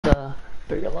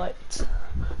Very light.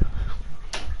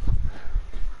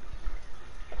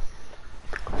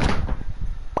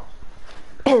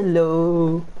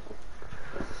 Hello.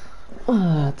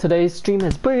 Today's stream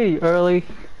is pretty early,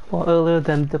 or earlier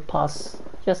than the past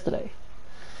yesterday,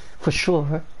 for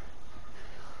sure.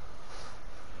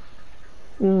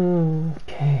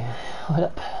 Okay, hold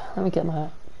up. Let me get my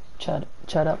chat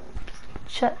up.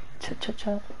 Chat.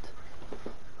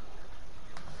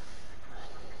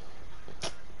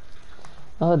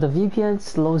 The VPN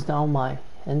slows down my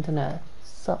internet.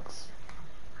 Sucks.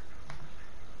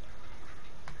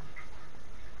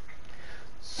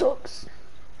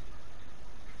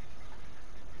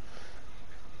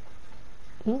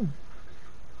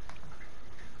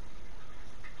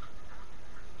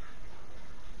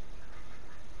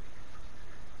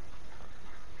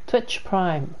 Twitch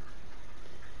Prime.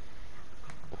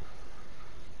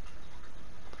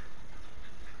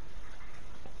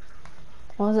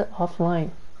 Why is it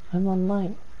offline? I'm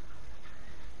online.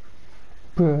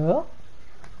 Bro.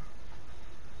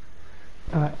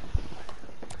 Alright.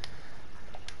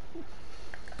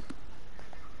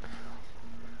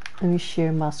 Let me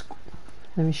share my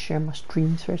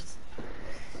streams first.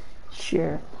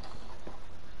 Share.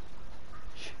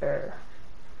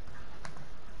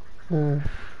 Hold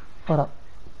up.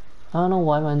 I don't know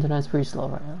why my internet's pretty slow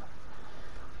right now.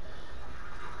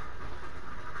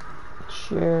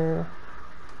 Share.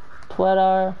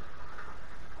 Twitter.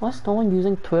 Why is no one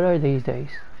using Twitter these days?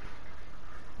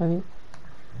 I mean,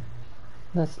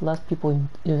 there's less people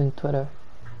using Twitter,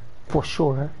 for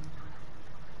sure.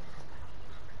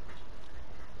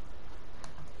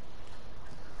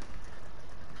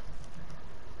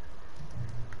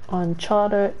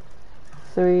 Uncharted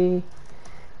 3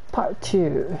 Part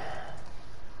 2.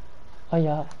 Oh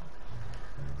yeah.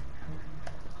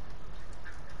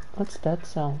 What's that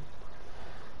sound?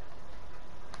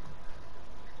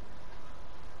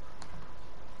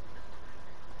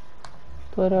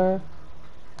 Twitter.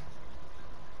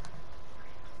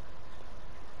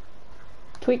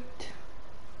 Tweet.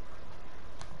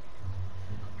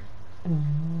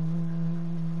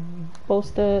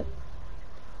 Post it.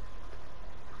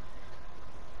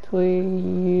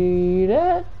 Tweet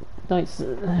it. Nice.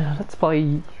 That's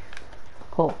probably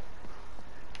cool.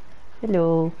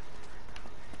 Hello.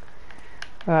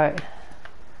 Alright.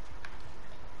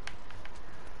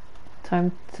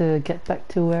 Time to get back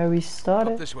to where we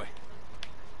started. Up this way.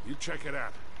 You check it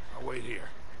out. I'll wait here.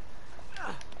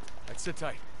 Let's sit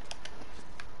tight.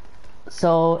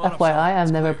 So, FYI,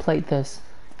 I've never played this.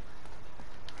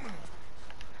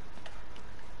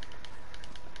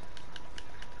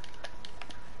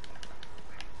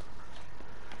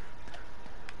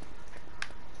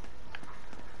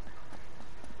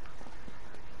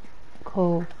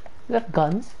 Cool. You got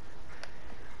guns?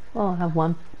 Oh, I have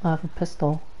one. I have a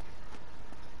pistol.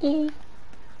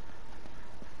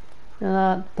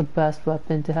 Not the best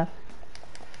weapon to have.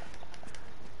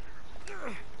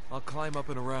 I'll climb up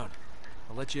and around.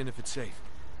 I'll let you in if it's safe.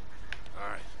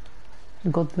 Alright.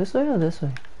 Go this way or this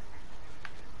way?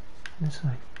 This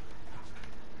way.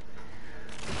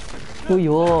 Oh,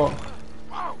 yo.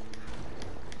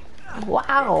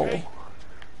 Wow. Okay.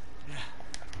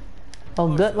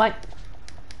 Oh, good, Mike.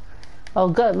 Oh,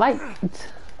 good, Mike.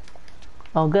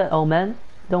 Oh, good, old man.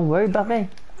 Don't worry about me.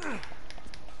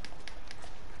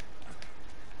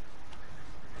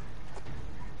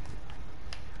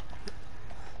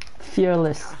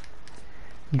 Fearless.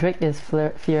 Drake is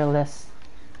fearless.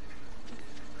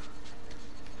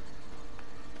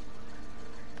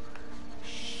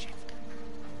 Shit.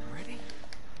 Ready?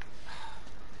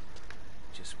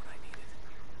 Just what I needed.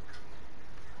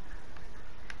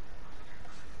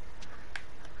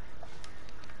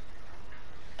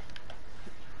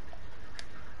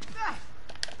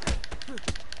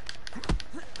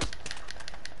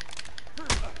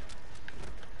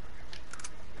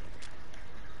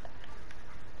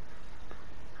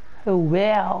 Oh,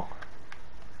 wow.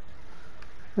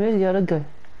 Where's the other guy?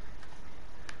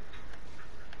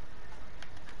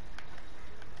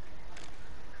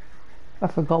 I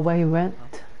forgot where he went.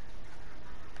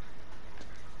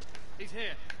 He's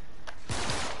here.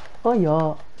 Oh,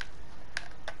 yeah.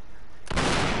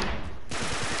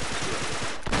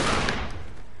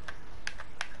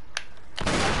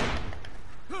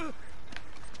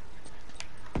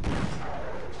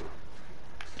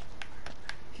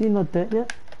 He's not dead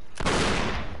yet?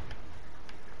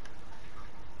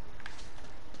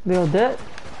 They are dead?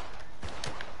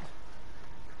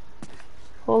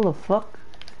 Holy fuck.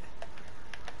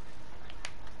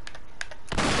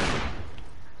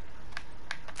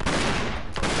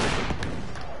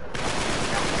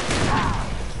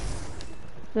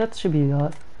 That should be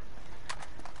that.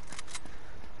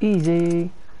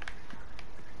 Easy.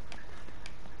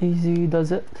 Easy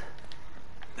does it.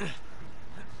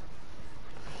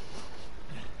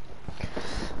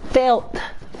 Failed.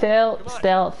 Failed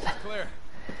stealth. Clear.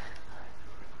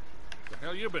 What the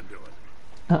hell you been doing?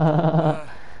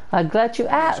 I'm glad you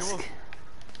usual. asked.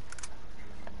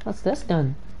 What's this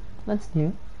gun? That's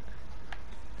new.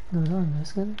 No, not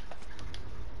this gun.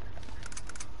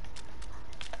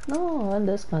 No, on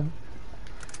this gun.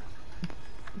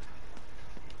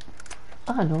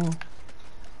 Ah, no.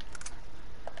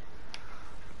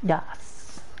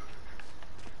 Yes.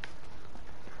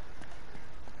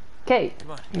 Okay,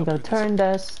 you gotta turn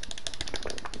this.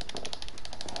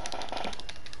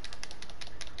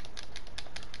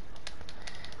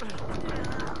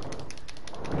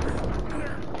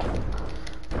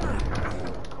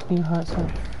 You hurt so.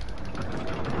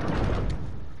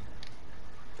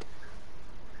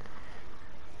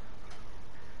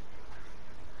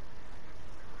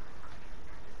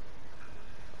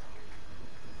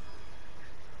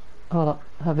 Hold up,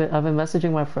 I've been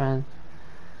messaging my friend.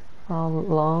 How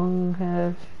long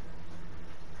have?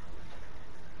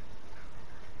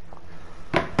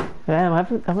 Damn, I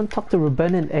haven't talked to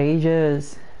Ruben in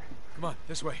ages. Come on,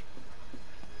 this way.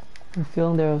 I'm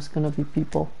feeling there was gonna be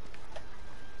people.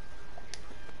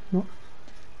 No.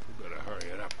 You better hurry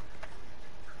it up.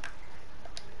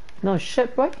 No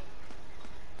shit, boy.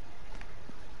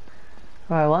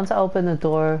 Alright, once I open the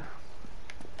door.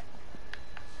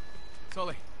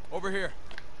 Sully, over here.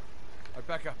 Right,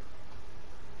 back up.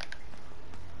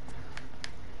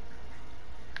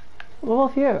 What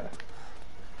about here?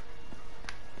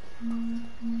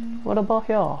 What about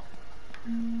here?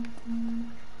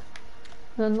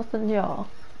 There's nothing here.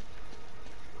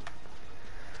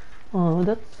 Oh,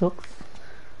 that sucks.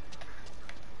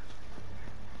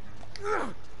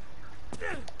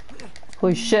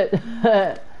 Holy shit.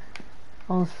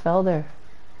 Almost fell there.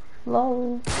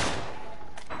 Lol.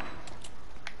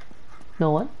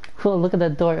 No one? Oh, look at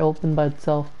that door open by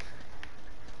itself.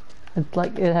 It's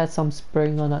like it has some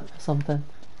spring on it or something.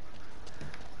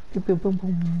 Boom, boom,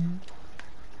 boom,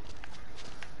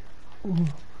 boom. Ooh.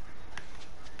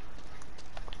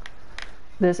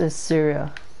 This is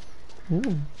Syria.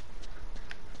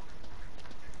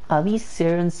 Are these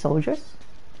Syrian soldiers?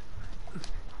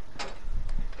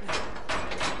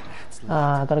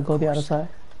 I gotta go the other side.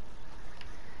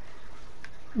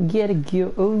 Get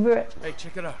over it. Hey,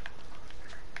 check it out.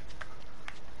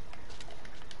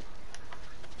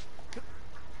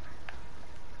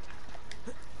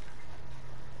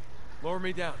 Lower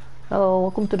me down. Hello,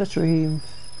 welcome to the stream.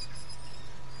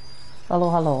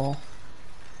 Hello, hello.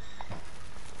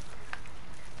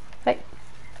 Hey.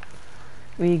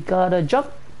 We gotta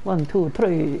jump. 1, 2,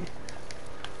 3.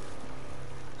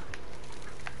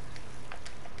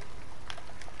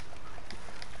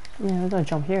 Yeah, we're gonna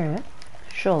jump here, yeah?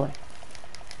 Surely.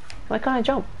 Why can't I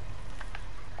jump?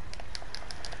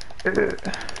 Anything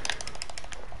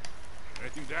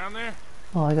down there?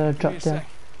 Oh, I gotta drop Give me a down. sec.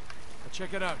 I'll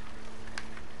check it out.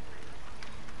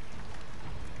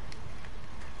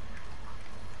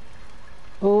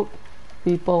 Oh,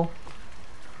 people.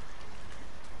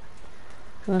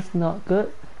 That's not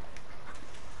good.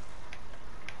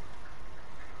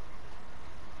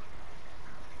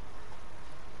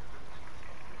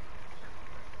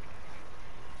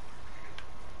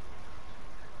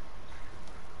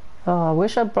 Oh, I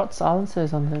wish I brought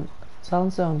silencers on the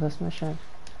silencer on this mission.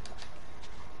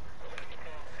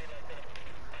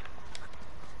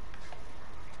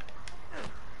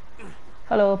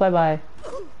 Hello, bye bye.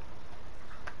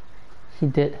 He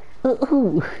did.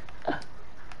 Ooh.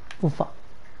 Oh fuck.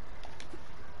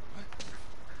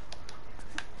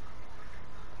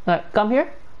 Alright, come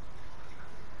here.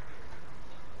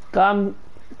 Come.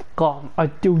 I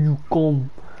tell you,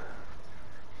 come.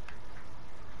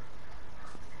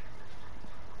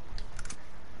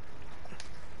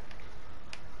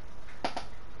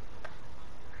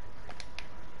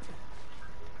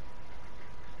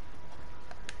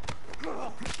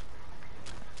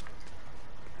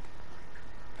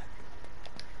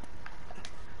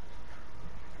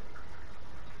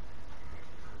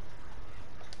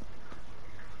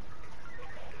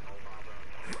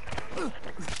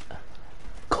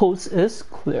 Coast is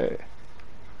clear.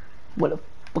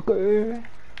 Motherfucker.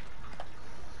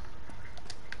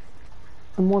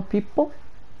 And more people?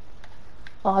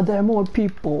 Are there more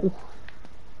people?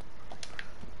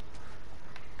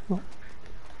 No.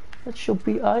 That should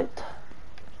be it.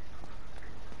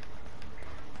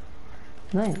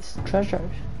 Nice. Treasure.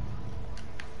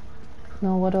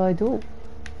 Now what do I do?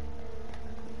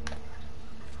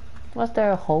 Was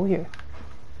there a hole here?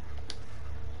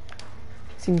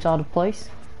 Seems out of place.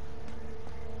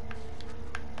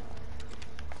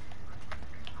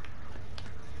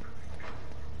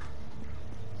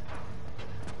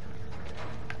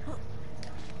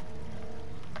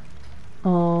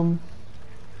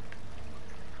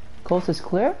 Coast is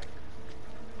clear?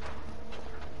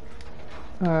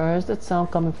 Where's that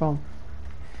sound coming from?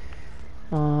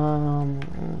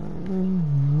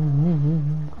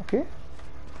 Up here?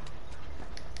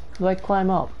 Do I climb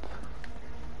up?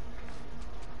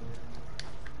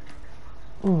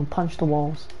 Punch the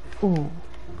walls.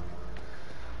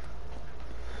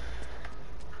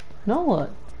 Now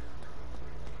what?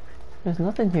 There's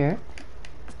nothing here.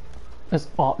 There's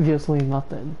obviously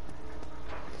nothing.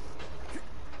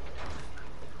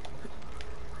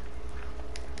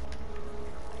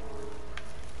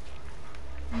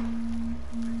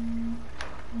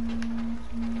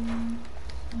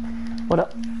 What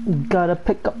up? Gotta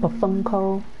pick up a phone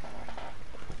call.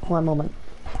 One moment.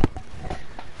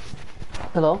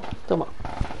 Hello? 怎么？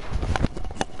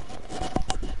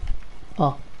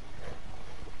哦。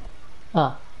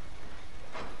啊。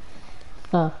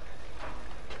啊。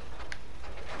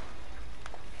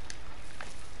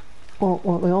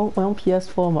我用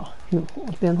PS4 嘛，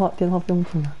电话不用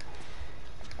听啊。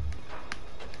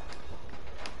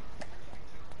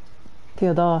听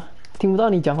得到啊？听不到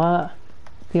你讲话了。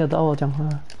听得到我讲话，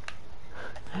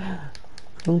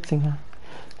不用紧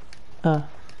啊。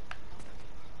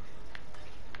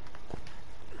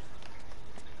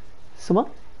什么？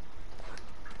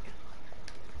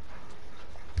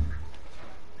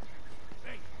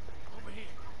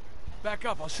 Back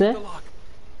up, I'll shoot the lock.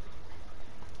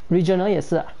 Regional 也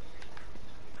是啊。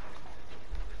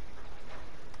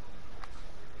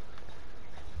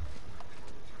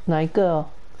哪一个哦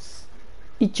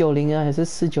？190啊，还是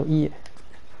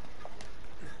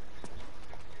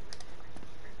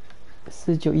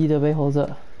491？491的背后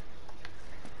着。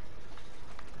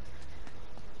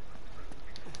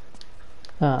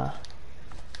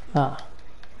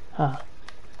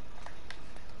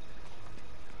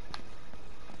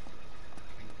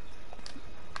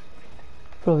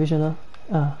Provisional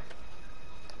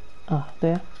对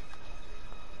呀。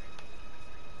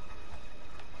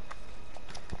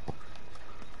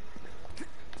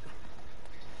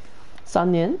3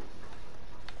年。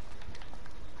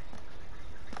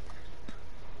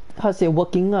他写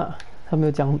working 啊，他没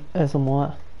有讲什么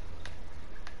啊？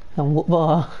讲 work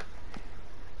吧。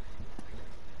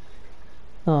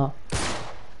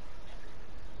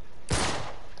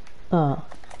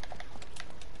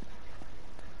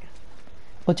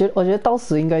我觉得到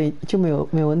时应该就没有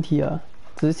问题啊，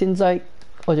只是现在，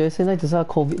我觉得现在只是他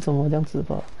COVID 怎么这样子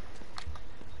吧。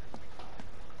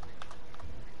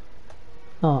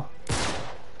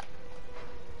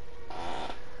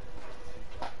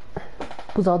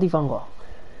不知道地方过。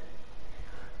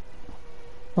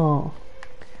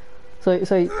所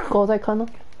以过后再看咯。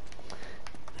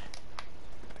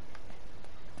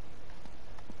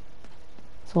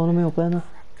什么都没有 plan 啊。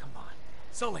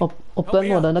我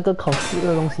plan 我的那个考试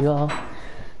的东西了啊。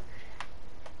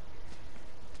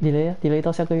delay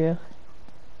到下个月。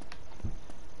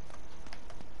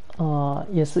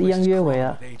也是一样月尾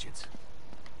啊。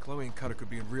Chloe and Cutter could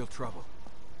be in real trouble.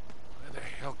 Where the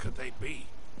hell could they be?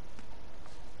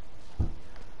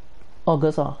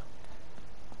 August 啊。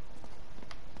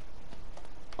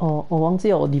我忘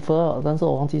记了，我 defer 了，但是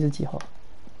我忘记是几号。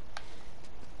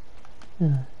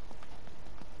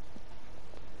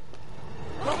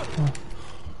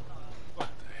What the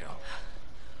hell?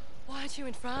 Why aren't you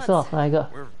in France? 是吧？哪一个？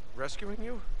 We're rescuing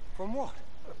you? From what?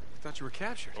 I thought you were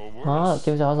captured. Oh,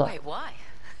 给我小手。 Wait, why?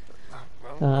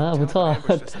 不错。你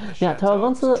看，台湾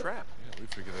公司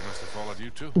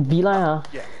B line 啊。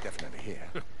Yeah, definitely here.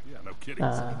 Yeah, no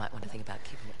kidding. So we might want to think about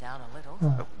keeping it down a little.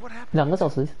 What happened? 2个小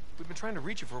时。 We've been trying to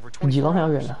reach you for over 你 24刚还要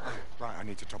hours. 远啊。Right, I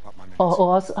need to top up my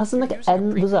minutes. 他是那个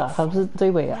N 不是啊，他不是这一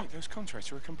尾啊。 Those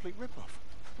contracts are a complete rip-off.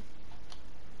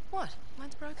 What?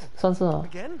 Mine's broken. 算是啊。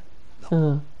 Again?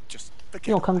 因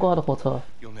为我看过他的火车。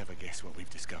 You'll never guess what we've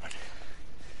discovered.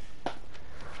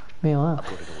 没有啊。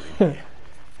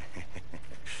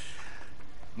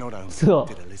 Not only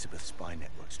did Elizabeth's spy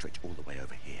network stretch all the way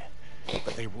over here,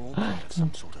 but they were all part of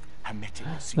some sort of hermetic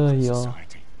secret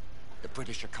society. The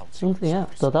British Occult Secret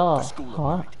Service, the School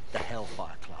of Night, the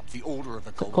Hellfire Club, the Order of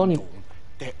the Golden Dawn,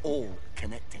 they're all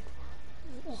connected.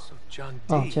 So John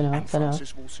Dee and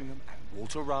Francis Walsingham and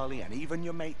Walter Raleigh and even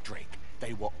your mate Drake,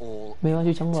 they were all 没有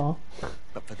去讲过。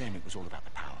 But for them it was all about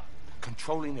the power,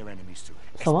 controlling their enemies through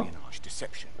espionage,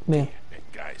 deception. 没有。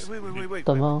 Guys, wait.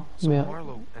 等吗？没有。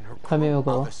还没有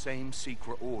过。 The same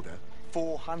secret order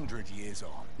 400 years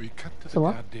on. We cut to the 什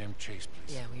么？ goddamn chase,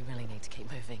 please. Yeah, we really need to keep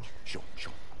moving. Sure,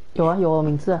 sure. 有啊，有我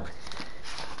名字啊。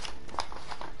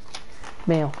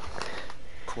没有，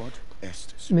 Quod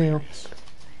est 没有。 superius.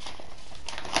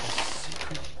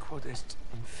 Secret quod est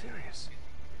inferius.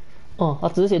 哦，他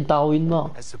只是写 Darwin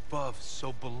嘛。 As above,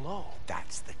 so below.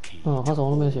 That's the key Oh, to that's all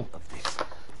all I'm gonna say. of this.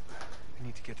 We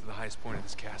need to get to the highest point of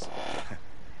this castle.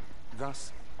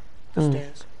 Thus, the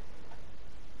stairs.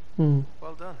 嗯，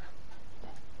 Well done.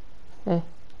 哎，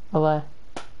拜拜。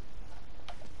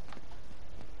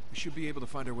 We should be able to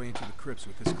find our way into the crypts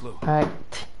with this clue. Alright,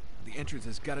 The entrance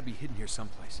has got to be hidden here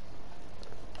someplace.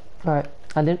 alright.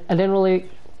 I didn't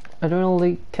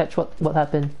really catch what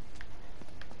happened.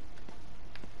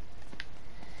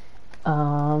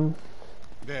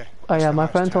 There. Oh yeah, That's the my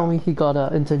highest friend told tower. me he got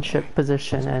an internship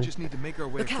position We and. just need to make our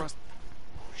way Look out. across.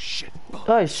 Oh, shit.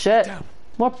 Oh shit! Down.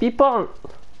 More people!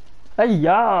 Hey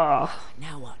yeah!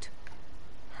 Now what?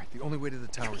 All right, the only way to the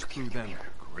tower is through them.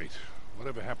 Great.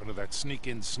 Whatever happened to that sneak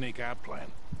in, sneak out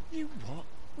plan? You what?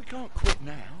 We can't quit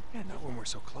now. Yeah, not when we're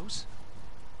so close.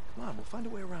 Come on, we'll find a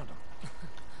way around them.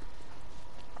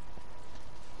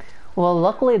 Well,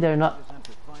 luckily they're not. Just have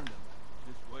to find them.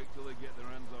 Just wait till they get their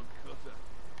hands on Cutter.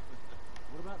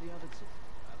 What about the other two?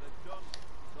 They're done.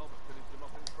 Talbot finished them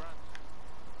off in France.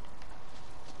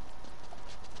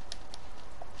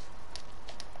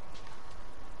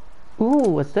 Ooh,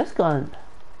 what's this gun?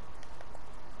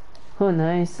 Oh,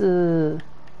 nice.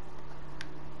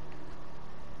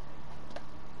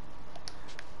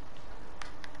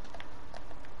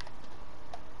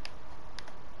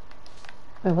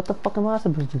 Wait, what the fuck am I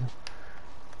supposed to do?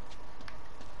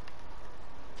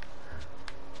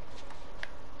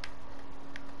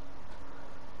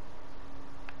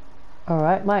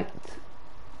 Alright, Mike.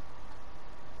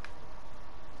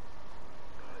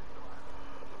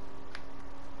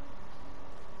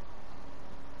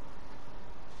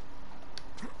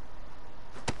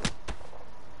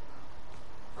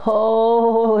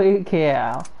 Holy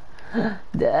cow.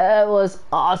 That was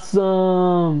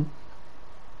awesome.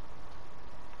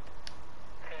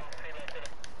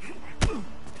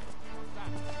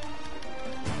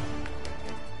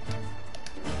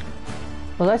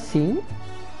 Was I seen?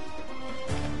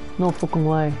 No fucking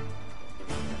way.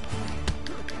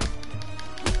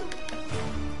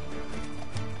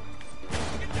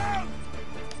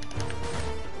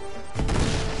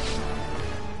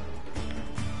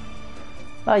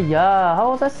 Ah yeah,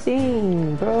 how was I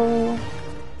seen, bro?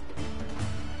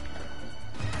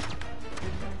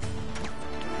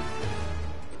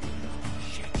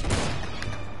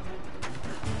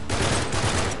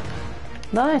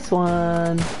 Nice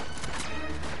one.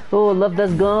 Oh, love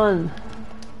that gun.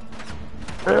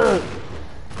 Ugh.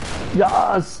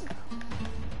 Yes.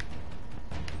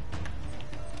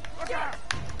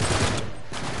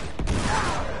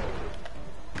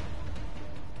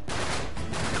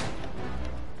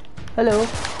 Hello.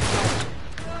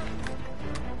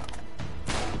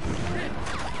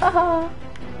 Haha.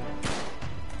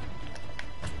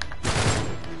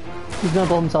 He's gonna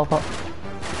blow himself up.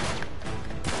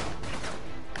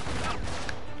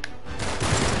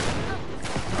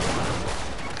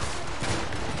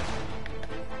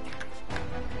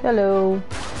 Hello.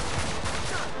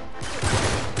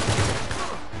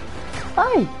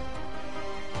 Hi.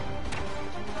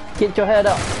 Get your head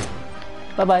up.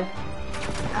 Bye bye.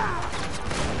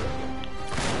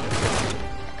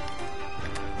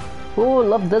 Oh,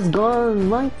 love this gun,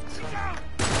 Mike.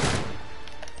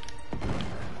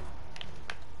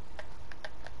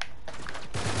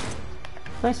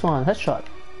 Nice one, headshot.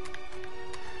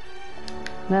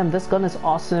 Man, this gun is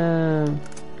awesome.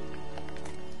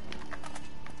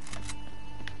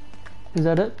 Is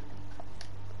that it?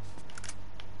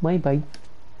 Maybe.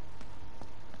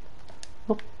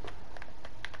 Oh.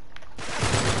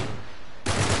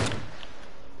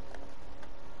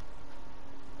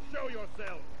 Show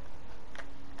yourself!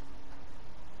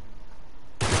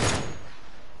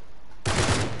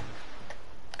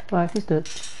 Alright, he's dead.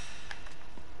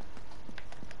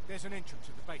 There's an entrance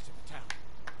at the base of the tower.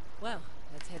 Well,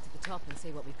 let's head to the top and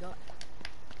see what we've got.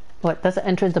 What? That's the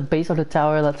entrance, the base of the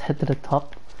tower. Let's head to the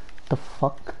top. The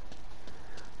fuck?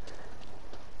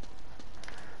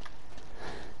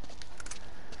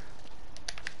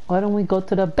 Why don't we go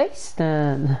to the base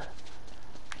then?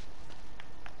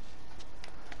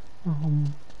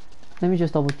 Let me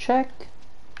just double check.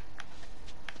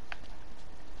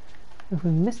 If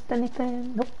we missed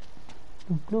anything, nope.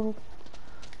 Nope.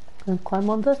 Can I climb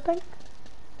on this thing?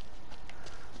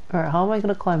 Alright, how am I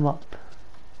gonna climb up?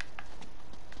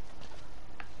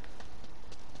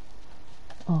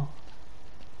 Oh.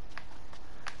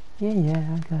 Yeah,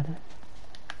 I got it.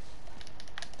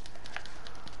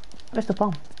 Where's the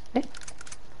bomb? Eh?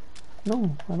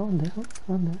 No, I don't want this one.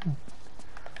 I want this one.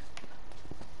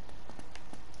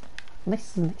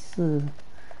 Nice, nice.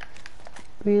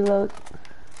 Reload.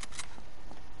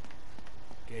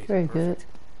 Gate, Very perfect. good.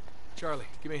 Charlie,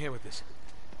 give me a hand with this.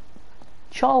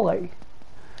 Charlie.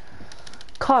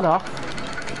 Carter.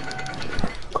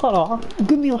 Carter,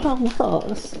 give me a hand with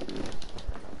us.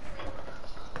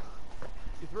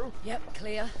 You through? Yep,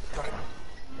 clear.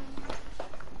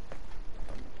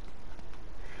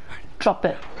 Drop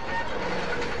it.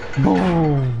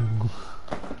 Boom.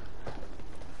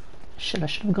 Shit, I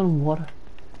should have gone in water.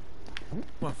 Come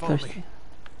on, follow Thirsty.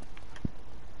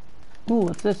 me. Ooh,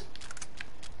 what's this?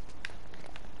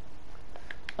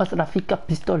 Rafika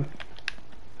pistol.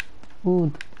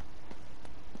 Ooh.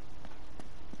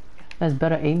 That's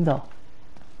better aim though.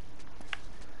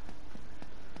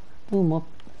 Ooh, more.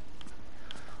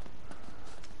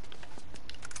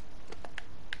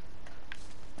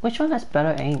 Which one has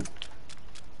better aim?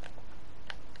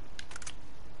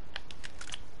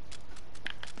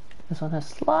 This one has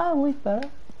slightly better.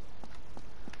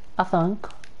 I think.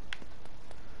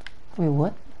 Wait,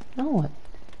 what? No, what?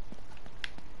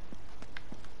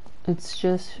 It's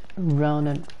just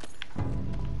rounded.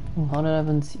 How did I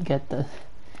even get this?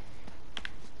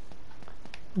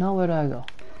 Now where do I go?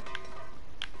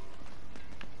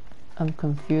 I'm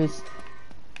confused.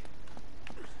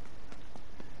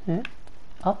 Yeah?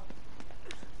 Up?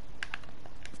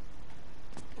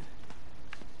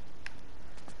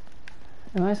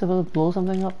 Am I supposed to blow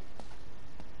something up?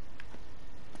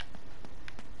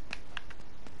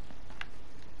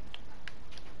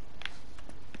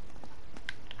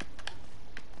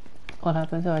 What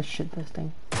happens if I shoot this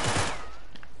thing?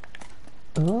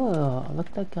 Oh, look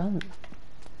at that gun.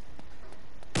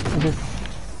 It just...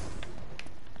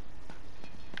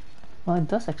 Oh, it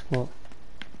does explode.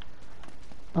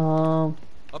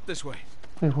 Up this way.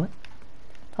 Wait, what?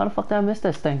 How the fuck did I miss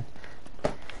this thing?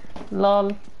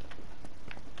 LOL.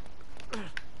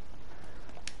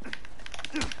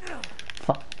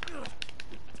 Fuck.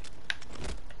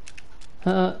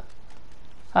 Ha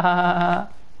ha ha ha.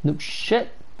 No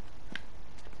shit.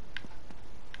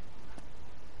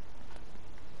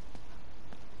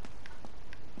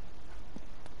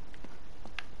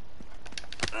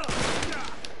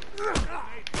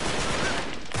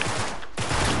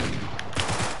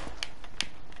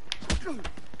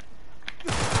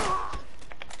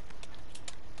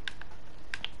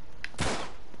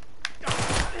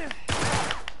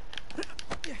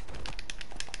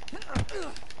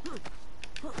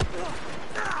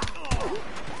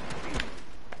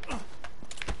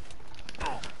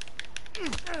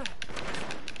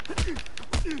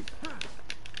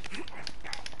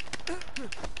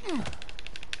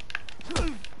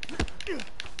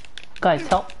 Guys,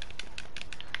 help.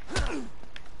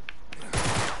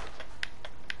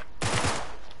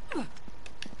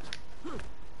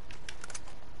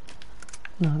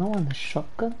 No, I don't want the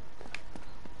shotgun.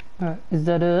 Alright, is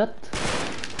that it?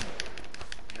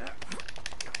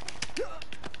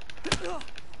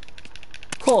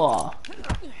 Cool.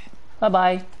 Bye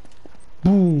bye.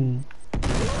 Boom.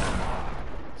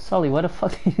 Sully, why the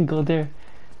fuck did you go there?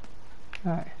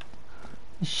 Alright.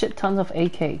 Shit tons of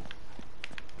AK.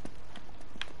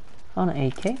 On an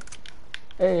AK?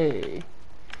 Hey.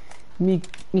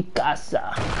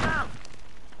 Mikasa.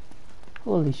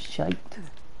 Holy shit.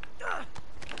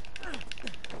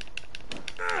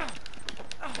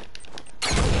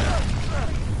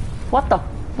 What the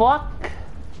fuck?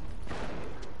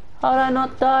 How did I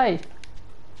not die?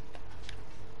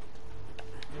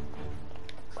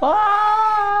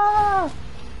 Ah!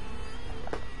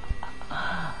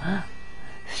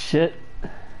 Shit.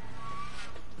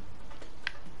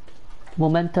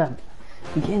 Momentum.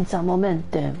 We gain some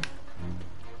momentum.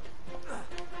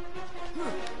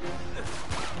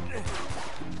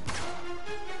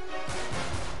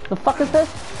 The fuck is this?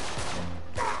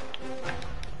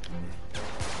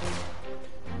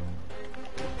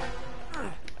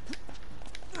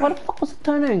 What the fuck was it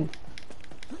turning?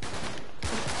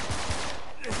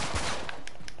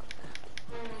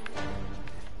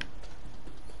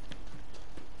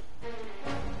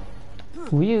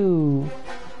 Whew.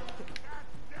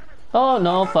 Oh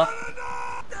no, fuck.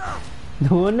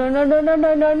 No, no, no, no, no,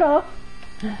 no, no, no.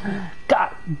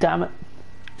 God damn it.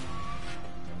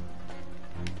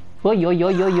 Oi, oi,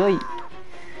 oi, oi, oi.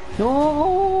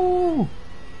 No.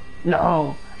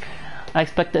 No. I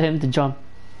expected him to jump.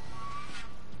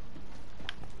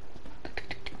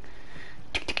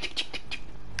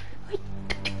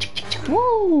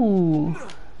 Woo.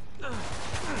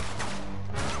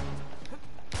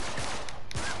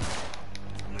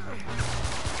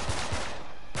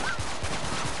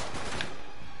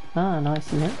 Ah, now I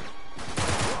see him.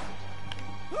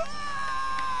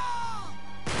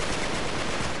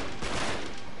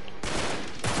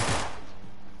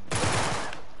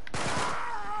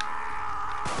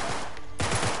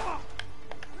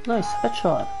 Nice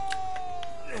headshot.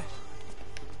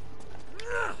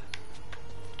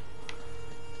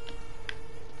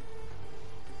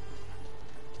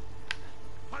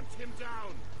 Hunt him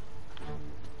down.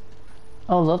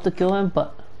 I would love to kill him,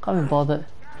 but can't be bothered.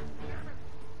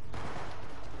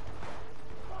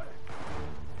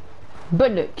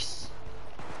 Bullocks.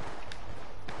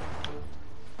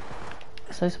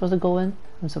 Is I supposed to go in?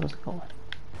 I'm supposed to go in.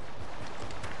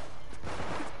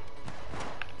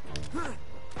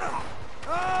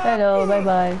 Hello, bye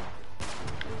bye.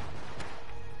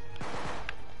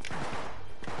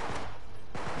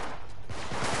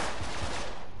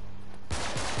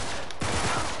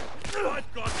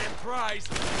 I've got them prize.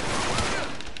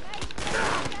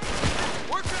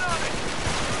 Working on it.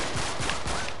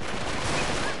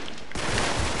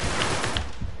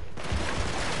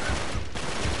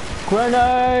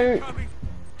 Grenade! Coming.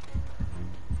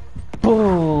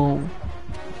 Boom!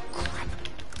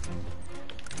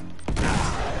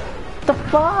 The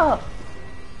fuck?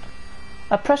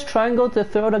 I pressed triangle to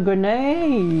throw the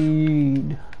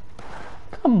grenade.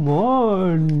 Come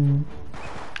on.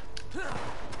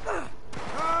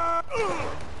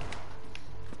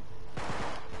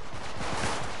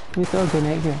 Let me throw a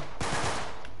grenade here.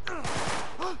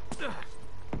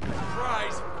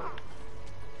 Prize.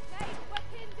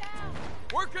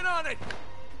 Working on it.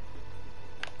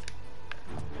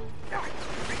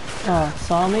 Oh,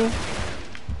 saw me?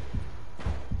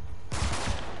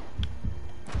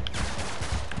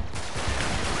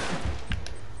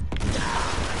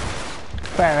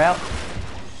 Fire out.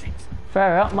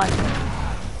 Fire out, Mike.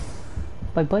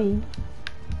 Bye bye.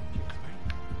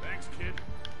 Thanks, kid.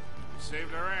 You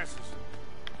saved our asses.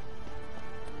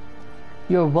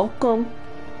 You're welcome.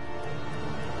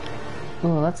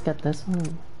 Oh, let's get this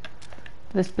one.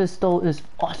 This pistol is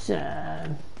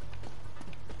awesome.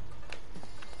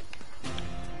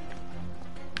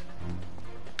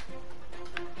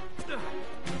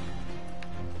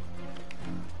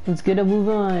 Let's get a move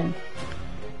on.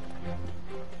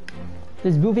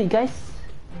 Let's move it, guys.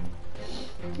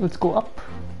 Let's go up.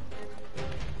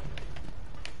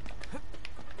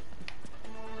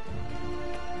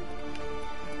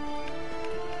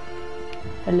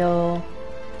 Hello.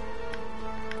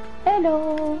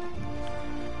 Hello.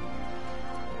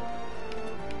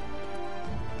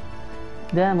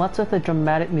 Damn, what's with the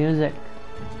dramatic music?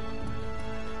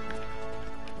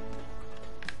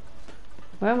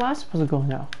 Where am I supposed to go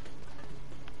now?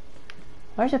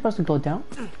 Where is I supposed to go down?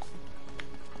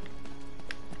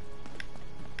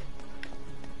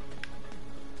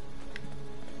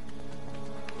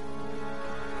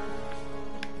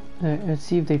 Let's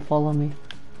see if they follow me.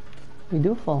 They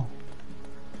do follow.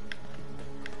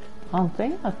 I don't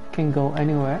think I can go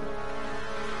anywhere.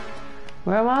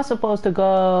 Where am I supposed to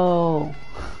go?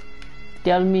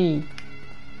 Tell me.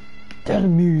 Tell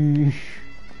me.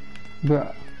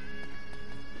 Bruh.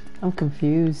 I'm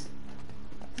confused.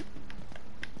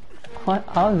 What?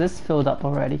 How is this filled up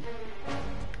already?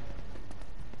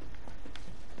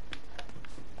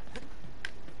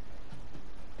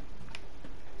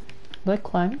 Do I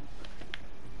climb?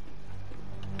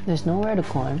 There's nowhere to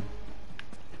climb.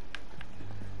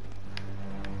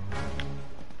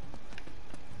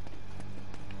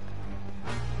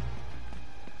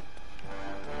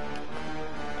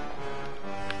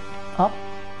 Up?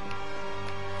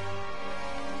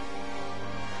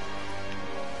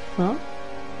 Huh?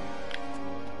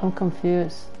 I'm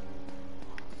confused.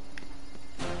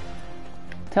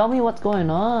 Tell me what's going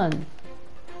on.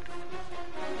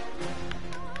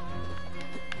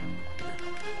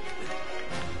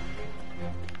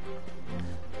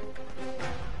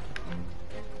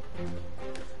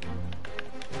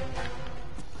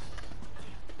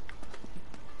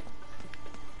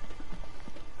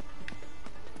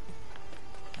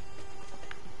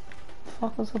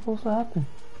 What was supposed to happen?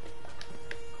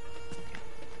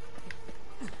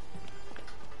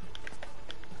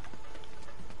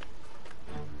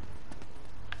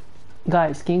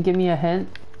 Guys, can you give me a hint?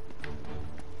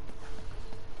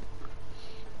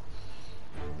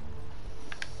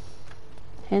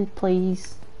 Hint,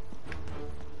 please.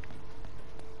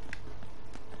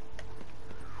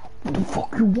 What the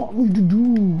fuck you want me to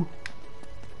do?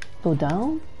 Go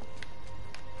down?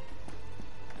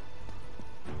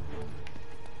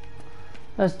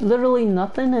 There's literally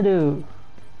nothing to do.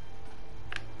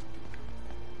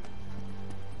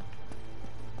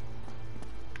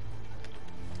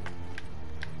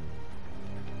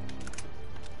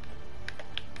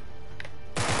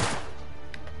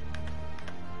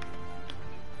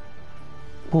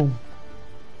 Boom.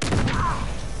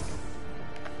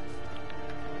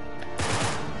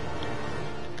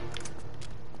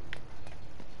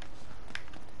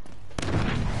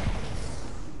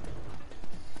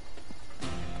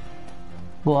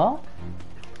 Go out?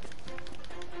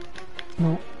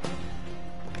 No.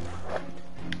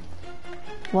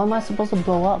 Why am I supposed to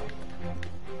blow up?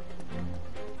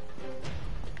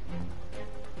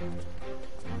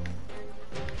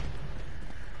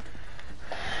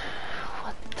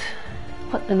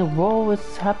 What in the world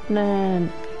is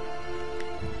happening?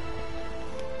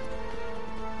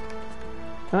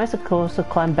 Am I supposed to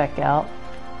climb back out?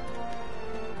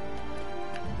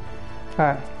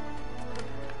 Alright.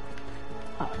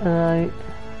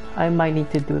 I might need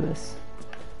to do this.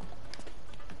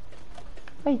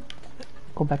 Wait.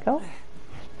 Go back out?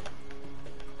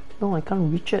 No, I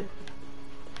can't reach it.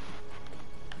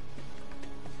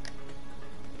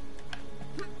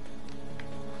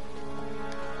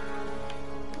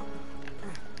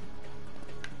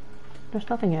 There's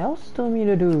nothing else to me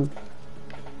to do.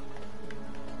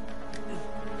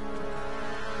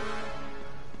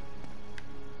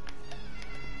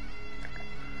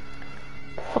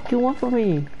 What do you want from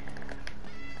me?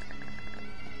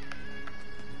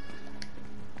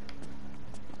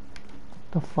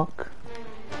 The fuck?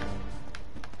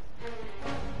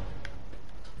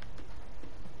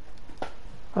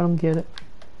 I don't get it.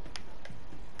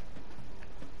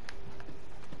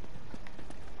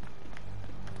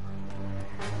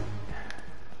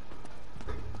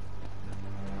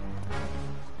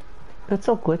 That's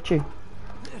so glitchy.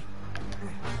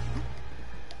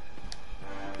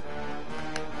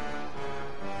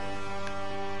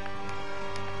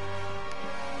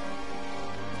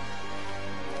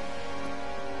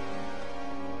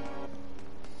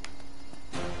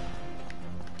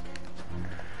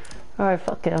 Alright,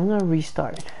 fuck it, I'm gonna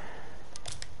restart.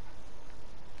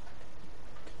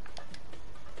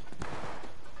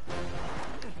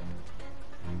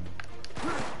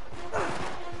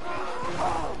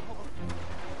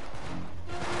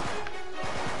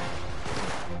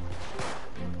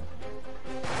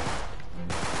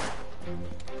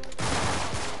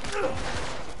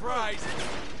 Surprise!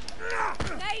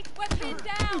 Nate, we're pinned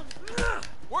down!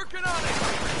 Working on it!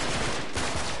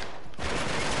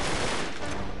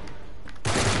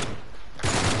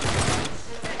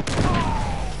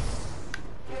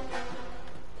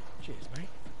 Cheers, mate.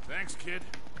 Thanks, kid.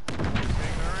 Take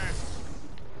their ass.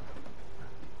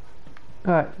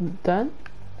 Alright, done?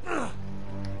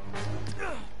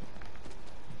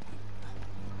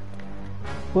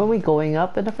 Were we going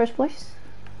up in the first place?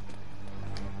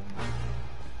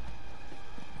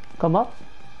 Come up?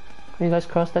 Can you guys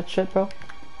cross that shit, bro?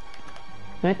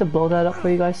 I have to blow that up for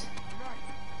you guys.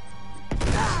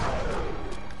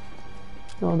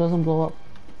 No, it doesn't blow up.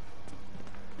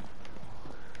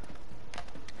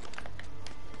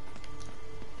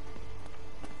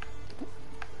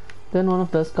 Didn't one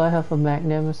of those guys have a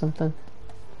magnum or something?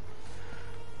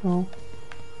 No.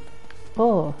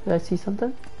 Oh, did I see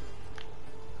something?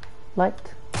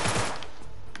 Light?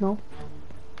 No.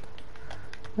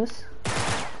 This?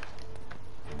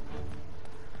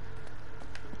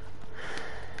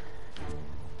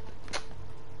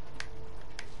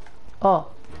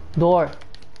 Oh, door.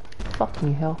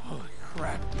 Fucking hell. Holy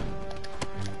crap.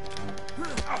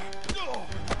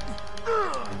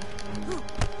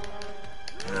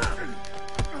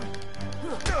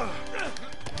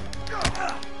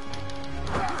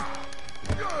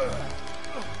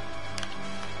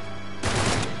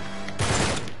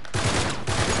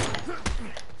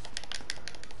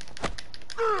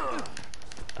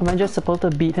 Am I just supposed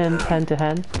to beat him hand to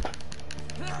hand?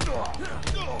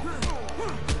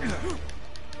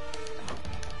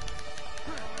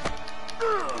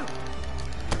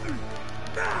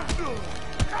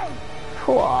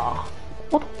 Wow.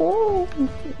 What? Oh.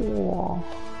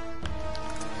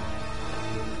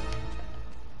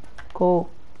 Go.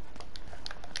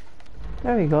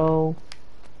 There we go.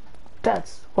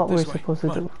 That's what we're supposed to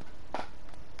do.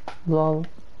 Lol.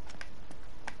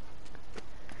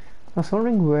 I was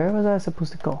wondering where was I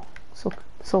supposed to go.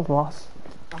 So lost.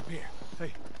 Up here.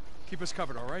 Hey, keep us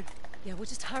covered, all right? Yeah, we'll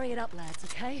just hurry it up, lads,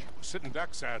 okay? We're sitting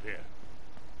ducks out here.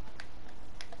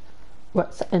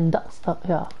 What's in that stuff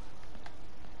here?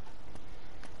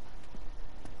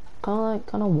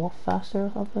 Kinda walk faster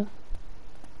or something.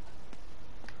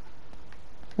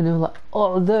 And they were like,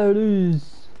 oh, there it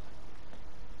is.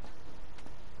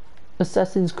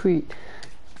 Assassin's Creed.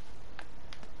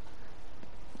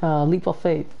 Leap of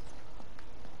Faith.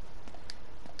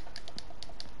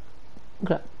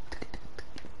 Look at that.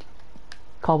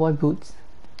 Cowboy boots.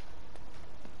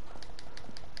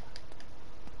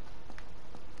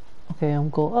 Okay,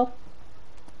 I'm go up.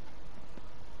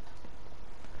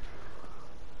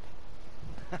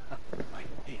 Right,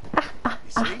 here. You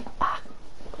see?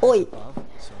 Oi! Above,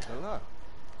 so below.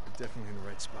 We're definitely in the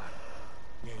right spot.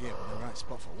 Yeah, but the right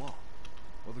spot for what?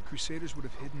 Well, the Crusaders would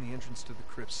have hidden the entrance to the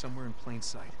crypt somewhere in plain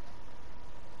sight.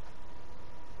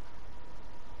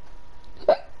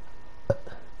 Wait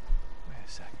a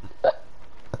second.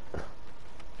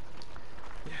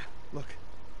 Yeah, look.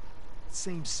 The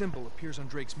same symbol appears on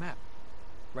Drake's map.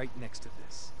 Right next to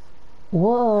this.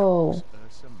 Whoa! Ursa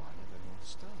Minor, the North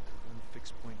Star. One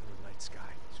fixed point in the night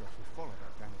sky. So if we follow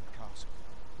that down to the castle.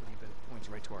 Well, you bet it points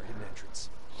right to our hidden entrance.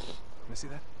 Can I see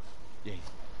that? Yeah.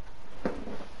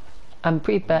 I'm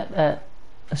pretty bad at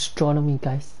astronomy,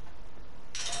 guys.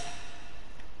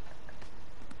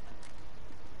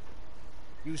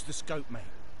 Use the scope, mate.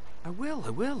 I will.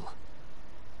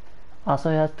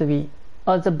 Also, it has to be.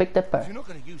 Oh, it's a Big If Dipper. you're not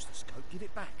going to use the scope, give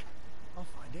it back. I'll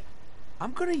find it.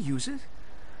 I'm gonna use it.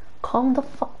 Calm the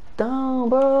fuck down,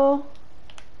 bro.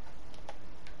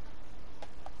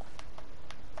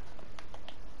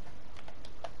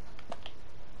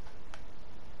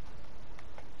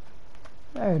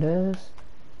 There it is.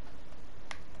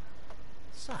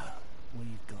 So,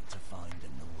 we've got to find the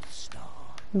North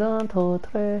Star. 1, 2,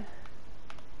 3.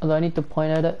 Although I need to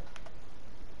point at it.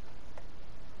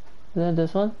 Is that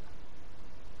this one?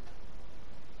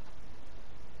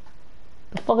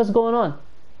 The fuck is going on?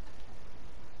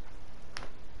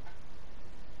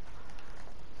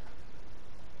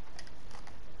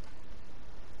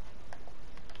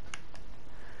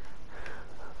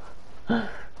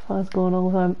 What's going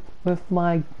on with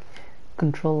my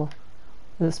controller?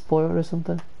 Is it spoiled or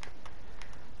something?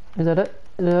 Is that it?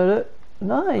 Is that it?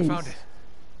 Nice! I found it.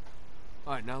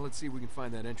 Alright, now let's see if we can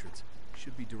find that entrance.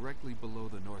 Should be directly below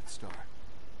the North Star.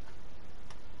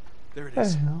 There it There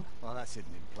is. you go. Well, that's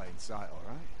hidden in plain sight, all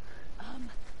right.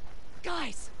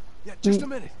 Guys! Yeah, just a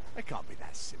minute. It can't be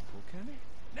that simple, can it?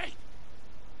 Nate!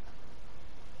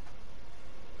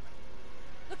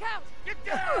 Look out! Get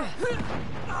down!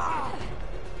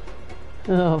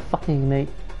 Oh, fucking Nate.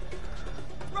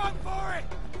 Run for it!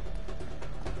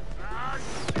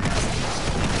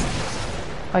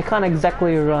 I can't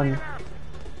exactly run.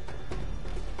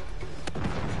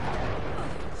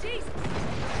 Jesus!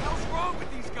 What's wrong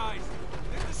with these guys?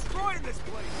 They're destroying this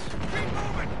place! Keep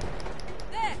moving!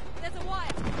 There's a wire.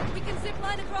 We can zip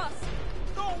line across.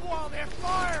 Not while they're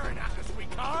firing at us, we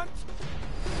can't!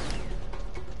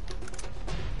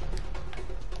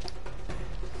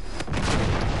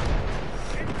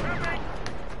 Incoming!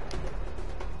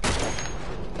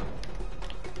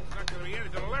 Not gonna be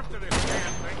anything left of this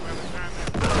damn thing by the time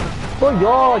they're... Oh,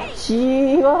 yo,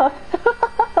 chiva!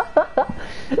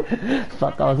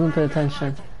 Fuck, I wasn't paying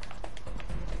attention.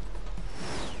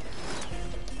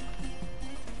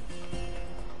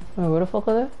 Wait, where the fuck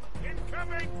are they?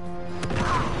 Incoming!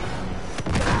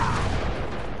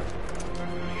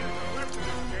 Left of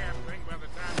this damn thing by the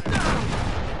time they're...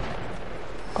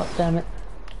 God damn it.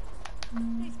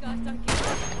 These guys don't give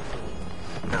up.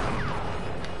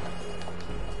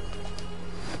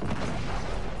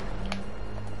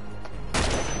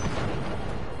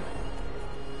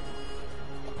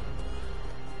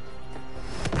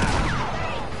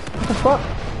 What the fuck?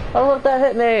 Oh, look, that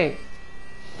hit me!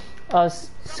 I was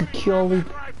securely...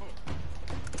 Rifle!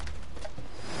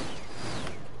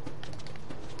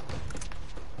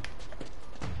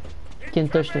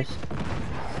 Can't touch this. There's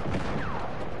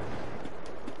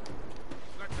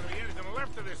not gonna be anything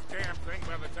left of this damn thing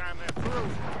by the time they're through.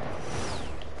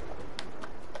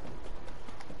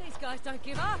 These guys don't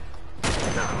give up.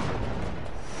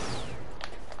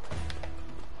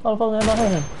 Oh, fuck, I'm not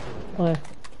hitting him. Okay.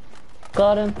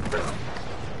 Got him.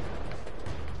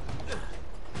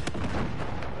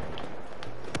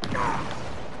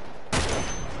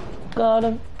 Got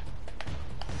him.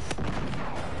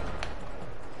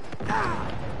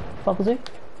 Fuck is he?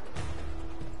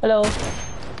 Hello.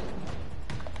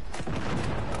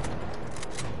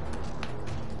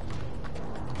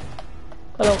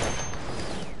 Hello.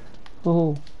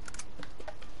 Ooh.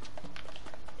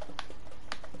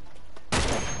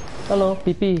 Hello,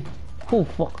 PP. Oh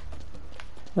fuck.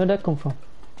 Where'd that come from?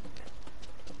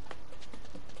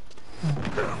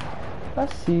 I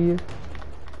see you.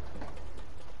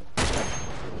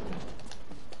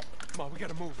 Come on, we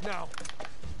gotta move now.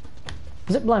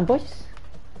 Zipline, boys.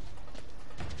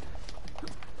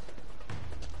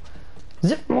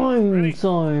 Zipline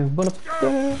time.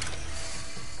 Motherfucker.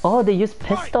 Oh, they use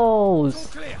pistols.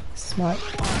 Clear! Smart.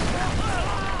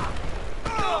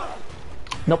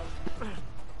 Nope.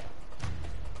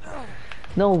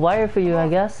 No wire for you, I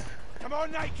guess. Come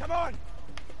on, Nate, come on!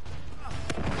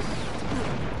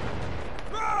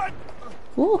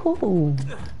 Woohoo!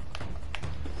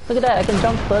 Look at that, I can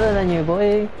jump further than you,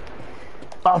 boy.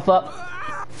 Oh, fuck.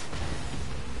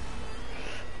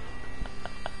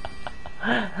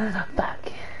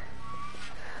 Back.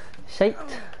 Shite.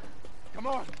 Come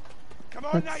on! Come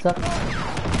on, That Nate! sucks. Come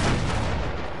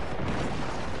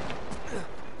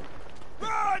on!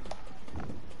 Run!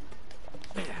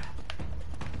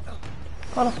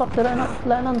 How the fuck did I not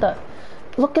land on that?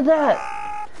 Look at that!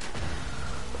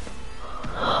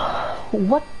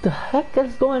 What the heck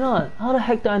is going on? How the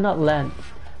heck did I not land?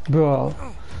 Bro,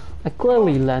 I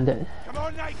clearly landed. Come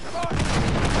on, Nate! Come on!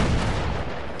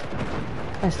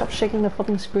 I stopped shaking the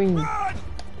fucking screen. Run!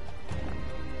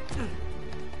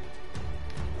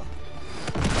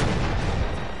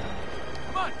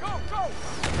 Come on, go, go!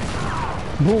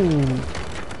 Boom!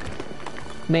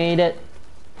 Made it.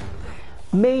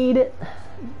 Made it!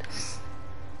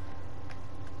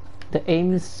 The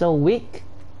aim is so weak.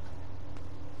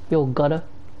 Yo, gutter.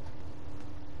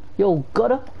 Yo,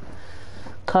 gutter.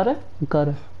 Cutter?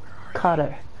 Gutter.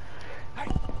 Cutter. Hey,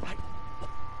 hey!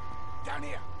 Down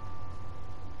here!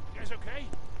 You guys okay?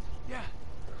 Yeah.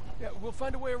 Yeah, we'll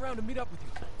find a way around to meet up with you.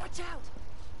 Watch out!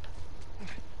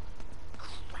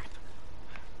 Crap!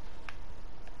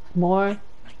 More. Nate,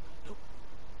 look!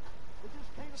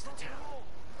 It's the town.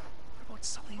 What about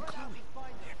Sully and Chloe?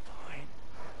 They're fine.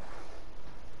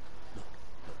 Look,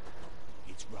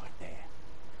 it's right there.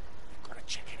 We've got to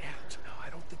check it out. No, I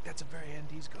don't think that's a very end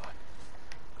he's gone.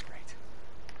 Great.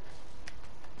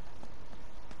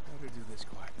 Better do this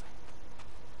quietly.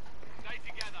 Stay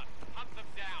together. Hunt them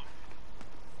down.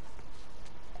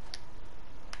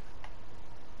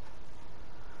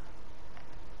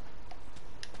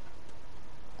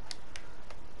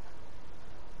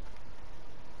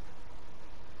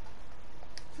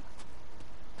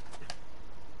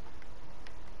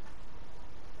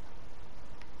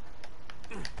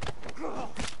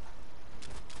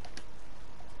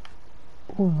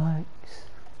 Who likes?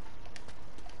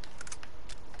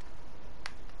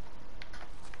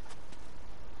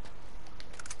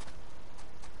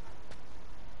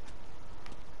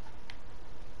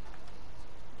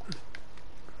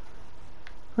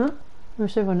 Huh?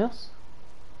 Where's everyone else?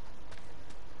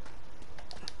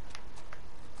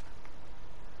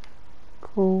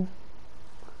 Cool.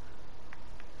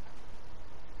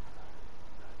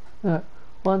 Alright.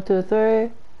 1, 2, 3,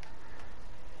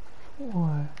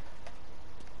 4.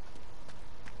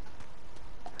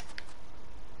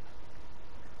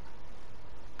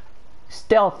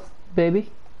 Stealth, baby.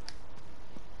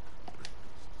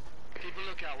 Keep a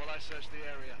lookout while I search the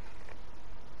area.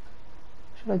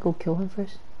 Should I go kill him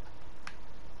first?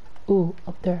 Ooh,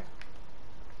 up there.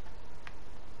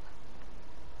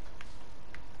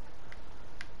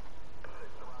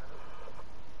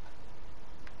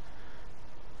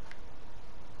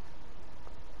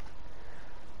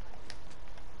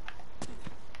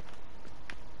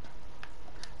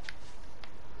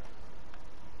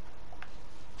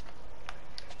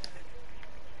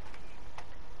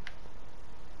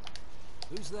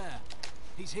 Who's there?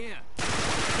 He's here.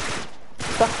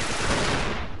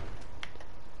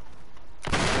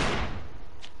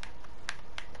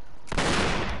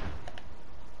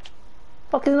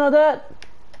 Fucking not that.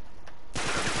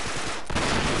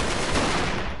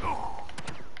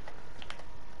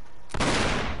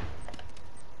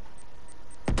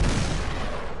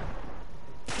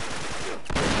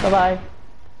 Bye bye.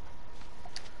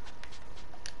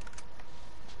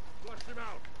 Flush him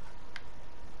out!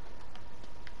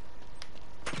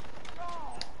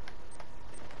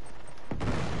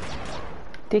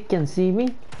 They can see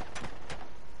me.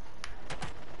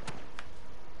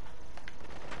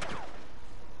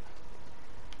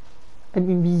 I'm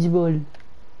invisible.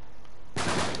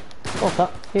 Oh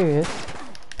fuck, here he is.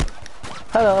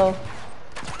 Hello.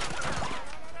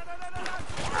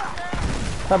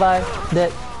 Bye bye.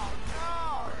 Dead.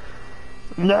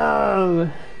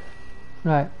 No!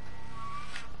 Right.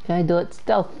 Can I do it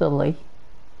stealthily?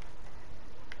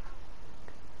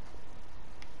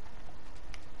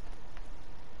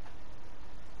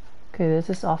 Okay, this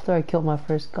is after I killed my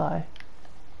first guy.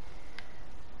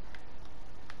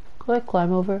 Could I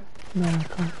climb over? No, I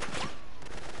can't.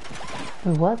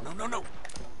 Wait, what? No, no, no!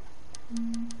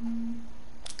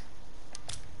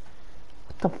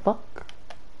 What the fuck?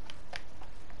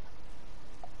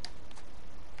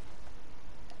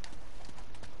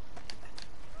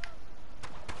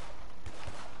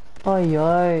 Oi,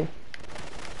 oi.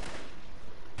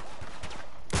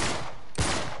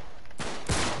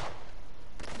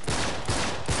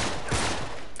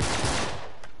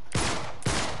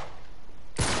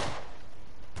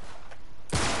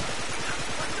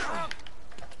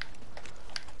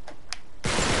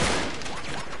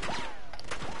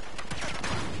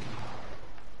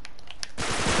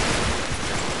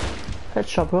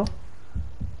 Headshot, bro.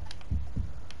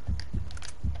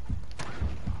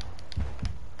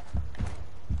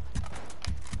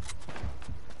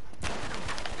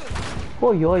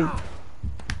 Oi, oi.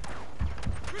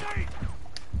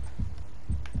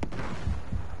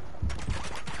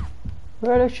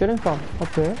 Where are they shooting from?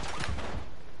 Up there?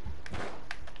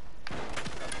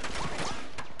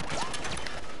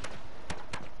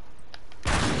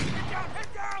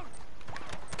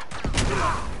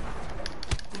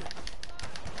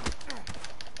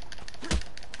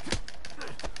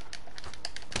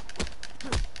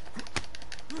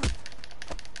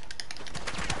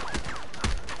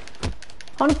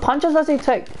 How many punches does he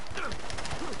take?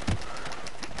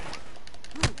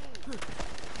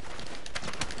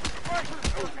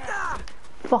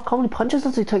 Fuck, how many punches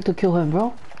does he take to kill him,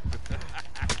 bro?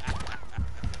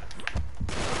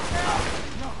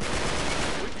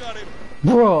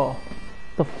 Bro,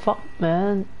 the fuck,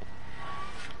 man?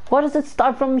 Why does it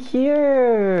start from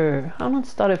here? I don't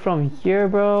start it from here,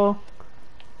 bro.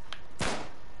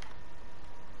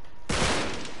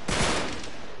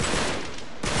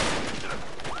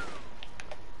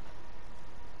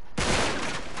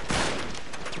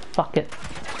 Fuck it.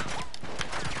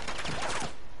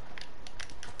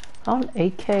 I want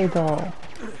AK though.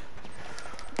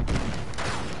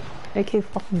 AK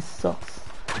fucking sucks.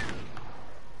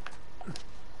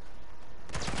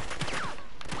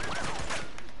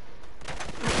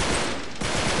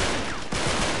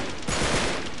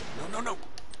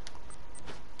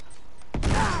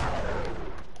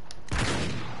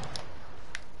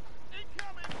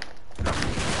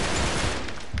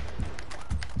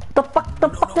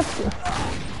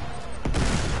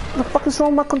 The fuck is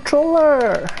wrong with my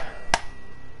controller?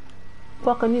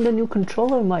 Fuck, I need a new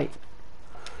controller, mate.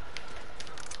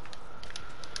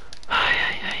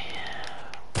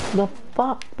 The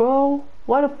fuck, bro?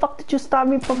 Why the fuck did you start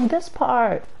me from this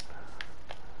part?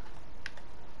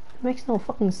 It makes no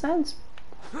fucking sense.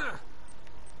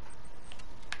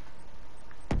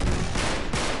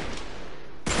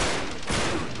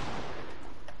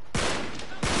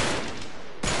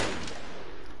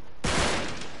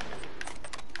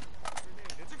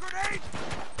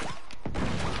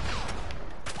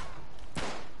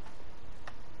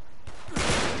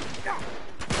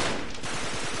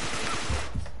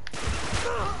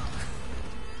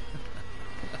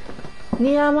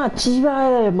 니야마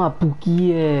지발 마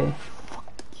부기에. Fuck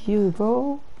you,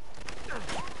 bro.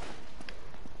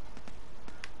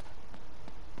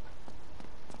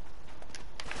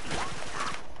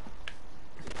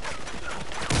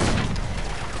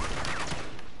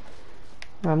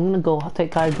 I'm gonna go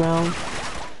take high ground.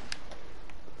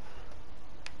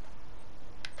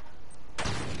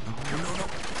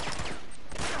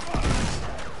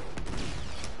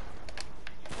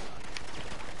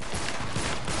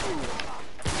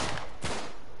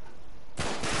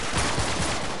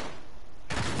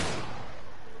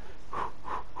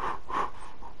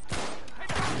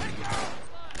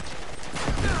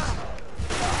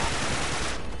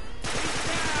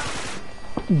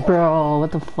 Bro,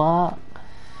 what the fuck?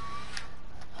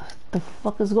 What the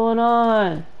fuck is going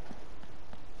on?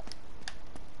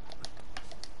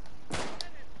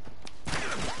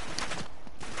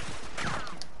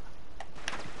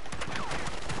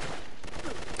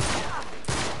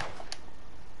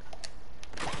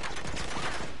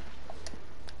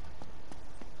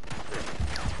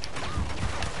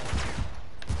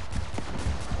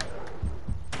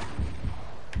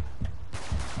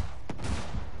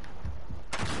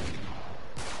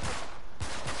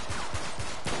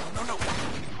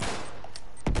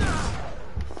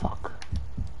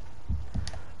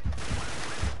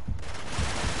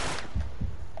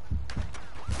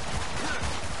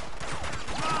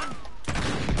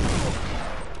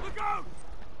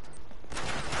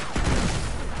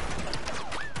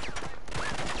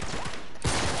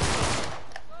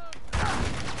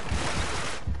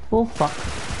 Oh fuck.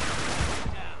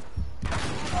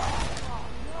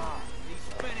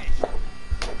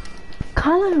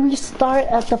 Can't I restart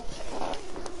at the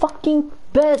fucking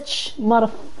bitch,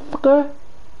 motherfucker?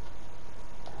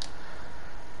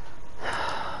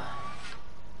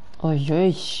 Oh yeah,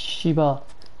 Shiba.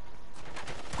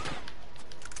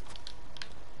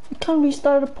 You can't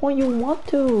restart at the point you want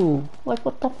to. Like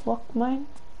what the fuck, man?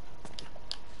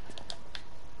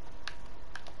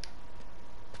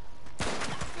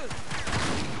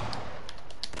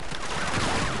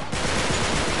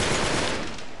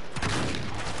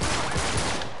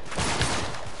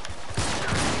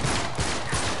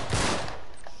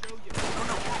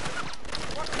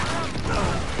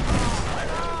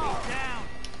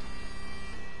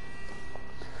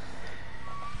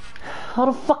 How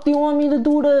the fuck do you want me to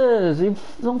do this? You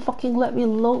don't fucking let me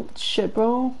load shit,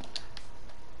 bro.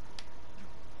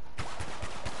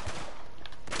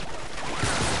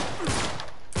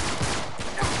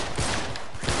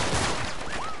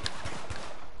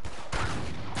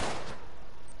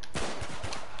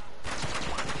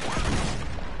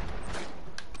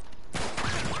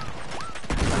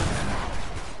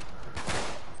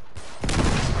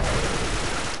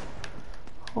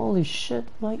 Holy shit,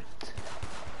 mate.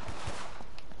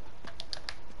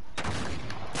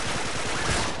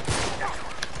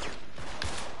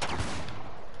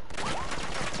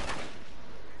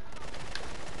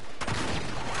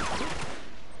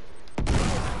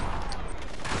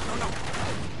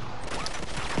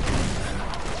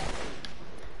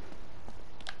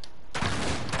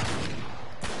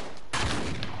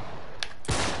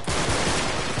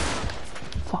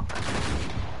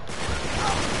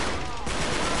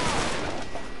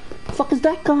 Fuck is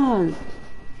that gun?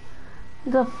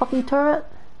 The fucking turret?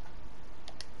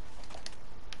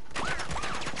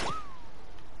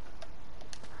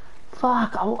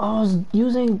 Fuck, I was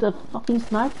using the fucking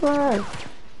sniper.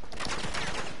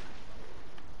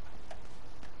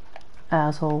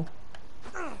 Asshole.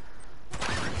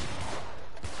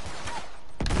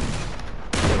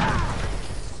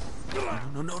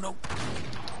 No.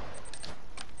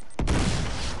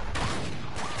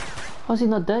 How's he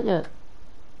not dead yet?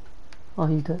 Oh,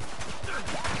 he's dead.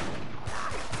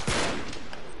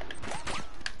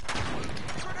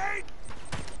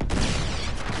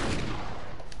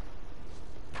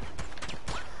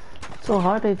 So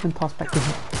hard to even toss back to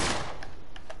him.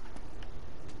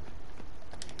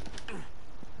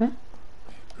 Huh?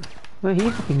 Where'd he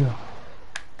fucking go?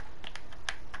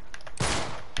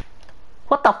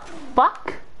 What the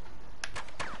fuck?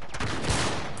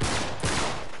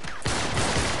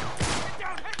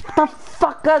 What the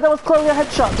fuck, guys? That was clearly a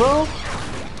headshot, bro.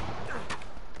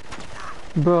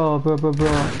 Bro.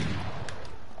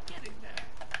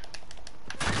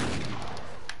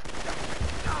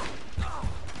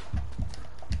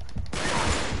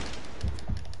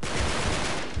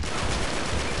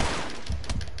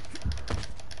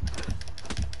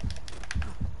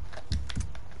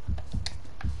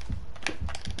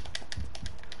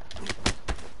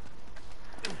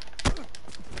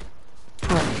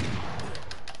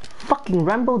 Fucking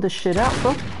Rambo this shit out,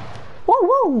 bro.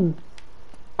 Whoa!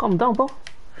 Calm down, bro.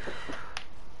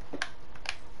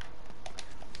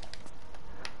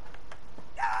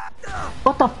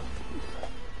 What the?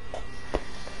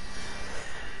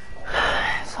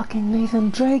 Fucking Nathan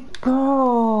Drake,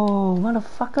 bro.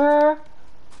 Motherfucker.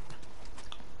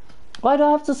 Why do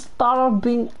I have to start off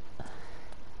being...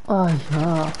 Oh,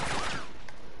 yeah.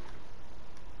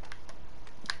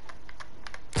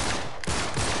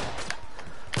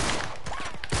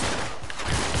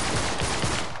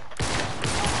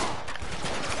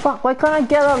 Fuck, why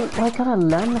can't I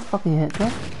land the fucking hit,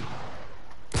 bro?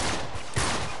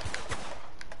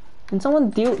 Can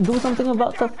someone do something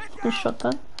about the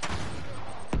shotgun?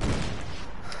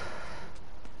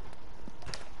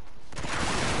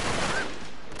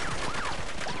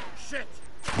 Shit.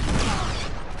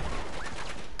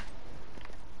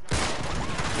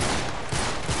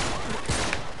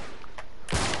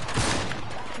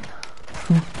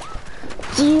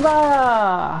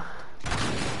 Jiva!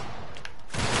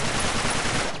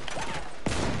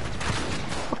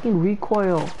 Fucking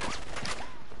recoil.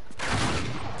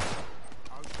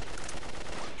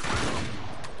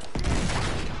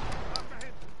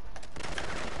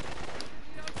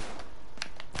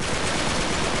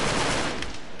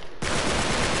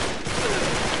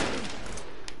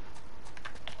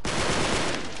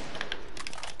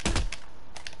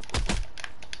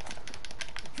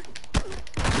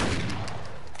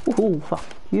 Ooh, fuck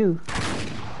you.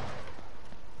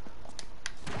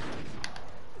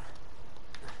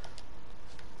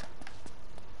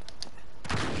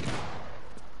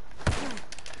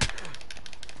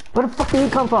 Where the fuck did he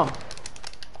come from?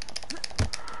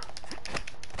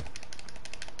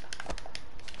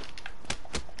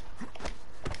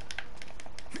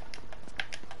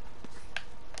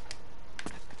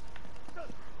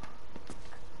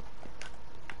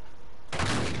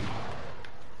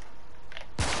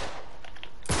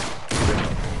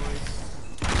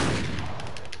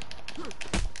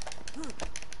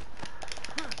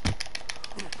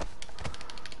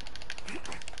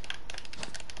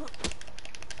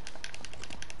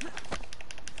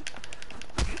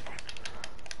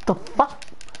 The fuck?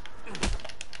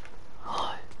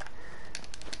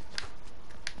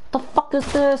 The fuck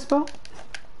is this, bro?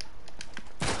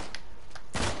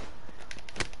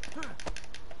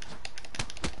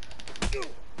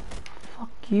 Fuck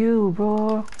you,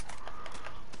 bro.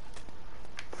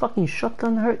 Fucking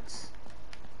shotgun hurts.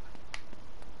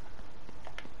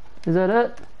 Is that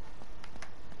it?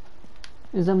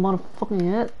 Is that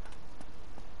motherfucking it?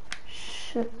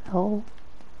 Shit, hell.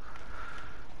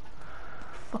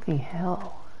 Fucking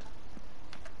hell.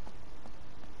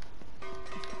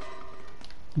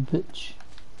 Bitch.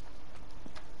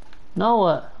 Now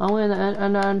what? I'm in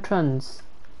an entrance.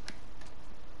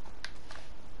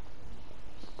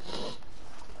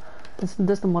 This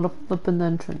the motherfucking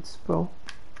entrance, bro.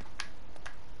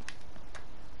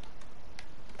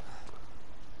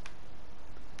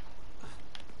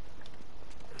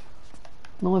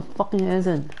 No, it fucking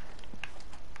isn't.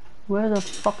 Where the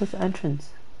fuck is the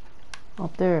entrance?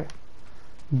 Up there.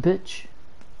 Bitch.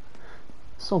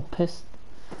 So pissed.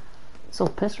 So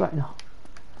pissed right now.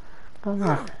 Look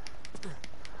at that.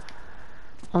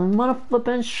 A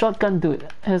motherfucking shotgun dude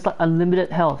has like unlimited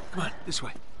health. Come on, this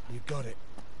way. You got it.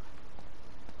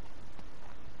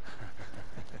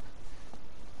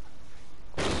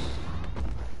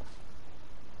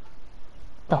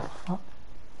 The fuck?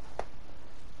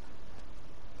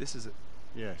 This is it.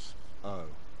 Yes. Oh.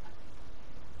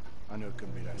 I knew it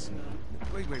couldn't be that simple.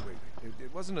 Wait.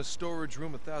 It wasn't a storage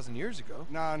room 1,000 years ago.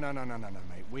 No,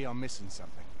 mate. We are missing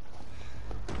something.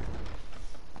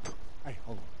 Hey,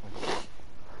 hold on.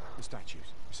 The statues,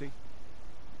 you see?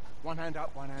 One hand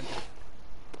up, one hand down.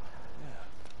 Yeah.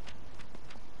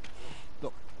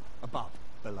 Look, above,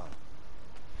 below.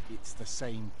 It's the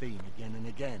same theme again and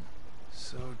again.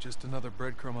 So, just another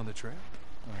breadcrumb on the trail?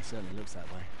 Well, it certainly looks that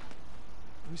way.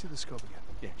 Let me see the scope again.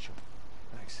 Yeah, sure.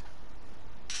 Thanks.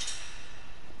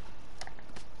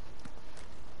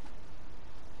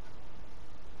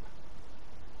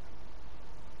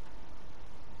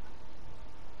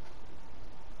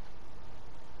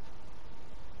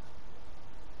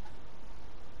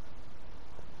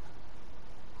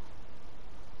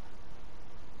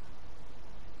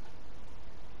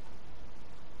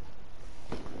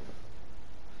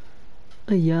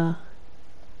 Yeah.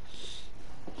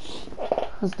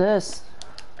 What's this?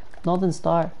 Northern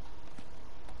Star.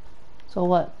 So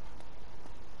what?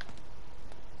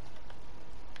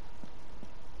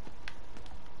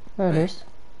 There it is.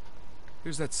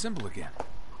 Here's that symbol again.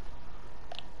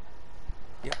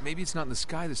 Yeah, maybe it's not in the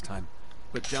sky this time,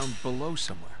 but down below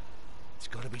somewhere. It's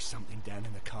got to be something down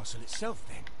in the castle itself,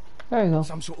 then. There you go.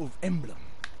 Some sort of emblem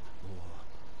or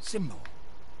symbol.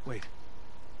 Wait.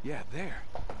 Yeah, there.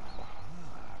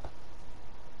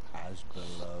 As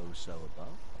below, so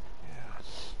above.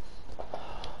 Yeah.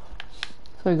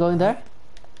 So you're going there?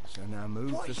 So now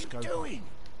move the scope. What are you doing?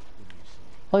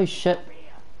 Holy shit.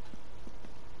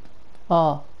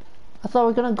 Oh. I thought we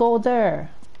were gonna go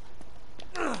there.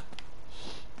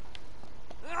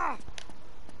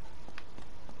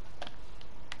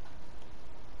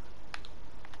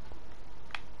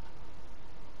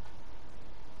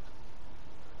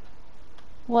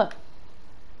 What?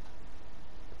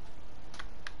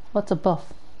 What's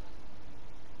above?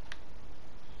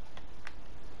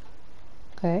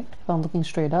 Okay, if I'm looking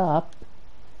straight up.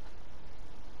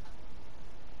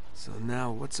 So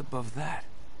now, what's above that?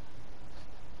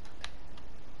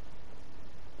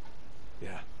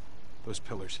 Yeah, those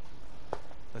pillars.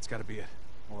 That's gotta be it.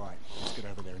 All right, let's get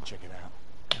over there and check it out.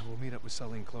 And we'll meet up with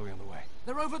Sully and Chloe on the way.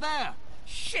 They're over there!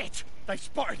 Shit! They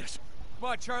spotted us!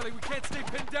 Come on, Charlie, we can't stay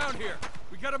pinned down here.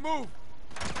 We gotta move.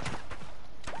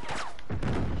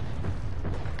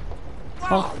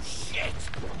 Oh, shit!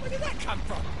 Where did that come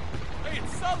from? Hey,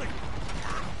 it's Sully!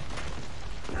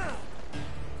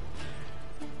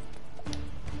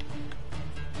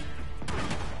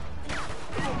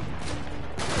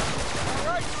 All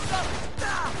right, Sully!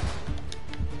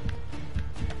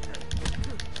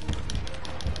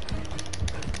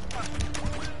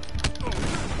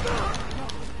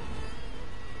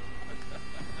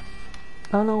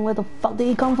 I don't know where the fuck did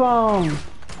he come from?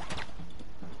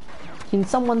 Can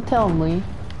someone tell me?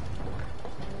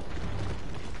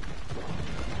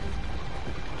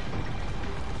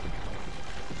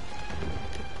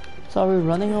 So are we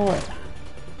running away?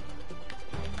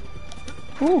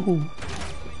 Ooh. Who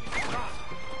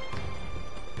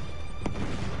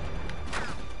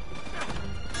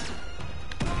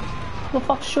the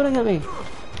fuck's shooting at me?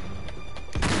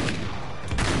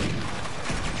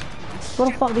 Where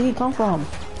the fuck did he come from?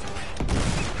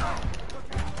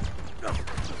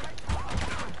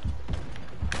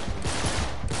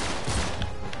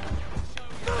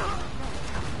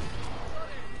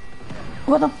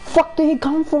 Where the fuck did he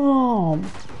come from?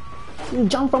 You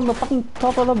jump from the fucking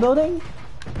top of the building?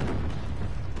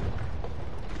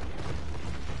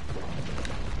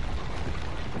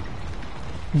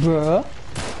 Bruh.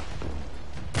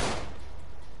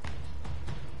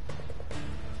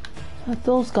 Where'd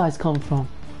those guys come from?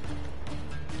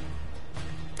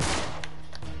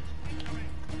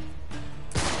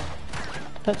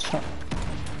 Headshot.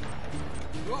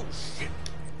 Oh shit!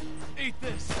 Eat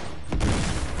this!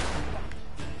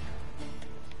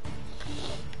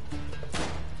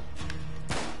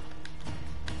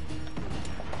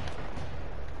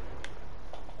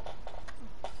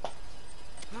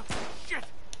 Shit!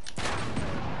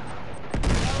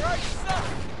 Alright, son!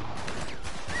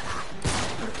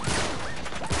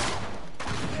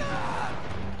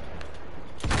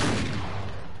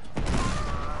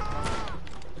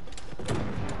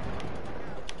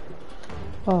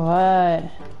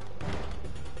 Alright.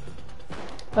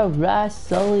 Alright,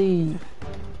 Sully.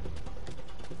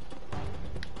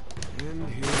 And here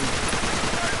we go.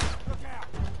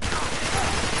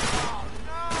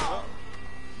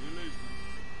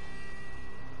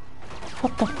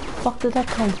 What the fuck did that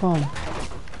come from?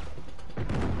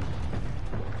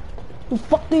 The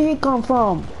fuck did he come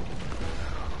from?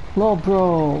 No,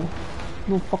 bro.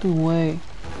 No fucking way.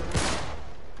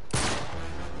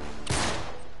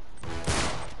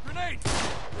 Grenade!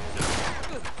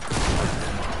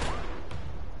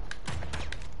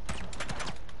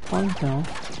 One down.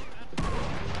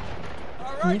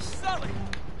 Alright, Yes. Sully!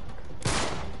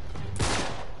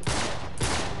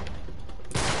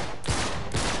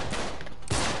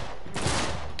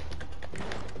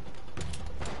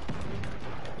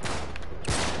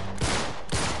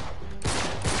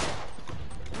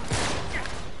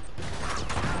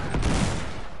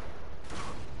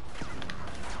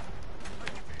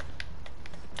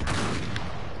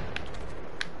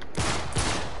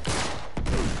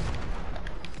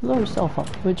 Blow yourself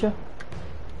up, would you?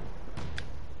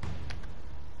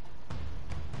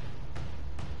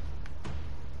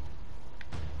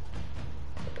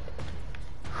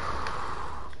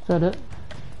 Is that it?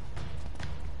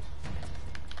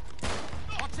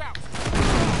 Watch out!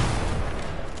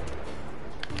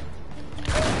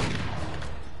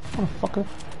 Motherfucker.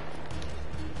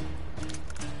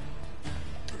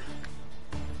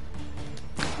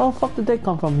 How the fuck did they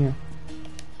come from here?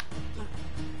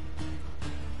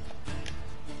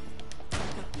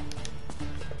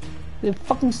 They're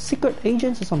fucking secret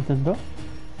agents or something, bro.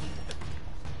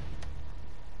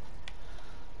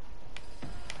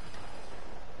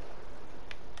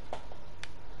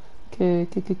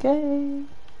 Okay.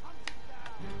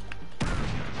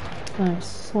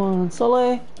 Nice one,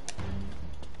 Sully.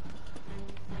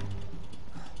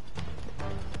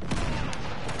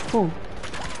 Oh,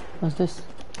 what's this?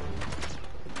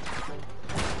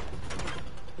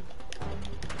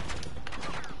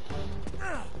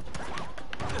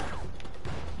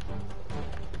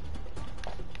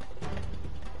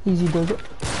 Easy does it.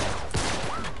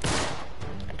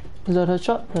 Is that a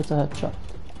headshot? That's a headshot.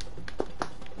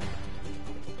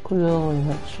 Clearly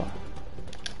headshot.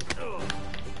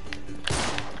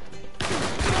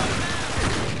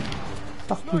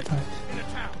 Fuck you, tight.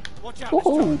 Watch out!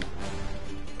 Oh!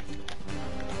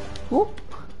 Oh!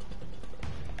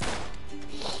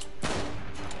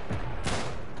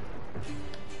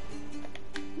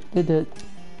 They did.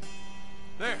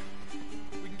 There!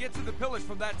 We can get to the pillars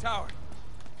from that tower.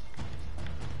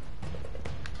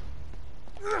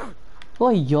 Oh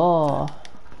yeah.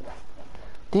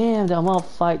 Damn, the amount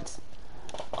of fights.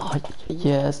 Oh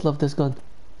yes, love this gun.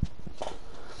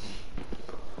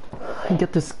 And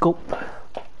get the scope.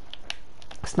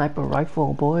 Sniper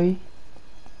rifle, boy.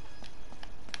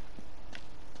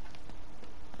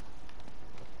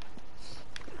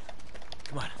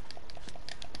 Come on.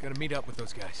 Gotta meet up with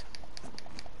those guys.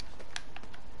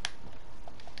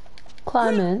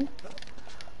 Climbing.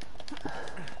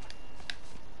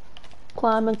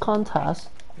 Climbing contest.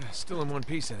 Yeah, still in one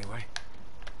piece anyway.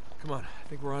 Come on, I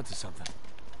think we're onto something.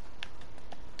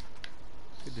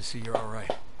 Good to see you're alright.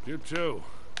 You too.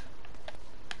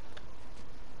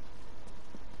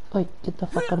 Wait, get the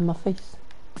fuck out of my face.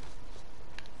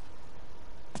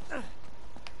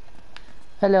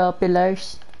 Hello,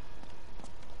 pillars.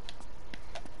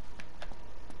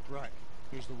 Right,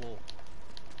 here's the wall.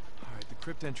 Alright, the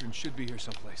crypt entrance should be here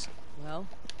someplace. Well,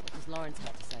 what does Lawrence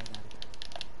have to say about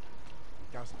it?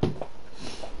 He doesn't.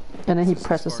 And then he This is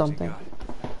presses as far as he something. got.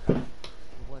 Well,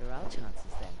 what are our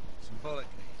chances then?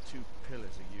 Symbolically, 2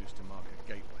 pillars are used to mark a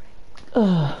gateway.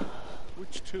 Ugh.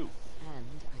 Which 2? And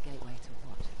a gateway to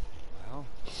what? Well,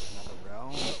 another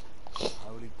realm, a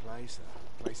holy place,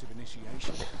 a place of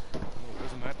initiation. Oh,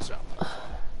 doesn't that sound like fun?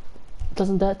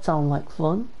 Doesn't that sound like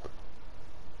fun?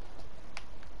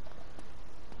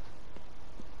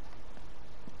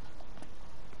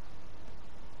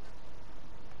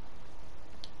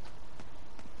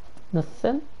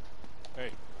 Nothing?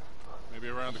 Hey, maybe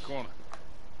Maybe around the corner.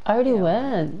 I already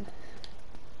went.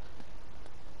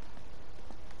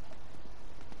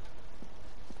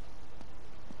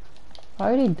 I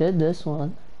already did this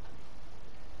one.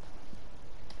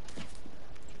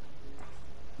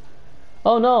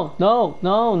 Oh no, no,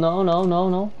 no, no, no, no,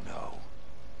 no. No.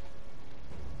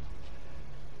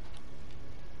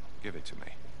 Give it to me.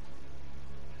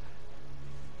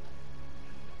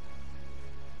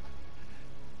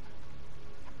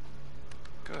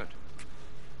 Good.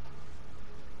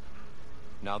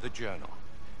 Now the journal.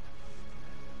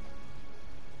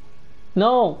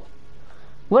 No!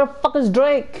 Where the fuck is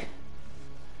Drake?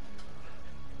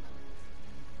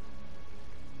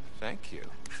 Thank you.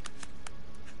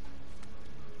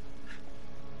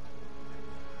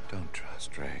 Don't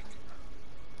trust Drake.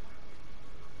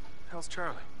 How's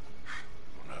Charlie?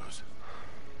 Who knows?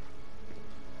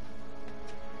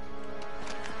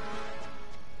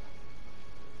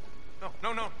 No,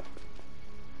 no, no.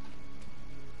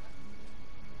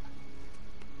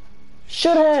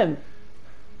 Shoot him!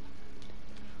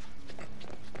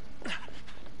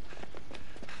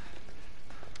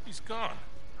 He's gone.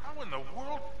 How in the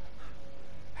world?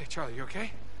 Hey, Charlie, you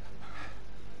okay?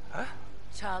 Huh?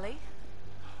 Charlie?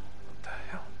 What the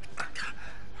hell?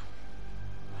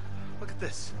 Look at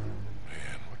this.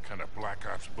 Man, what kind of Black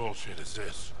Ops bullshit is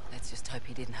this? Let's just hope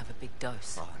he didn't have a big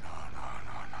dose. Oh, no.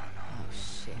 Oh,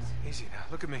 shit. Easy now.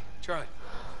 Look at me. Charlie.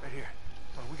 Right here.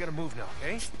 Oh, we gotta move now,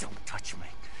 okay? Don't touch me.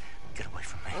 Get away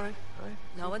from me. All right, all right.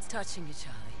 No one's touching you,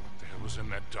 Charlie. What the hell was in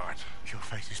that dart? Your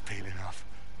face is peeling off.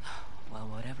 Well,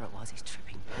 whatever it was, he's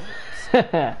tripping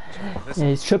balls. Yeah,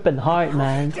 he's tripping hard,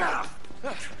 man. I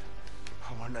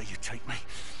won't let you take me.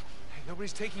 Hey,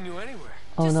 nobody's taking you anywhere.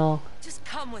 Oh no. Just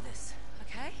come with us,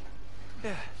 okay?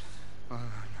 Yeah. Oh, no.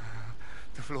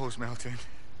 The floor's melting.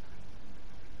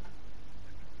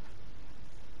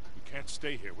 We can't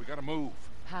stay here. We gotta move.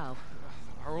 How?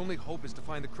 Our only hope is to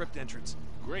find the crypt entrance.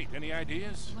 Great. Any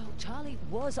ideas? Well, Charlie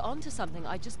was onto something.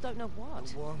 I just don't know what.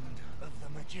 The wand of the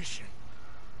magician.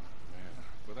 Man,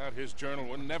 without his journal,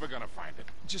 we're never gonna find it.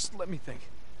 Just let me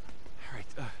think. All right,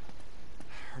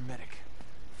 hermetic.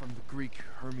 From the Greek,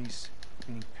 Hermes,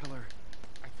 meaning pillar.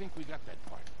 I think we got that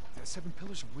part. 7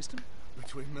 pillars of wisdom?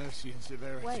 Between mercy and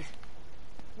severity.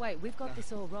 Wait, we've got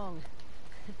this all wrong.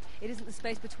 It isn't the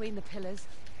space between the pillars.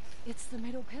 It's the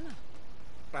middle pillar.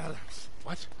 Balance.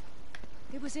 What?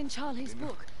 It was in Charlie's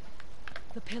book.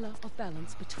 The pillar of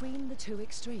balance between the two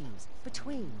extremes.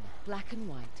 Between black and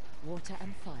white, water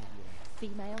and fire,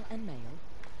 female and male.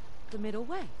 The middle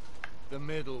way. The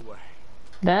middle way.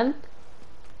 Then?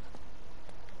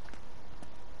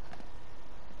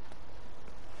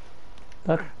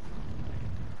 Look.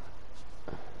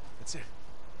 That's it.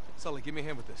 Sully, give me a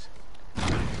hand with this.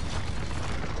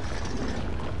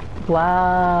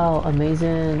 Wow,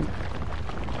 amazing.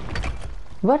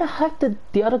 Where the heck did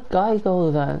the other guy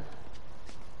go then? All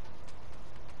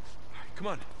right, come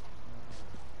on.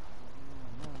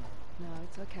 No,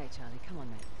 it's okay, Charlie. Come on,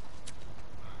 mate.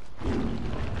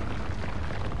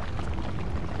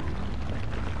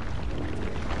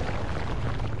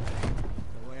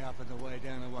 The way up and the way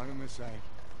down are one and the same.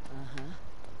 Uh-huh.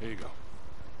 Here you go.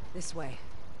 This way.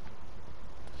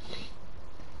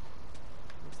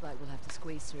 Looks like we'll have to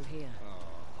squeeze through here.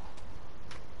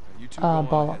 You two go on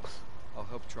ahead. Bollocks. I'll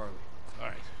help Charlie. All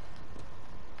right.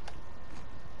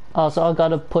 Oh, so I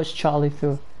gotta push Charlie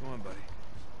through. Come on, buddy.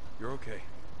 You're okay.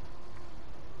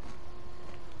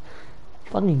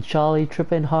 Fucking Charlie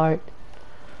tripping hard.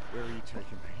 Where are you taking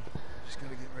me? Just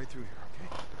gotta get right through here,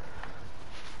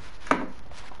 okay?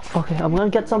 Okay, I'm gonna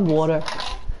get some water.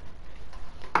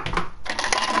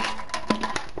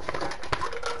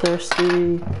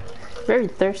 Thirsty. Very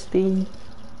thirsty.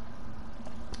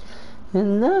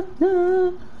 And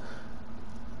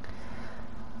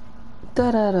da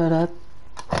da da da.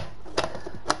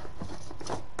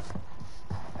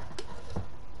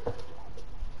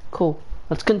 Cool.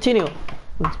 Let's continue.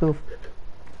 Let's move.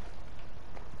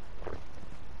 You're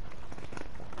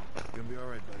gonna be all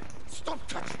right, buddy. Stop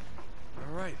touching!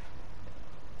 All right.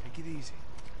 Take it easy.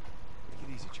 Take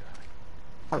it easy,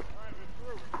 Charlie.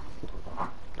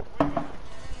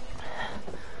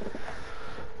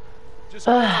 Just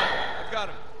I've got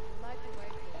him.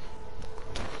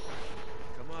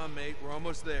 Come on, mate. We're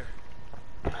almost there.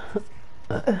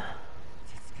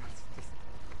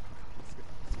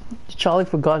 Charlie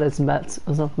forgot his meds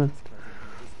or something.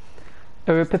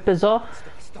 Rip his off.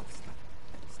 Stop.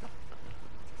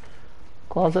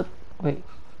 Closet. Wait.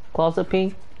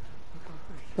 Clozapine.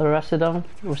 The rest of them.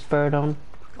 Risperidone.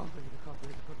 I can't breathe.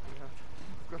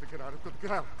 I've got to get out. I've got to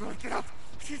get out. I've got to get out.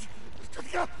 I've got to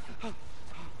get out.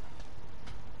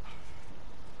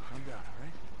 calm down,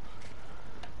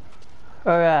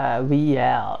 alright? Alright, we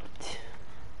out.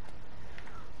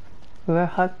 Where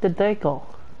the heck did they go?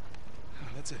 Oh,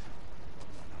 that's it.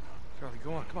 No. Charlie,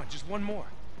 go on. Come on, just one more.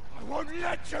 I won't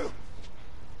let you!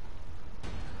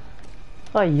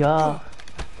 Oh yeah.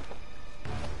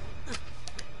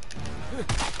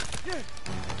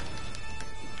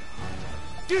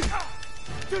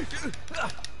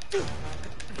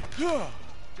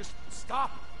 Just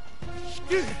stop. I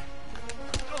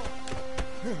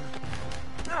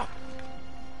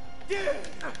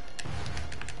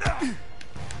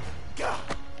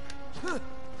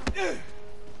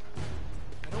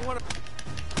don't want to.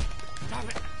 Stop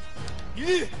it.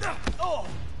 Oh.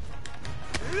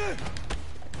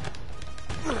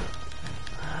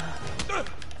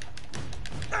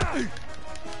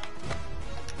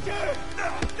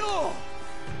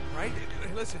 Right?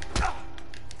 Hey, listen.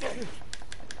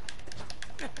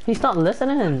 He's not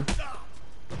listening.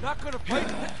 I'm not gonna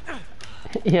fight.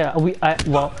 Yeah,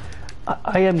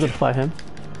 I am gonna fight him.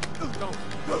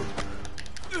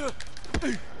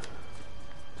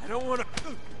 I don't want to.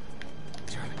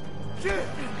 Charlie.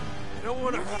 I don't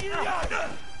want to.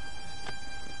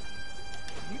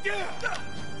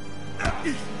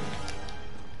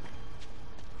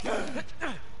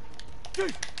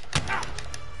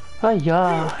 Oh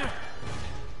yeah.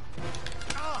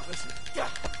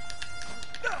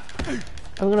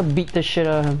 I'm gonna beat the shit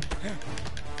out of him.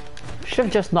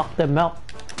 Should've just knocked them out.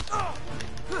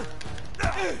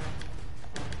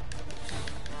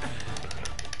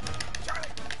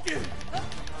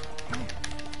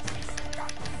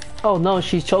 Oh no,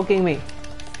 she's choking me.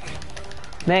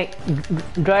 Nate,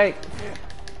 Drake.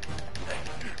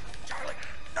 Charlie,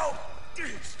 no!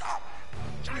 Stop!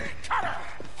 Charlie, cut her!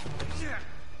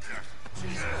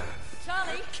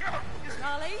 Charlie?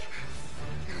 Charlie?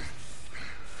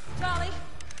 Charlie?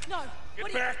 No.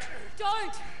 Get back!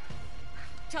 Don't!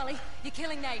 Charlie, you're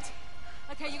killing Nate.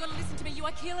 Okay, you gotta listen to me. You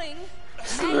are killing Nate.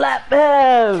 Slap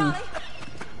him!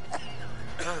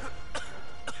 Charlie?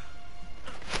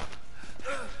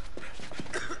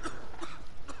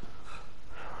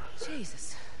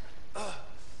 Jesus.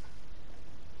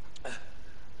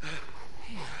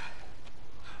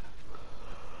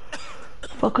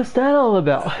 What was that all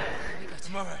about?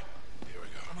 I'm alright. Here we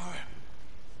go. I'm alright.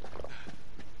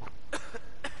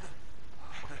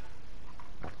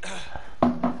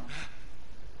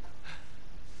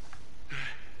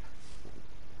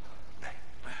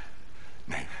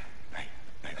 Nate,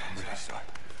 I'm really sorry.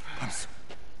 I'm sorry.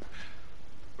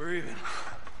 We're even.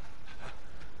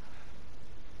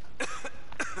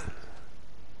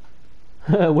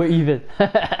 We're even.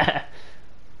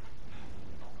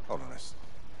 Hold on a second.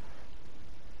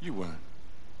 You weren't.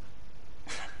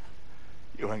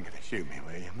 You weren't gonna shoot me,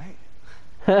 were you, mate?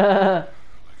 Like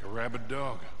a rabid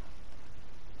dog.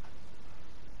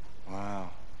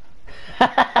 Wow.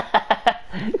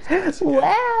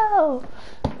 Wow!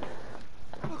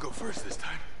 I'll go first this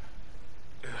time.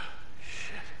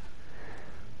 Shit.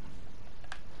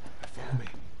 Follow me.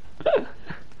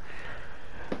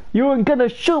 You weren't gonna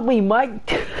shoot me,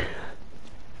 Mike!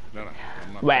 No,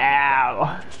 I'm not.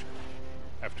 Wow! Just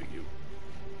after you.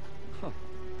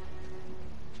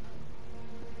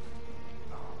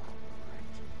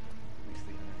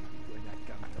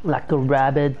 Like a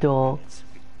rabid dog.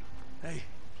 Hey,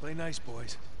 play nice,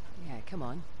 boys. Yeah, come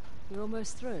on. We're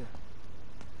almost through.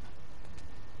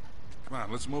 Come on,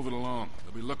 let's move it along.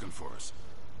 They'll be looking for us.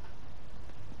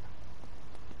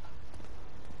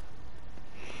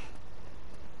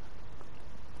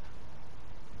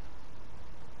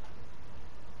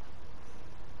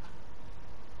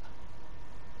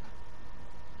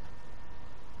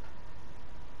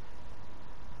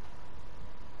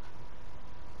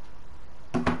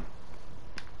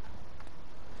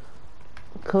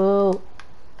 Cool.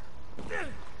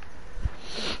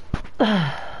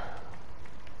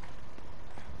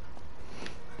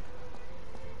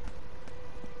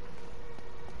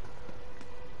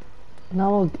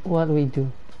 Now what do we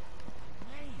do?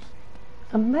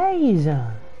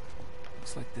 Amazing.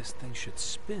 Looks like this thing should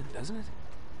spin, doesn't it?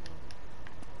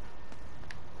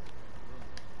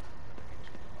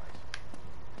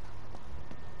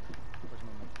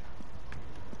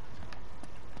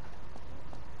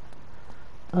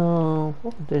 Oh,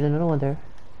 there's another one there.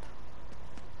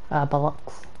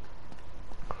 Bollocks.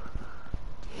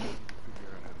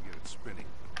 Figure out how to get it spinning.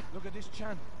 Look at this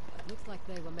channel. Looks like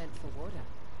they were meant for water.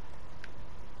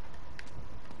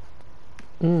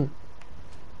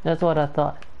 That's what I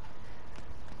thought.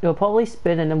 It'll probably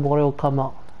spin and then water will come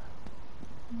out.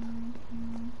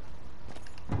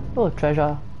 Oh,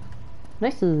 treasure.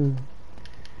 Nice.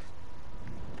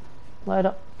 Light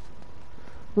up.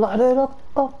 Light it up,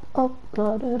 light it up,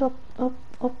 light it up,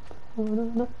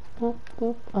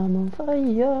 I'm on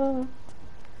fire.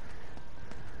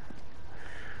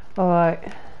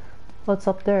 Alright, what's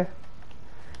up there?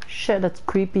 Shit, that's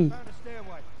creepy.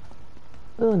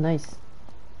 Oh, nice.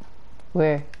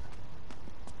 Where?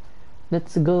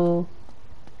 Let's go.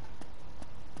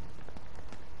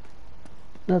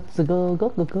 Let's go, go, go,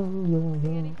 go, go, go.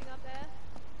 Anything up there?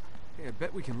 Hey, I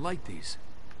bet we can light these.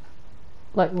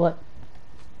 Like what?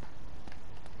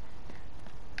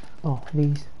 Oh,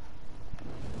 these.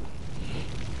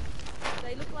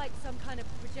 They look like some kind of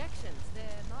projections. They're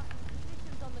marking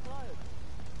positions on the globe.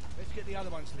 Let's get the other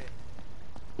ones lit.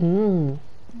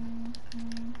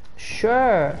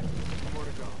 Sure. More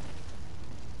to go.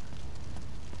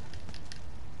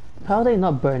 How they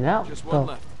not burn out? Just one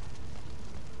though? left.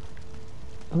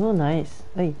 Oh, nice.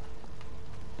 Hey.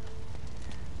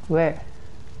 Where?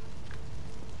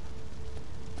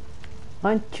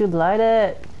 Why don't you light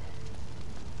it?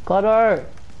 Cutter!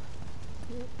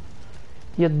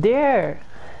 You're there!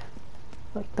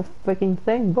 Like the freaking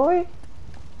thing, boy!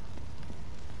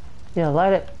 Yeah,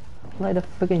 light it. Light the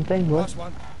freaking thing, boy. Last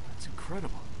one. It's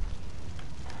incredible.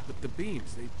 But the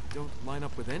beams, they don't line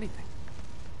up with anything.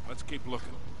 Let's keep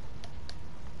looking.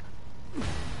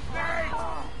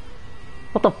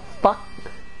 What the fuck?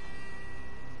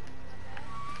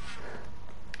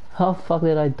 How the fuck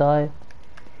did I die?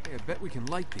 Hey, I bet we can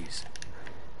light these.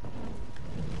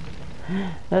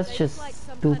 That's They just look like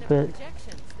some kind of stupid.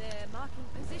 projections. They're marking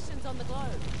positions on the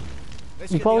globe.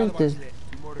 Let's You get the probably other ones just lit.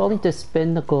 More to probably go. to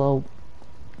spin the globe.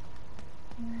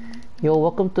 Yo,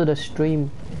 welcome to the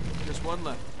stream. Just one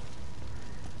left.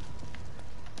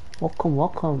 Welcome,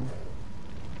 welcome.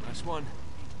 Last one.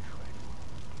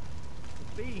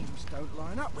 The beams don't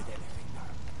line up with anything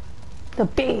though. The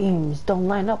beams don't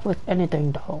line up with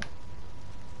anything though.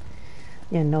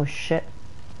 Yeah, no shit.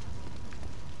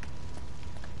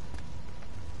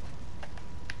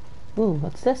 Ooh,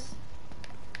 what's this?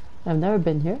 I've never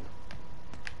been here.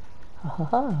 Ha ha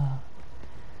ha.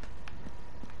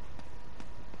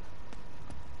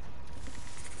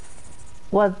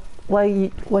 What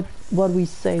we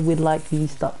say we like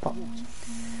these stuff up?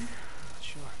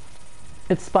 Sure.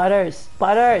 It's spiders!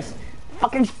 Spiders!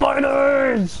 Fucking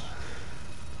spiders!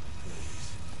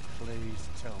 Please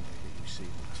tell me that you see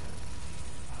them too.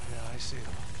 Oh, yeah, I see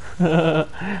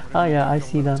them. Oh yeah, I Don't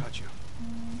see let them. touch you.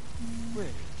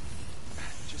 Really?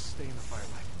 Just stay in the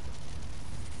firelight.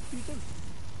 What do you do? You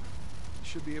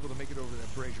should be able to make it over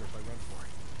that brazier if I run for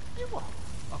it. You what?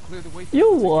 I'll clear the way.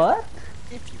 You what?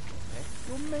 If you get there,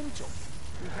 you're mental.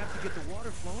 We have to get the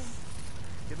water flowing.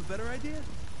 You have a better idea?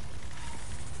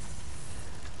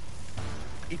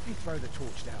 If you throw the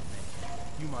torch down there,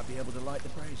 you might be able to light the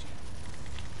brazier.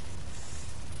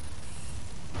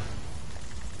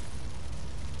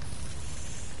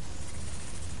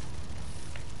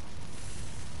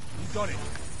 You got it.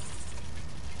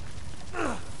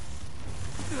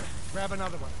 Grab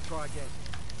another one. Try again.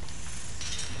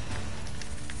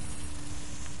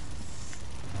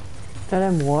 Are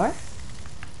there more?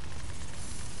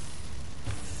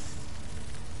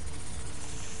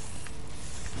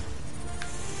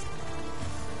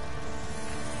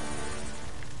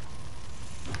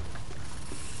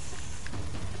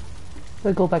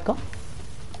 We go back up.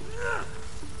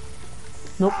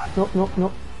 Nope, nope, nope,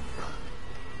 nope.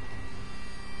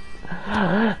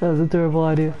 That was a terrible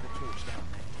idea. Throw the torch down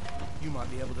there. You might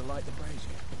be able to light the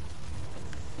brazier.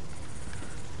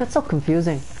 That's so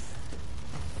confusing.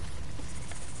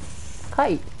 Hi.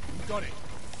 You got it.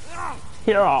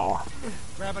 Yeah.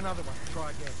 Grab another one.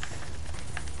 Try again.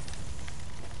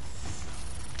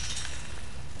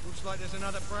 Looks like there's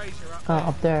another brazier up there.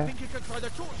 Up there. I think you could throw the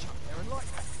torch up there and light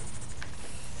that.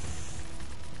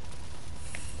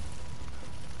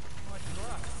 Nice for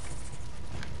us.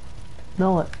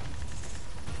 Know it.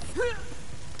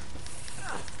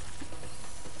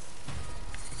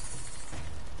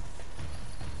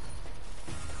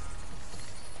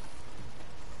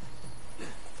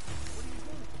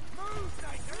 Move,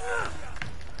 Nate! They're on you!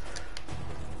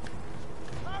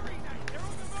 Hurry, Nate! They're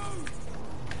on the move!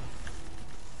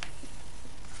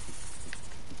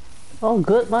 Oh,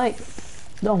 good, Mike.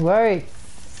 Don't worry.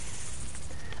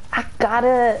 I got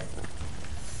it.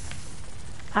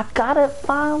 I got it,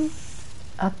 fam.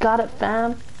 I got it,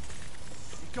 fam. You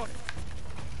got it.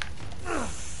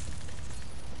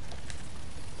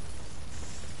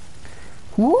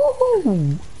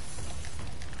 Woo!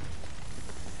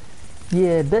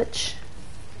 Yeah, bitch.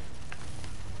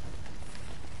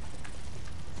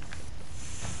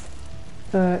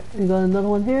 Alright, we got another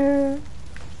one here.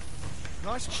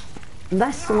 Nice one.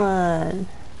 Nice one.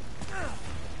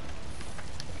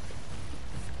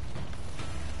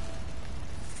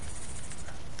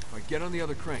 Get on the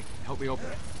other crane. Help me open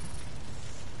it.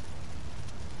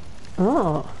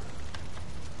 Oh.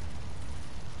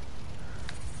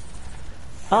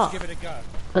 Let's give it a go.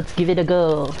 Let's give it a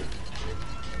go.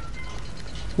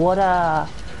 Water!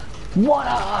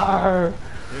 Water!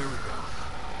 There we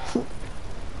go.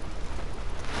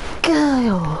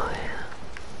 Go!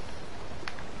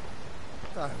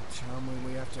 Don't tell me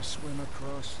we have to swim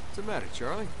across. What's the matter,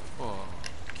 Charlie? Oh,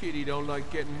 kitty don't like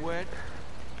getting wet.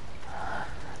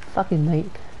 Fucking Nate.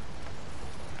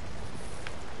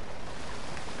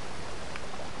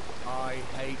 I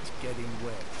hate getting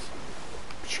wet.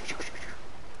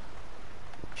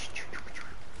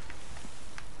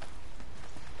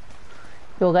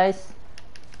 Yo guys,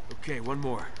 Okay, one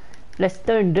more. let's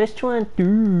turn this one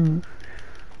too.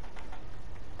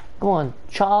 Come on,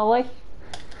 Charlie.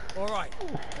 All right,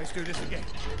 let's do this again.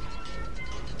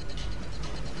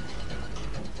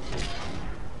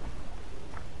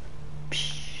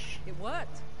 It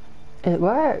worked. It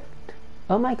worked.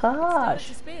 Oh my Started gosh.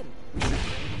 to spin.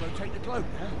 Rotate the globe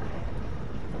now.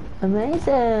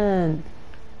 Amazing.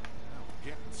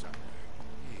 Getting somewhere.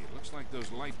 Hey, it looks like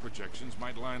those light projections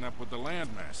might line up with the land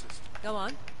masses. Go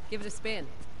on, give it a spin.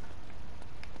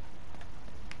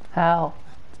 How?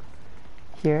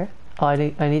 Here? Oh, I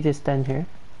need to stand here.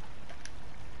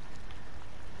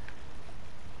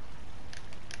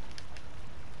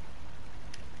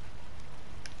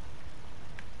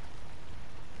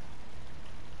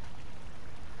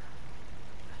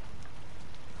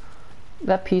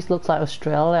 That piece looks like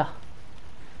Australia.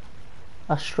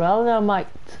 Australia, mate.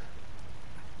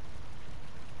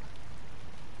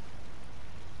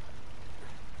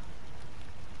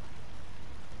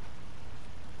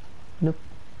 Nope.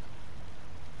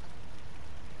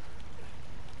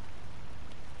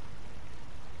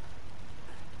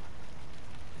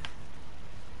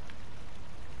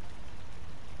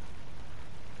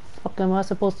 Fuck am I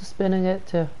supposed to spinning it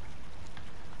to?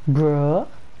 Bruh.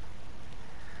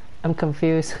 I'm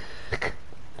confused.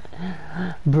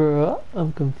 Bruh,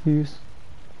 I'm confused.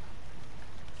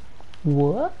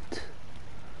 What?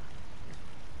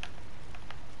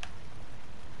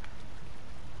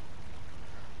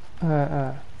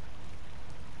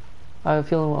 I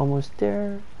feel I'm almost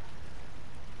there.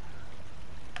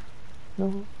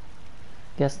 No.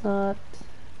 Guess not.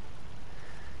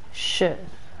 Shit.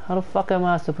 How the fuck am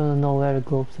I supposed to know where the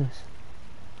globe is?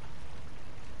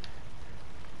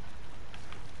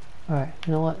 Alright,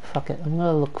 you know what? Fuck it. I'm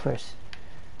gonna look first.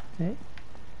 Okay.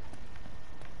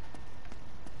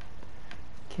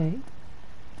 Okay.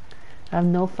 I have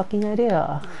no fucking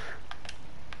idea.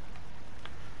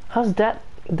 How's that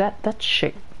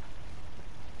shape?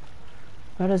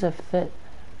 Where does it fit?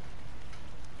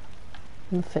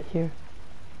 Doesn't fit here.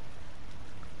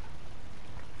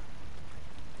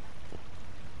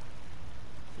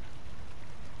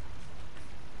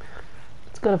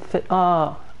 It's gotta fit.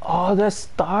 Oh, there's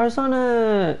stars on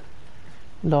it.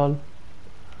 Lol.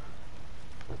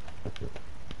 Okay.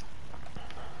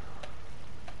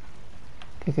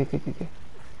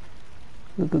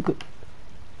 Good.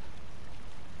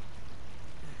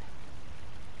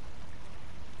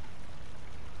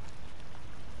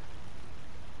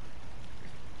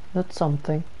 That's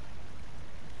something.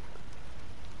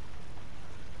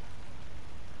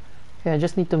 Okay, I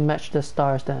just need to match the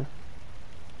stars then.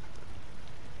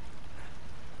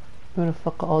 Where the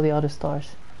fuck are all the other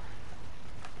stars?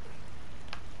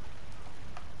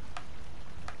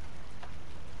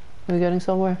 Are we getting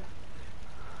somewhere?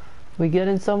 We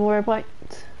getting somewhere, mate?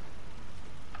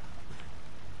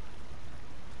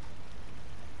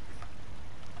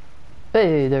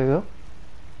 Hey, there we go.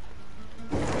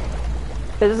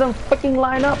 It doesn't fucking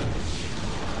line up,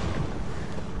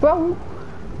 bro.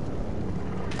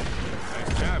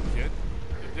 Nice job, kid.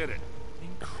 You did it.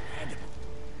 Incredible.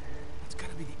 That's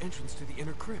gotta be the entrance to the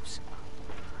inner crypts.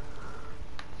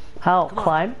 How?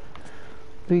 Climb?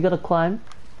 We gotta climb.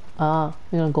 We're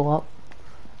gonna go up.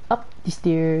 Up the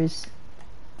stairs.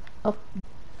 Up.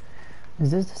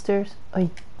 Is this the stairs? Hey,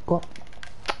 go up.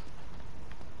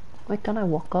 Why can't I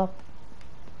walk up?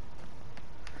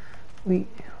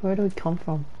 Where do we come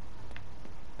from?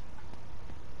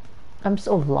 I'm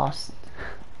so lost.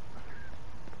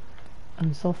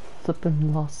 I'm so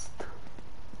flippin' lost.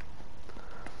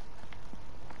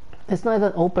 It's not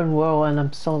an open world and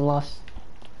I'm so lost.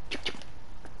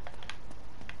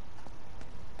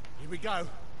 Here we go.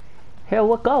 Here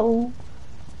we go.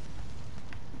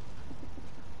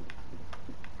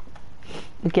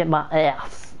 Look at my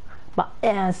ass. My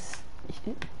ass.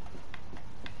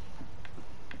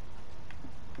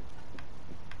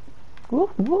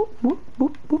 Whoop, whoop, whoop,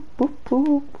 whoop, whoop, whoop,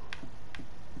 whoop.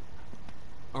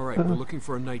 Alright, we're looking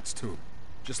for a knight's tomb.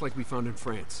 Just like we found in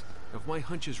France. Now, if my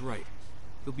hunch is right,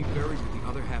 he'll be buried with the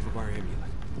other half of our amulet.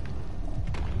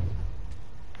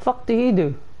 Fuck did he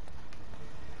do?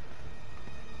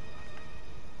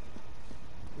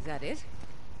 Is that it?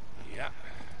 Yeah,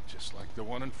 just like the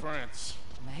one in France.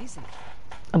 Amazing.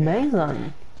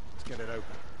 Amazing. Let's get it open.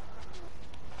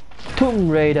 Tomb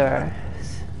Raider. There it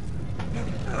is.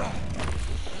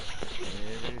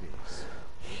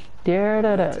 There it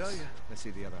Tell is. you. Let's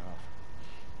see the other half.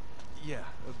 Yeah,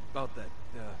 about that.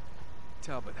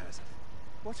 Talbot has it.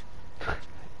 What? Yeah,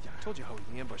 I told you how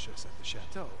he ambushed us at the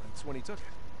chateau. That's when he took it.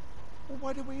 Well,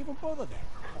 why did we even bother then?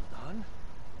 Hold on.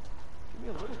 Give me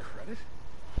a little credit.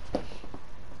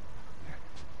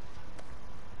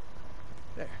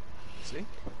 There. See?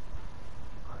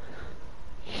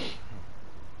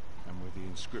 And with the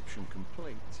inscription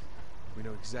complete, We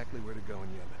know exactly where to go in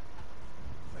Yemen.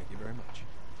 Thank you very much.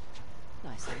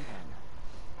 Nicely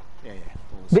done. Yeah.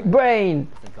 All the Big same. brain.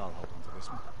 I think I'll hold on to this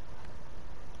one.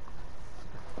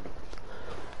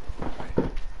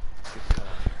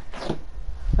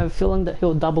 I have a feeling that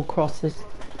he'll double cross this.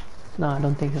 No, I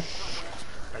don't think so.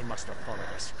 They must have followed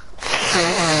us.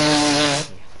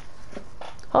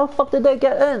 How the fuck did they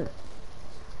get in?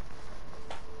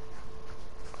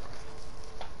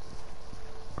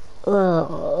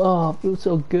 Oh, feels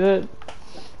so good.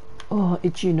 Oh,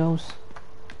 itchy nose.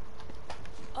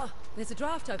 Oh, there's a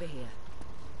draft over here.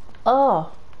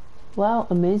 Oh, wow,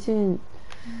 amazing.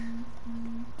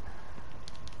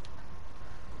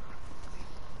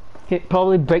 He'd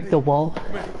probably break the wall.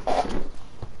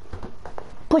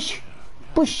 Push,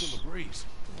 push. Breeze.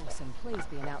 Awesome. Please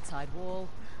be an outside wall.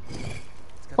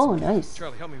 Oh, nice.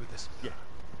 Charlie, help me with this. Yeah.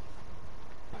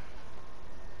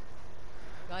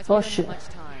 Guys, Oh, we don't shit. have much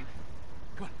time.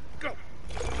 Come on, go.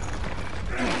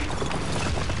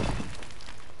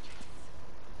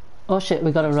 Oh shit,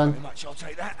 we gotta run. very much I'll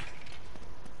take that.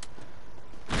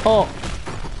 Oh.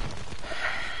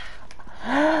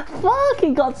 Fuck,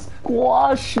 he got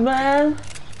squashed, man.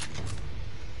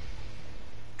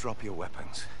 Drop your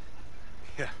weapons.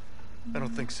 Yeah, I don't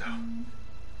think so.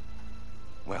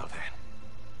 Well then,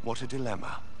 what a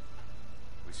dilemma.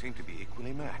 We seem to be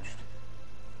equally matched.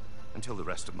 Until the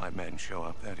rest of my men show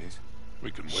up, that is.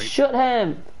 We can wait. Shoot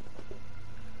him.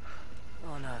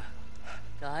 Oh no.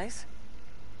 Guys?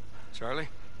 Charlie?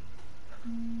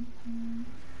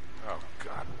 Oh,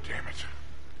 God damn it.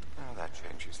 Oh, that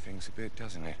changes things a bit,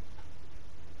 doesn't it?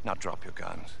 Now drop your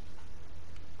guns.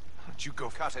 Don't you go.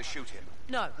 Carter, shoot him.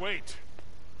 No. Wait.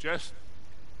 Just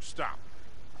stop.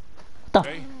 The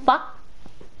Okay. fuck?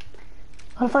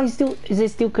 How the fuck is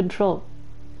it still controlled?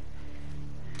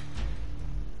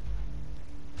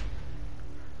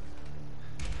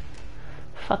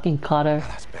 Fucking Carter.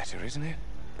 That's better, isn't it?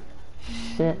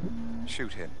 Shit.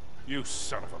 Shoot him. You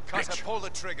son of a Carter, bitch. pull the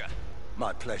trigger.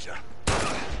 My pleasure.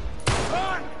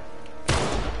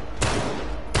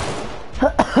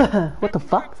 What the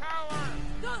fuck?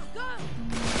 Go, go!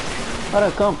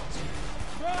 Carter, come.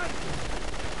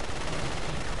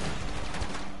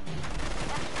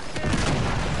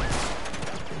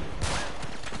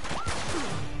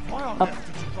 Why on earth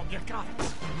did you drop your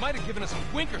guns? You might have given us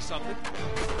a wink or something.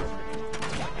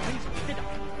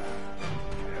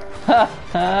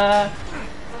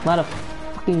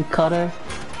 Motherfucking Carter.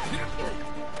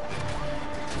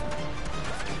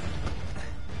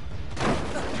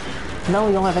 No,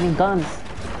 we don't have any guns.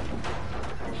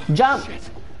 Jump!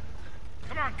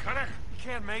 Come on, Cutter. You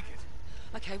can't make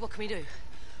it. Okay, what can we do?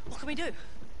 What can we do?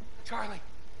 Charlie.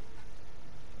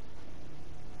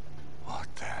 What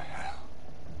the hell?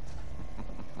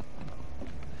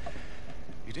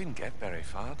 You didn't get very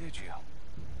far, did you?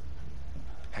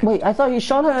 Wait, I thought you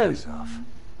shot him. Piss off.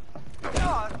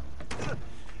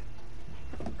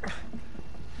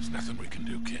 There's nothing we can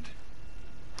do, kid.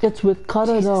 It's with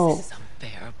Carter Jesus, though. this is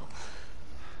unbearable.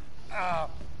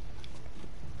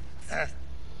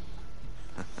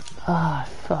 Ah,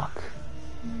 fuck.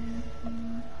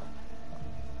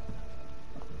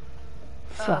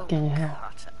 Fucking hell.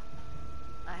 Carter.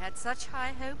 I had such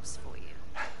high hopes for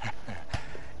you.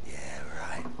 Yeah,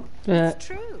 right. Yeah, It's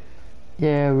true.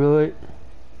 yeah, right.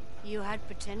 You had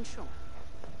potential.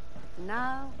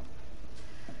 Now,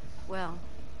 well,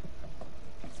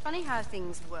 it's funny how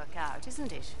things work out,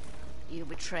 isn't it? You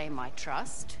betray my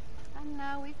trust, and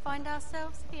now we find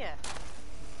ourselves here.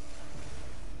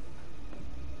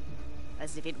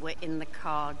 As if it were in the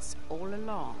cards all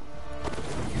along.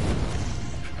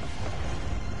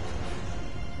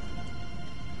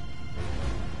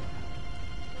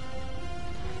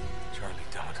 Charlie,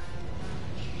 don't.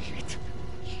 Shit.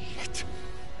 Shit.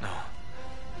 No.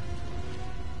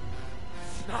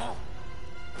 No.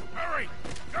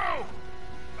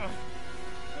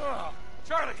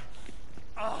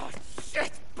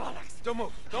 Don't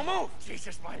move. Don't move.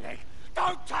 Jesus, my leg.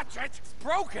 Don't touch it. It's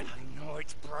broken. I know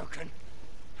it's broken.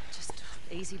 Just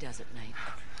easy does it, Nate.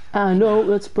 I know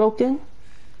it's broken.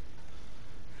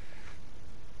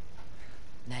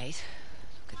 Nate,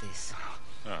 look at this.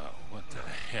 Oh, what the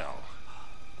hell?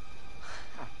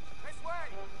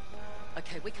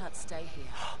 Okay, we can't stay here.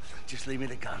 Just leave me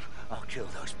the gun. I'll kill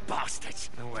those bastards.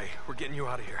 No way. We're getting you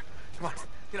out of here. Come on.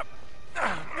 Get up.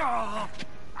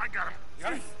 I got him. You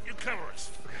got it? You cover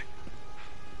us. Okay.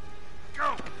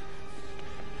 Go.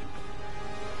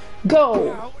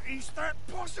 Go! How is that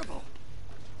possible?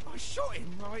 I shot him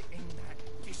right in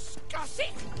that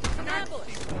disgusting... An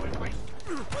ambush!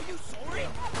 Are you sorry?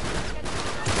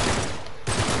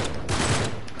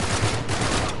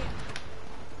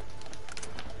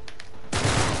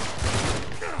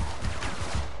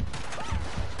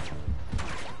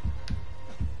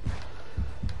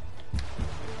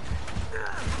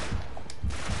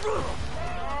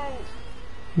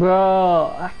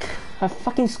 Bro, I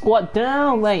fucking squat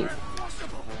down, like,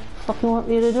 fucking want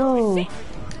me to do?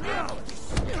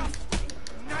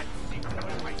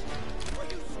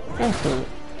 Answer.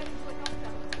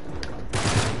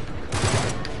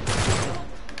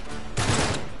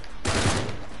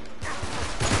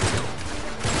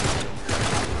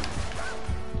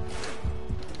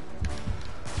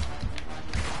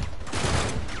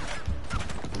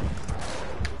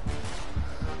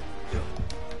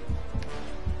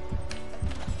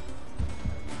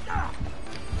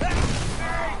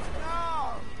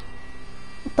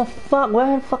 What the fuck?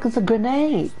 Where the fuck is the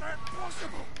grenade?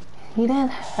 He didn't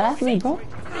have me, bro.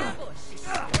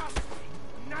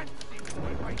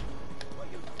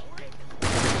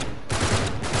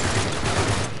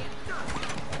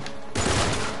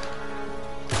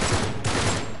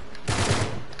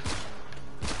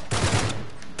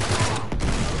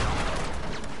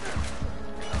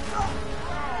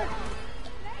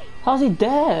 How's he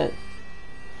dead?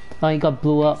 Oh, he got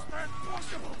blew up.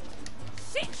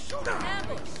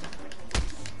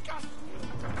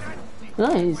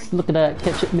 Nice. Look at that.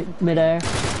 Catch it mid-air.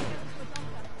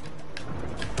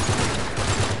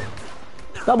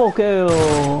 Double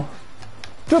kill.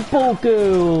 Triple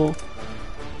kill.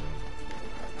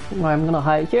 Alright, I'm gonna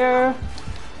hide here.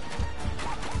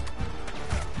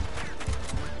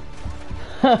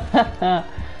 I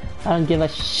don't give a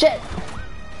shit.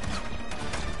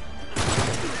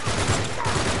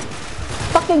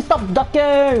 Fucking stop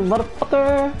ducking,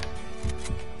 motherfucker.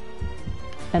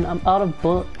 And I'm out of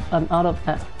bullet. I'm out of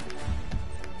ammo.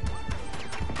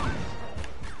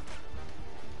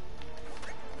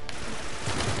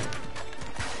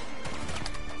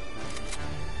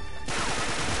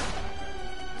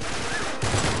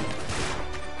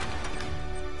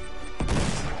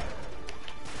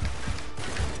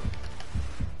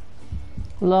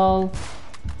 Lol.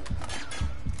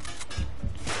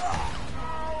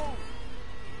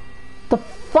 The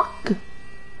fuck?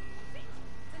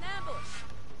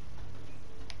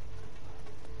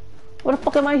 What the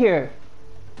fuck am I here?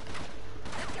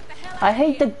 I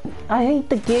hate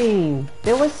the game.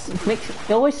 It always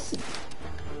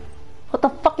what the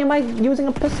fuck am I using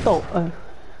a pistol?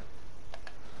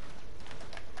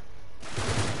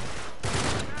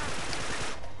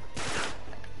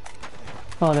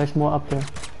 Oh, there's more up there.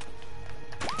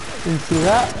 Didn't see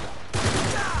that.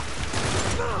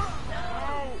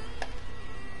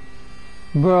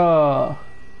 Bruh.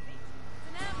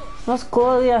 That's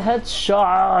clearly a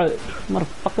headshot,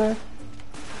 motherfucker.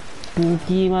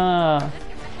 Spooky ma.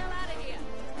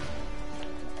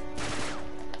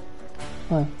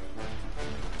 What?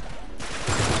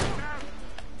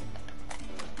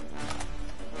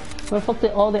 Where the fuck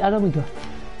did all the enemies go?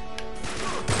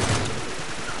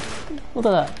 Look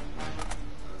at that.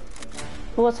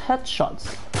 It was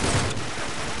headshots.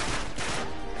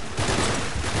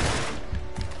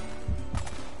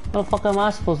 How the fuck am I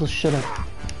supposed to shoot him?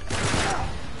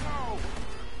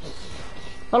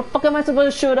 How the fuck am I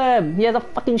supposed to shoot him? He has a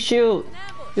fucking shield.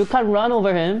 You can't run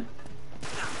over him.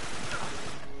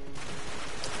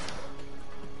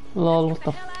 Lol, what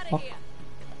the fuck?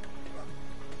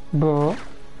 Bro.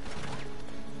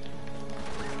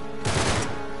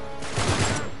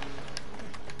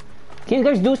 Can you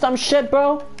guys do some shit,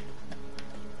 bro?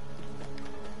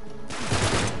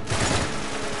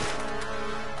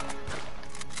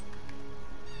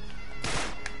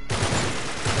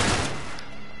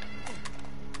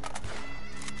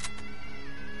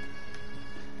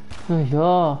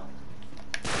 Yeah.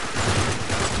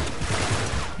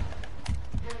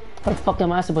 How the fuck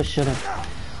am I supposed to shoot him?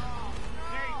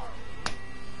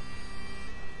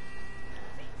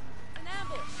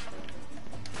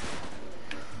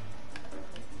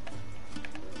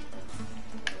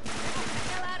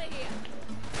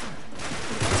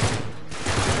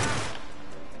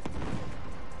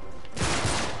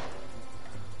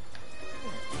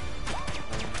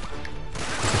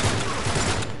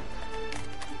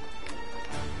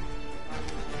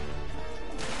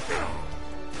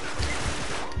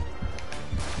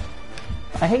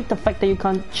 I hate the fact that you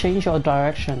can't change your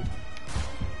direction.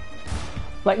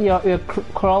 Like you're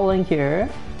crawling here,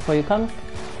 but you can't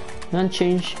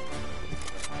change.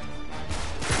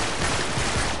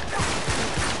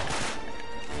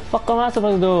 Fuck am I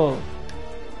supposed to do?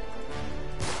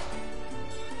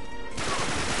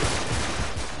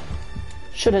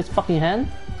 Shoot his fucking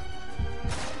hand?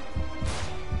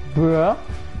 Bruh.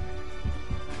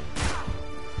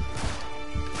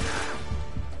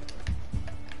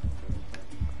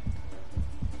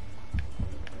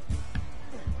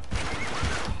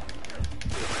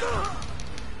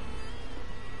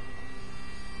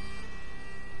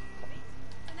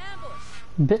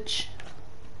 Bitch.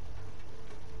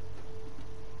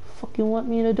 Fucking want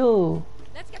me to do?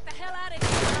 Let's get the hell out of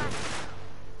here.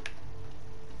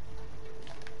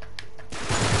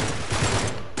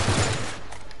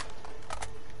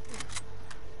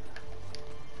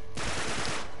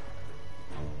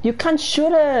 You can't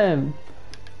shoot him!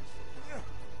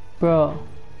 Bro,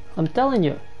 I'm telling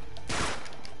you.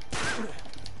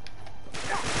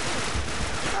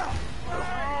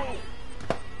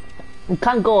 You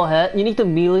can't go ahead. You need to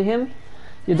melee him.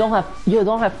 You don't have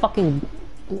fucking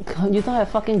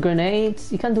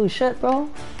grenades. You can't do shit, bro.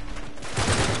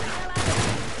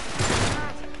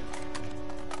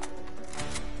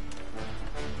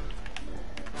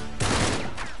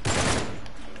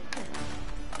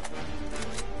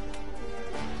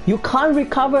 You can't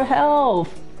recover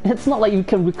health. It's not like you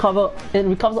can recover. It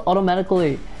recovers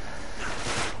automatically.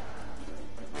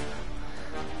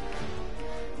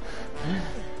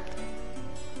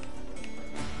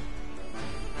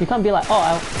 You can't be like,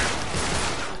 oh,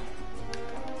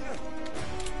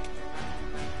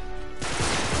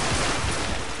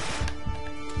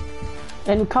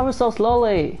 and recover so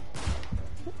slowly.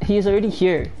 He's already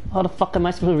here. How the fuck am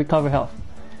I supposed to recover health?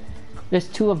 There's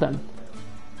two of them.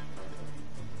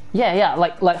 Yeah,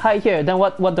 like hi here. Then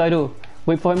what do I do?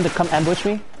 Wait for him to come ambush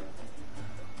me?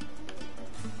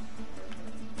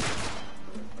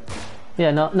 Yeah,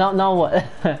 now what?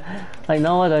 Like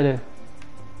now what do I do?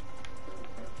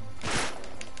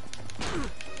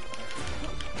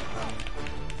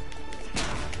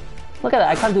 Look at that,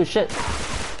 I can't do shit.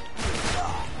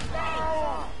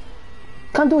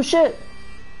 Can't do shit!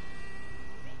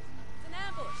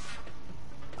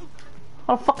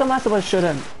 How the fuck am I supposed to shoot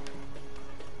him?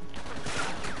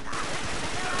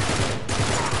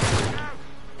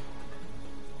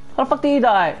 How the fuck did he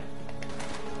die?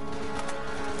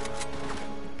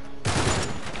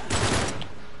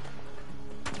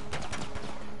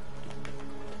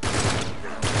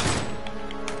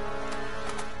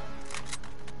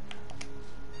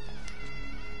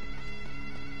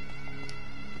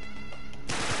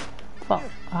 Fuck,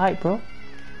 alright bro.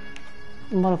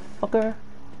 Motherfucker.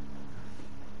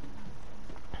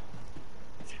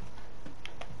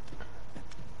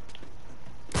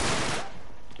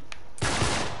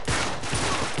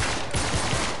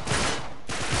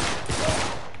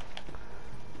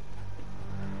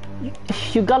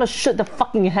 You gotta shoot the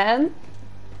fucking hand?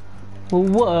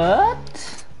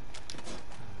 What?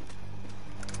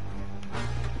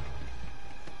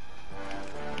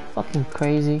 Fucking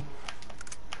crazy.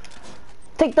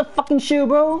 Take the fucking shoe,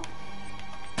 bro.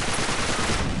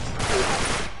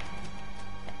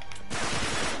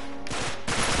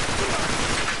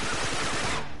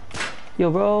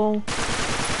 Yo, bro.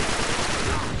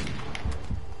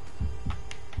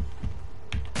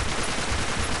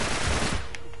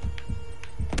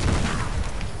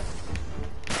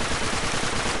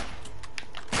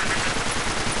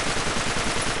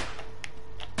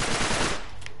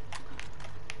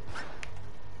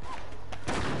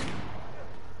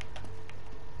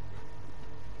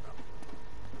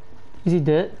 Is he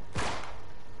dead?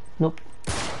 Nope.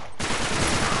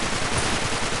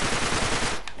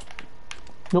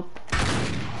 Nope.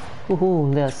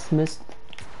 Woohoo, that's missed.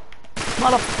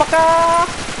 Motherfucker!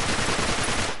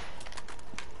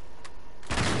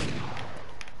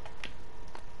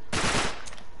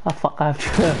 Oh fuck, I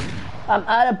have to. I'm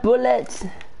out of bullets!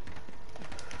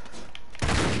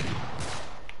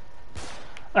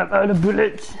 I'm out of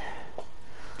bullets!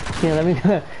 Yeah, let me.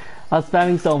 I was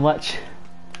spamming so much.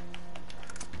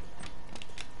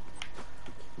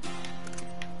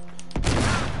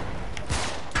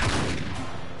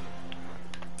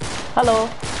 Hello.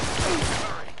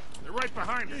 They're right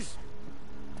behind us.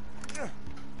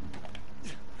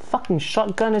 Fucking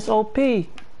shotgun is OP.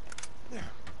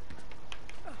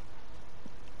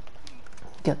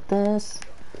 Get this.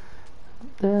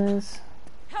 This.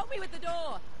 Help me with the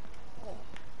door.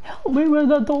 Help me with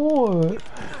the door. Okay,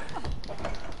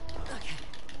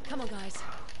 come on, guys.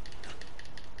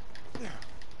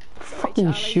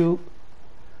 Fucking Charlie. shoot.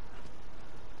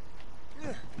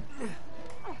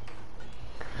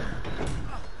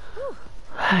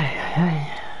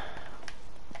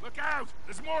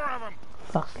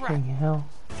 Fucking hell.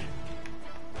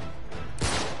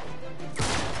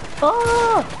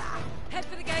 Oh! Head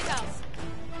for the gatehouse.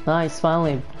 Nice,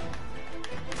 finally.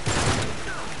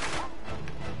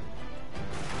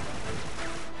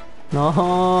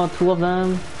 No, two of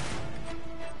them.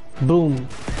 Boom.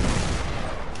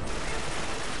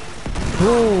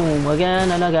 Boom,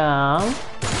 again and again.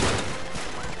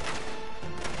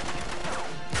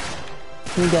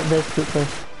 Let me get this quickly.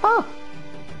 Ah!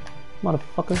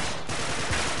 Motherfucker.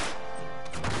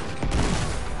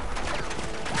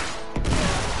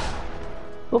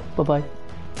 Oh, bye-bye.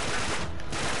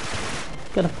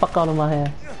 Get the fuck out of my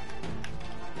hair.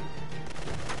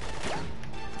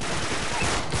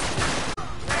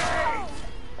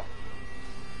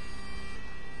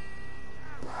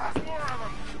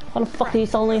 How the fuck did he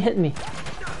suddenly hit me?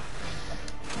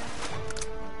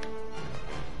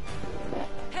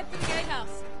 Head for the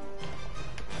gatehouse.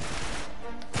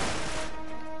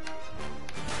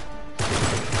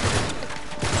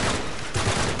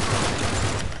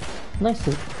 Nice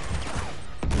dude.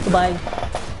 Goodbye.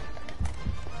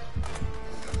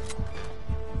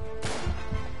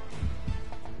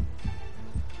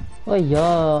 Oh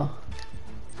yeah.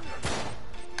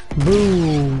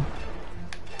 Boom.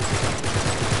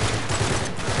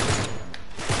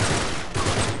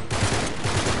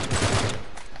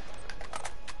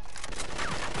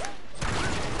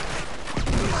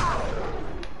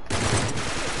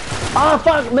 Ah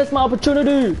fuck! Missed my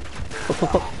opportunity! Fuck,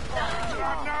 fuck, fuck.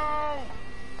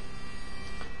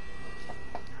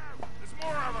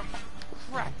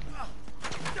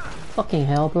 Fucking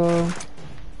hell, bro.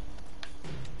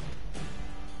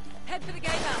 Head for the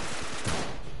gatehouse.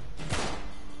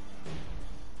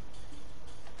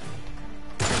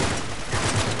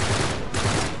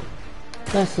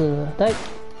 Nice. That.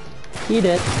 Eat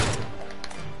it.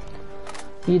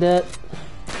 Eat it.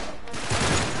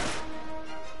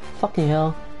 Fucking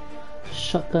hell.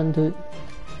 Shotgun dude.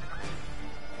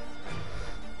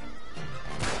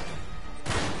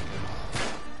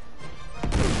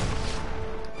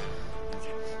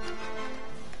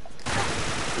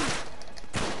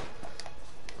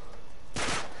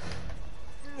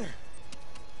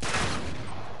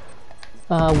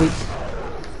 Weak.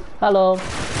 Hello.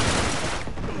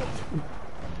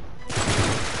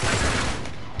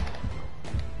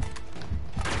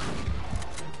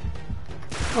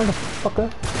 Motherfucker.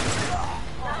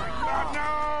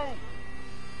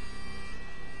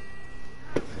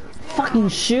 Fucking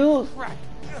shoot!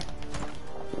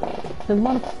 The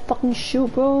motherfucking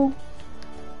shoot, bro.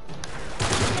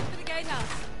 Head for the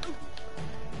gatehouse.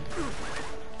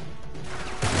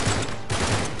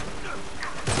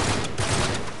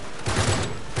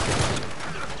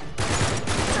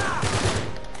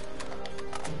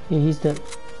 Yeah, he's dead.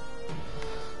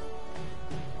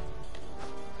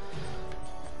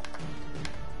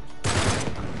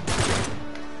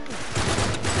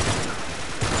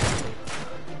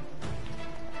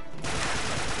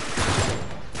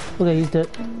 Okay, he's dead.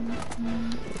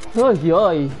 Oh,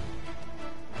 yoy.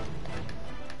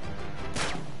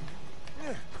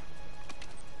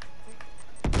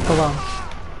 Hold on.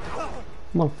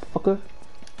 Motherfucker.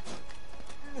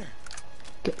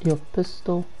 Get your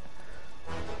pistol.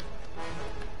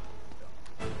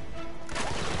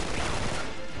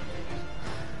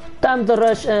 Time to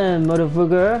rush in,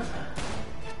 motherfucker.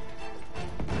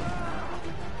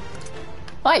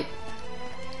 Oi!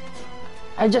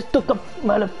 I just took a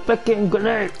motherfucking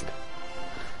grenade.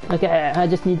 Okay, I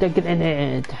just need a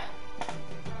grenade.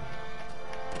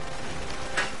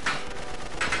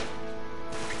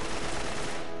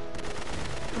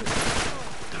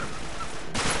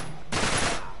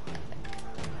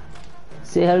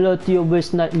 Say hello to your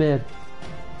worst nightmare.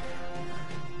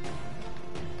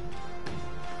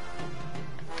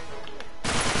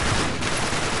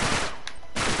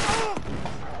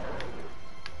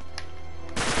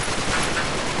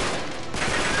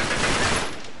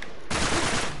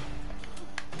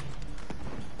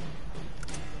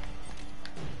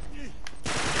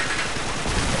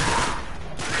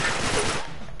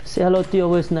 Say hello to your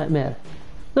worst nightmare.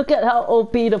 Look at how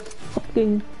OP the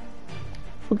fucking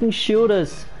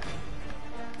shooters.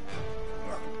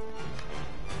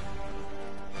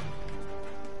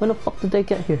 When the fuck did they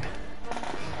get here?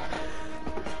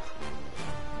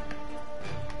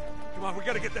 Come on, we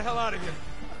gotta get the hell out of here.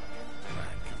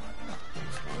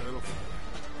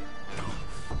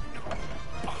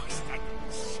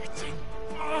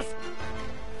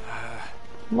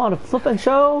 Come on, a flippin'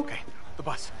 show. Okay, the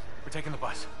bus. We're taking the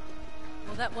bus.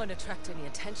 Well, that won't attract any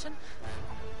attention.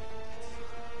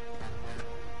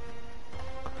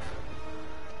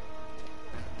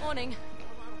 Morning.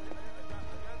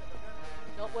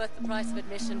 Not worth the price of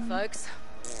admission, folks.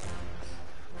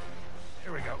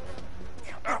 Here we go.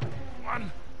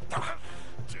 1,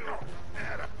 2,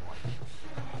 and a point.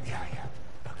 Yeah.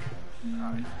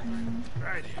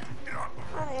 Right here.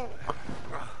 All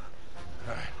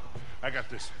right, I got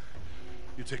this.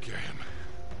 You take care of him.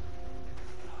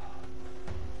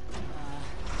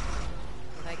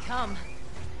 Here they come.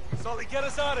 Sully, get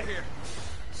us out of here.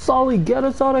 Sully, get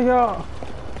us out of here.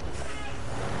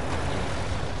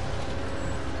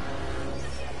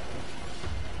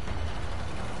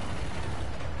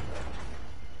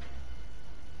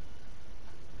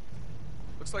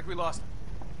 Looks like we lost him.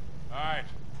 All right,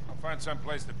 I'll find some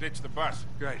place to ditch the bus.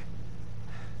 Great.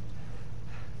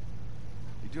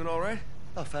 You doing all right?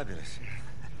 Oh, fabulous.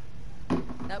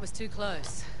 That was too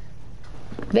close.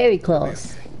 Very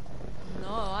close. No,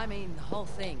 I mean the whole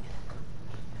thing.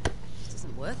 Just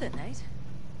isn't worth it, Nate.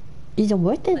 Isn't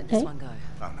worth it, Let this eh? one go.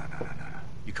 Oh, no.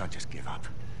 You can't just give up.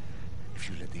 If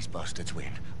you let these bastards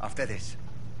win, after this,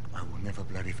 I will never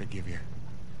bloody forgive you.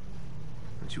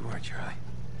 Don't you worry, Charlie.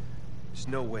 There's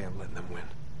no way I'm letting them win.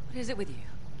 What is it with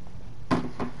you?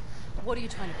 What are you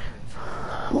trying to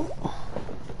prove?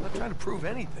 I'm not trying to prove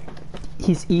anything.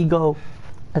 His ego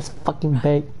is fucking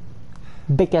big.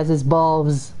 Big as his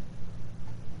balls.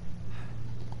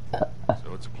 So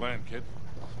what's the plan, kid?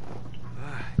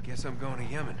 Guess I'm going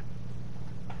to Yemen.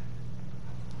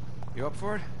 You up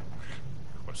for it?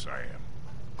 Of course I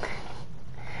am.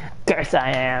 Curse I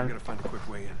We am. gotta find a quick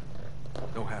way in.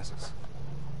 No hassles.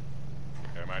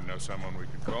 I might know someone we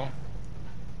could call.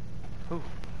 Who?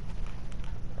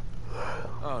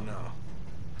 Oh,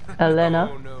 no.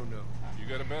 Elena. No. You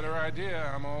got a better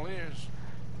idea, I'm all ears.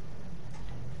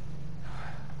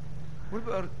 What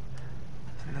about...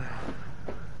 No.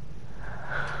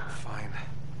 Fine.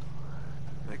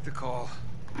 Make the call.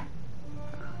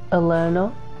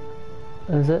 Elena.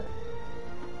 Is it?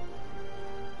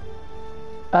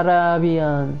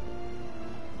 Arabian.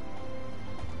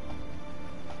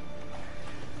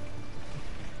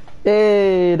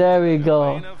 Hey, there we go.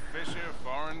 Elena Fisher,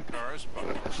 foreign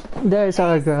correspondent. There's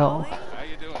our girl. How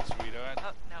you doing, sweetheart?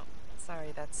 Oh, no.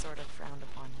 Sorry, that's sort of frowned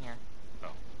upon here.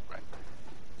 Oh, right.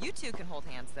 You two can hold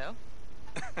hands, though.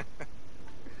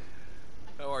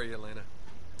 How are you, Elena?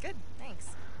 Good, thanks.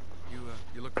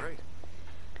 You look great.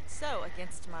 So,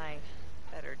 against my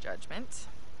better judgment,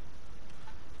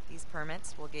 these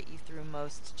permits will get you through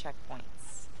most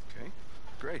checkpoints. Okay,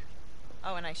 great.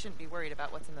 Oh, and I shouldn't be worried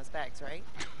about what's in those bags, right?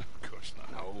 Of course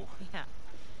not. No. Yeah.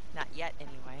 Not yet,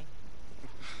 anyway.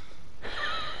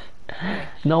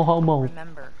 No homo.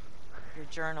 Remember, you're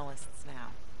journalists now.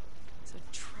 So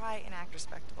try and act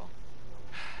respectable.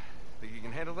 Think you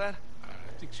can handle that? I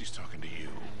think she's talking to you.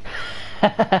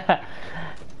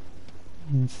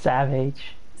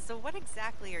 Savage. So what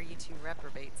exactly are you two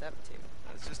reprobates up to?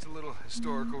 It's just a little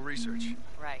historical research.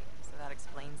 Right, so that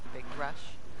explains the big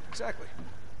rush. Exactly.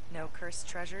 No cursed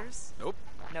treasures? Nope.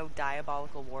 No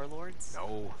diabolical warlords?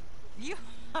 No. You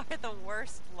are the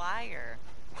worst liar.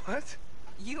 What?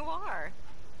 You are.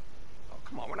 Oh,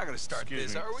 come on. We're not going to start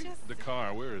Excuse this, me. are we? Just- The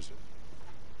car, where is it?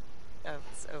 Oh,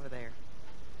 it's over there.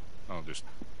 I'll just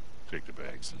take the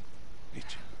bags and meet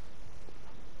you.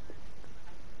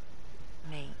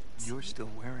 Nate. You're still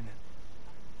wearing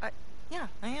it. Yeah,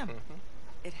 I am.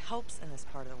 It helps in this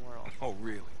part of the world. Oh,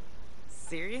 really?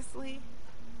 Seriously?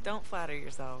 Don't flatter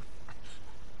yourself. I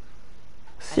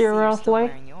see you're still Seriously?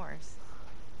 wearing yours.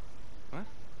 What?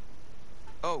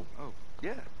 Oh,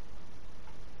 yeah.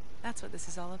 That's what this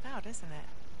is all about, isn't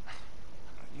it?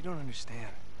 You don't understand.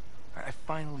 I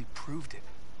finally proved it.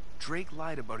 Drake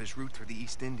lied about his route through the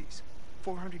East Indies.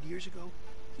 400 years ago,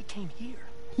 he came here.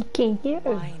 He came here.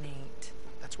 Why, Nate?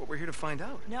 That's what we're here to find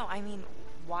out. No, I mean,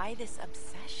 why this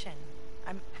obsession?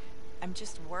 I'm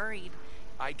just worried.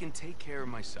 I can take care of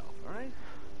myself, all right?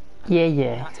 I'm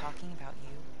Yeah. not talking about you.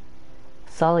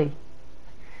 Sully.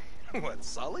 What,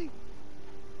 Sully?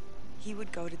 He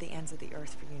would go to the ends of the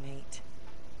earth for you, Nate.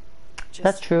 Just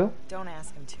That's true. don't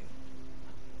ask him to.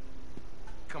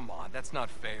 Come on, that's not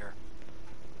fair.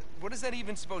 What is that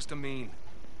even supposed to mean?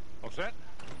 What's that?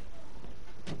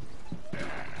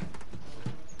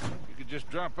 You could just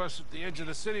drop us at the edge of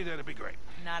the city, that'd be great.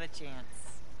 Not a chance.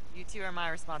 You two are my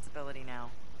responsibility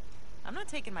now. I'm not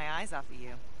taking my eyes off of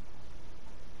you.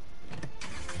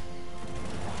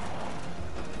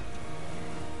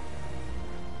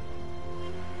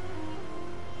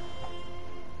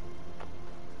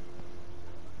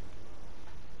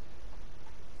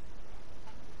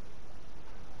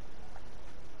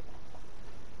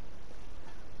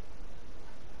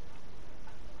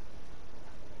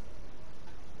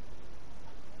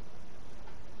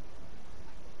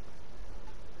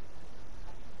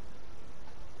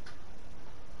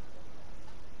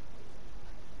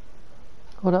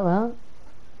 What up, man?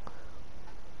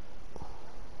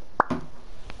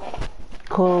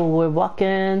 Cool, we're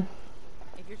walking.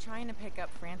 If you're trying to pick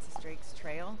up Francis Drake's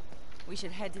trail, we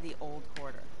should head to the old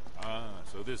quarter. Ah,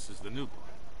 so this is the new part.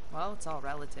 Well, it's all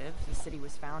relative. The city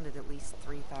was founded at least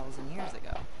 3,000 years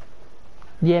ago.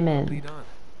 Yemen. Lead on.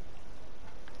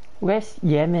 Where's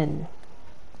Yemen?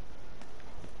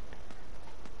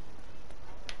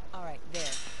 Alright, there.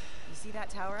 You see that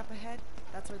tower up ahead?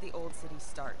 That's where the old city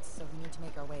starts, so we need to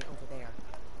make our way over there.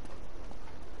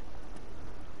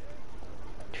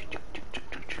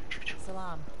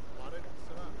 Salam.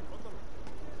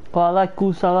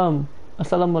 Waalaikumsalam.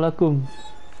 Assalamualaikum.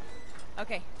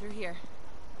 Okay, through here.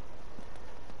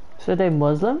 So they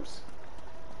Muslims?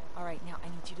 Alright, now I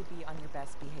need you to be on your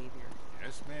best behavior.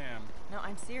 Yes, ma'am. No,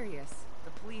 I'm serious.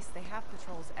 The police, they have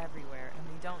patrols everywhere, and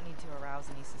we don't need to arouse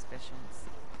any suspicions.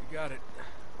 You got it.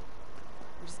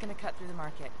 We're just gonna cut through the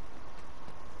market.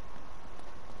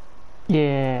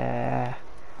 Yeah.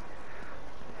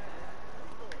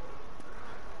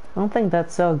 I don't think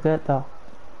that's so good though.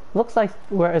 Looks like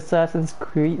where Assassin's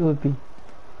Creed would be.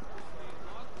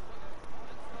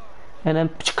 And then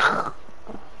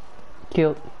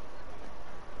killed.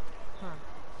 Huh.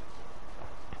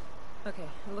 Okay,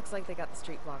 it looks like they got the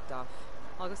street blocked off.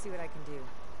 I'll go see what I can do.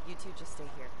 You two just stay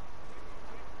here.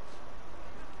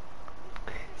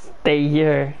 Stay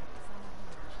here.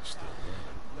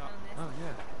 Oh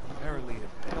yeah. Apparently it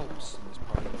helps in this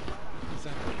part of the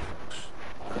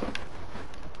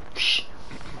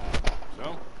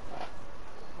So?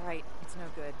 Alright, it's no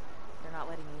good. They're not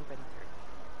letting anybody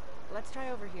through. Let's try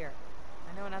over here.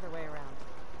 I know another way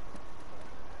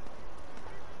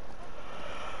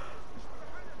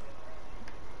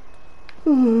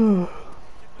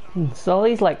around.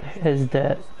 Sully's like his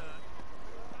dad.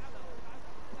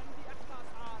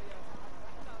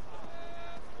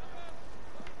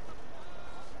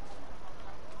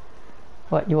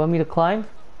 What, you want me to climb?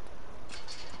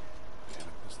 Damn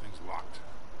it, this thing's locked.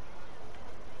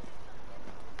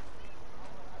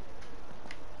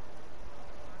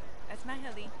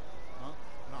 اسمح لي.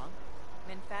 نعم.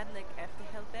 من فضلك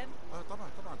افتح الباب. طبعا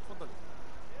تفضل.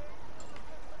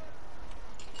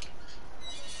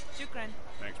 شكرا.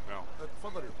 Thanks, pal.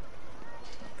 تفضلي.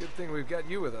 Good thing we've got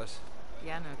you with us.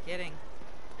 Yeah, no kidding.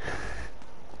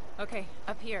 Okay,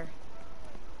 up here.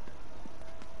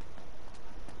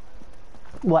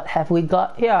 What have we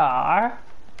got here?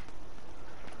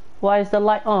 Why is the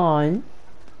light on?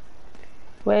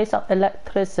 Where's our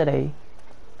electricity?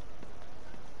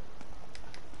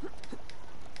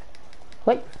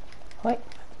 Wait. Great,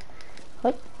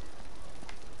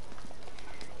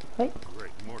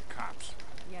 more cops.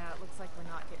 Yeah, it looks like we're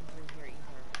not getting through here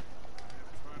either. I have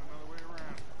to find another way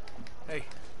around. Hey,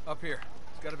 up here.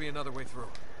 There's got to be another way through.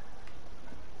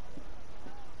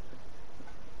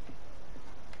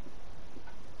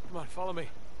 Come on, follow me.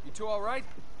 You two all right?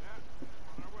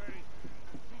 On our way.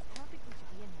 I don't think we should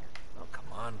be in here. Oh,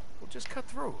 come on. We'll just cut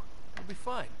through. We'll be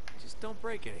fine. Just don't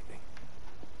break anything.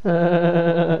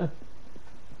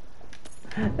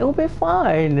 It'll be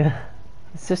fine.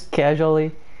 It's just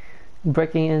casually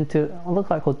breaking into, look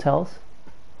like hotels.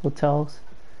 Looks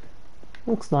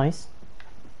nice.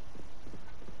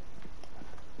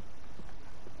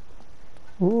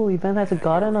 Ooh, even has a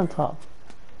garden on top.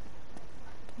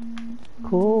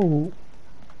 Cool.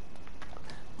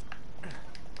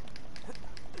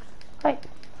 Hi.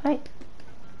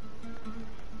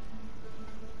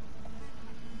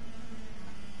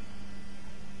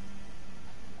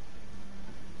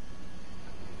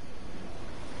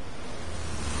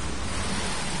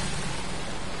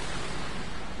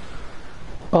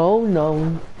 Oh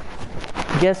no.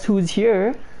 Guess who's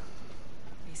here?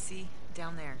 You see,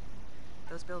 down there.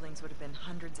 Those buildings would have been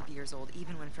hundreds of years old,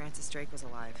 even when Francis Drake was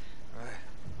alive. Right.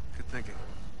 Good thinking.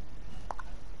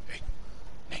 Hey,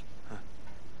 Nate. Huh?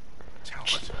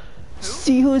 Talbot.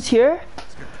 See who's here?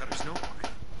 Let's get Cutter's notebook.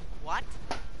 What?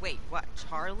 Wait, what?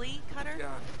 Charlie Cutter?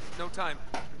 Yeah, no time.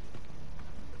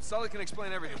 Sully can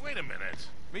explain everything. Hey, wait a minute.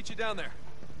 Meet you down there.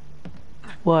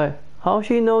 Why? How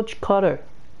she know Cutter?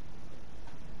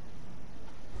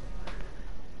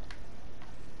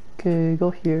 Okay, go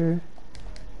here.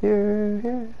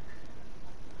 Here.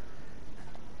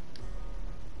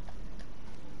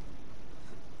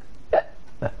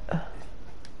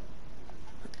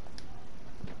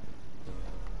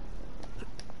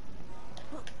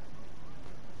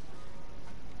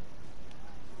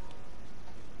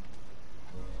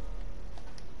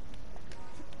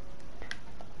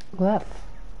 Left.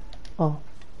 Oh.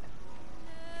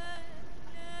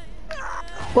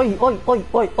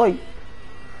 Oi.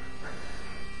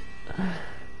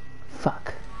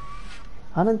 Fuck.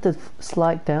 I need to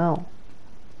slide down.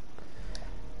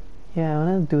 Yeah,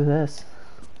 I need to do this.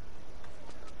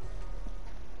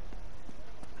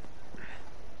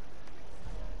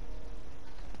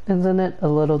 Isn't it a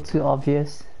little too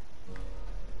obvious?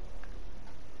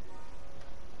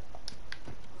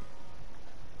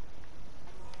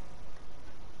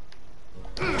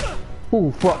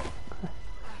 Ooh, fuck.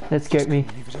 That scared me.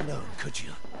 Leave it alone, could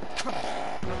you?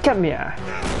 Come here.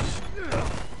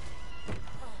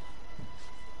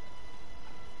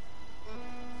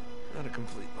 Not a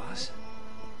complete loss.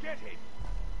 Get him!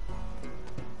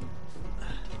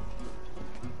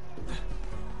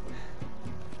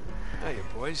 Hiya,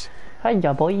 boys.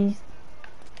 Hiya, boys.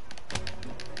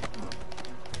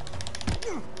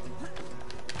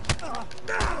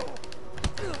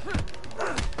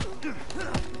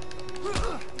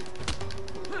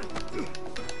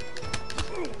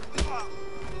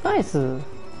 Nice.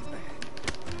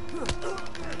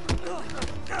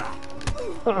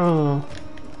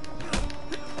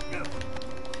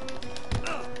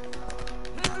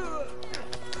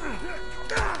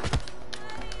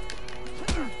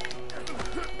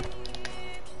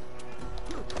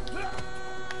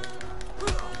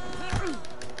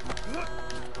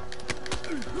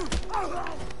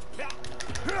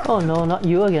 Oh no, not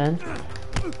you again.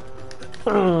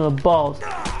 Balls.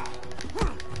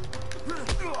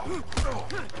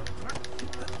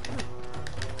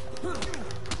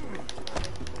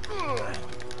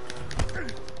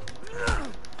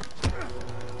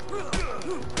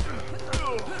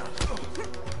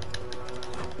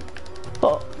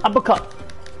 Oh, uppercut.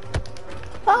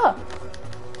 Ah!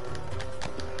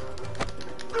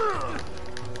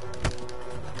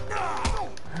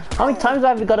 How many times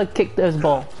have we gotta kick those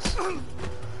balls?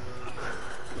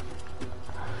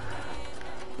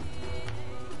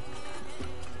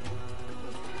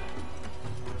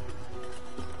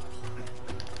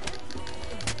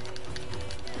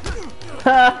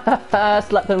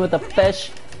 Slap him with a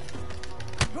fish.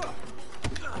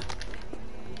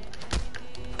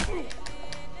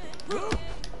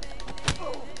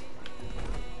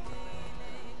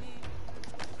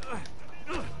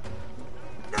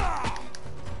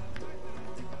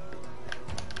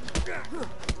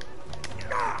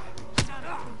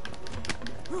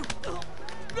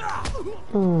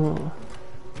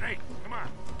 Hey, come on.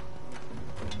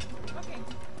 Okay,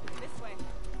 this way.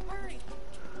 Hurry.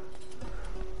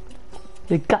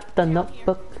 You got the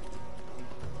notebook.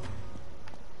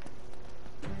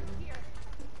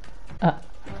 Let's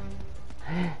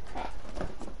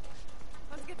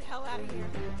get the hell out of here.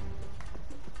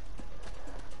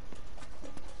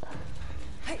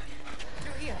 Hey,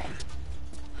 through here.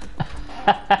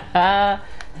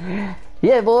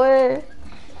 Yeah, boy.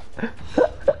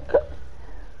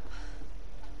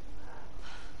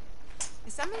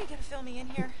 Is somebody gonna fill me in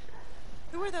here?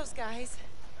 Who are those guys?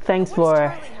 Thanks What for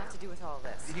does Charlie have to do with all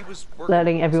this? He was working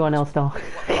letting everyone else know.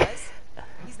 What was?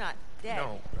 He's not dead.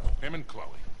 No, him and Chloe.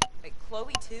 Wait,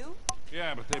 Chloe too?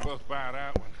 Yeah, but they both bowed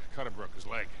out when Cutter broke his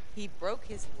leg. He broke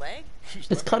his leg?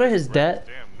 Is Cutter his dad?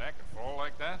 Damn neck and fall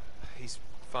like that. He's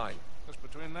fine. Just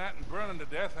between that and burning to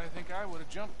death, I think I would have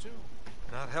jumped too.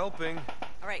 Not helping.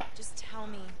 All right, just tell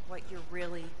me what you're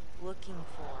really looking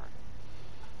for.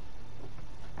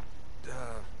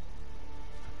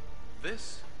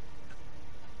 This?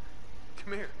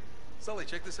 Come here. Sully,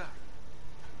 check this out.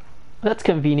 That's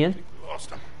convenient. We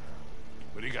lost him.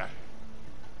 What do you got?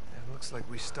 It looks like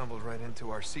we stumbled right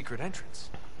into our secret entrance.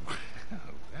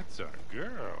 That's our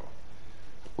girl.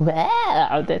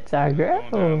 Wow, that's our girl.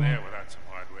 Going down there without some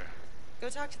hardware. Go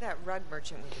talk to that rug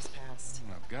merchant we just passed.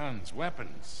 Well, guns,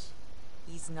 weapons.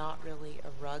 He's not really a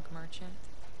rug merchant.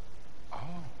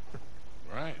 Oh,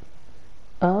 right.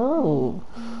 Oh,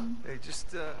 Hey,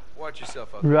 just watch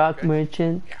yourself out there, rock okay?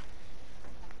 merchant. Yeah.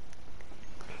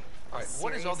 All right,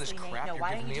 what is all this Seriously, crap Nate? No, you're why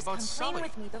giving don't me you about just come Sully?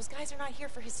 with me? Those guys are not here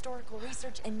for historical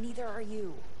research, and neither are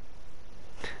you.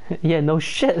 Yeah, no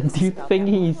shit. This Do is you about think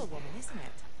that he's? Marlowe woman, isn't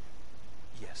it?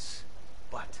 Yes,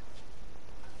 but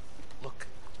look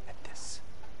at this.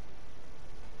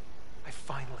 I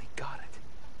finally got it.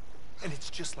 And it's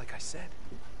just like I said.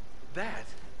 That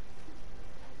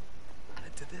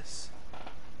led to this.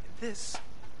 And this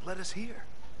led us here.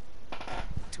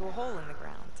 To a hole in the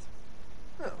ground.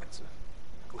 Well, it's a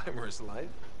glamorous life.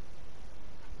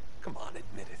 Come on,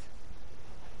 admit it.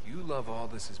 You love all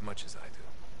this as much as I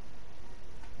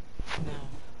do. No.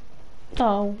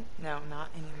 No. No, not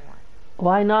anymore.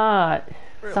 Why not?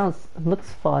 Really?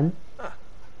 Looks fun. Huh.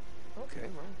 Okay,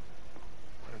 well,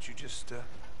 why don't you just,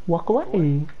 Walk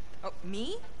away. Oh,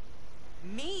 me?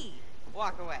 Me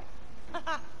walk away.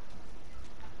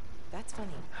 That's funny.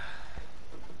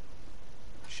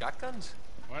 shotguns?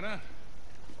 Why not?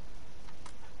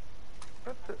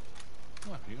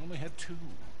 What? You only had 2.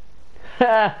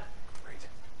 Great.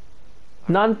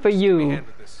 None for Give me a you. hand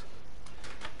with this.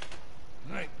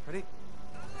 All right. Ready?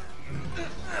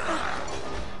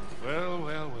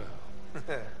 Well.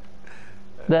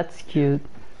 That's cute.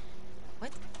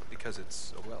 What? Because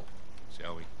it's a well.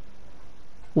 Shall we?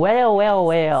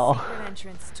 Well. Secret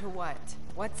entrance to what?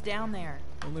 What's down there?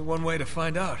 Only one way to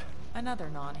find out. Another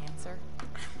non-answer.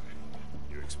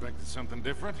 You expected something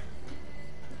different?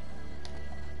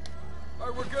 All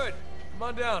right, we're good. Come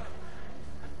on down.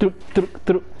 Troop.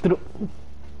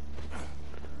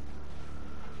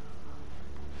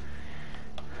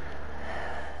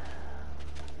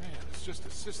 Man, it's just a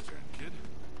cistern, kid.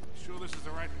 You sure this is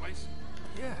the right place?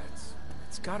 Yeah,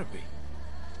 it's gotta be.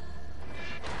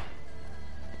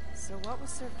 So what was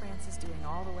Sir Francis doing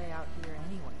all the way out here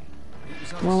anyway? He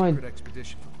was on Well, a secret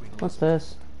expedition for Queen What's Elizabeth.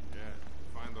 this? Yeah,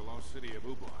 find the lost city of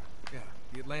Ubar. Yeah,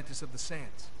 the Atlantis of the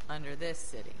Sands. Under this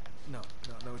city. No,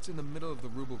 it's in the middle of the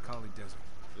Rubel Kali Desert.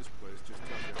 This place just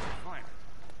tells you how to find it,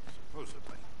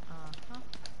 supposedly. Uh-huh.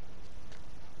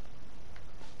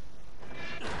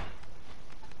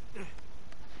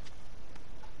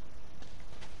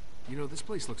 You know, this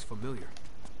place looks familiar.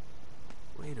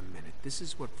 Wait a minute, this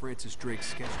is what Francis Drake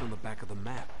sketched on the back of the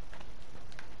map.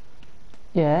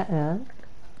 Yeah.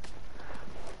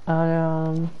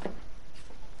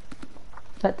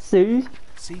 Let's see.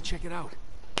 See, check it out.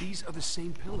 These are the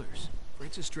same pillars.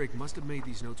 Francis Drake must have made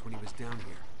these notes when he was down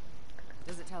here.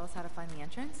 Does it tell us how to find the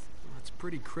entrance? Well, it's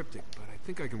pretty cryptic, but I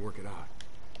think I can work it out.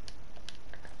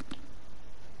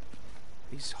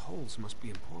 These holes must be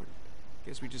important.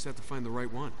 Guess we just have to find the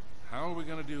right one. How are we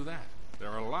gonna do that? There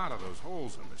are a lot of those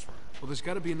holes in this room. Well, there's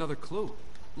got to be another clue.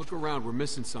 Look around, we're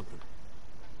missing something.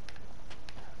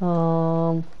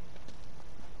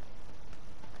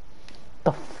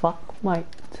 The fuck, mate?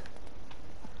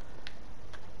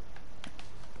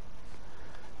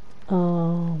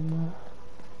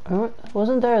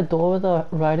 Wasn't there a door with the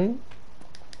writing?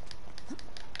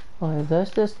 Oh,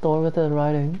 there's this door with the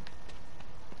writing.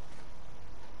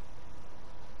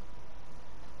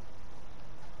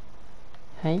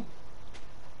 Hey?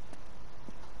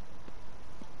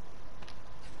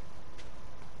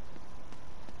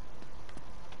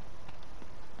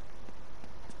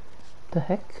 The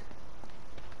heck?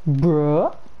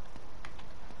 Bruh?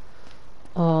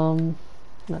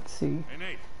 Let's see. Hey,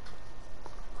 Nate.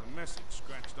 There's a message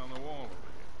scratched on the wall over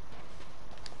here.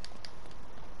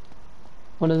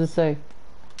 What does it say?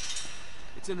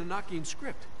 It's in Enochian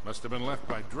script. Must have been left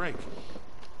by Drake.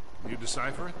 Can you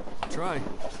decipher it? Try.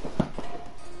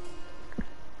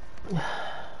 The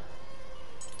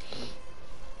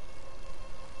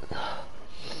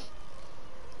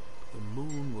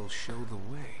moon will show the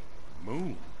way.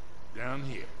 Moon. Down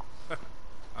here.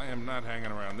 I am not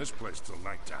hanging around this place till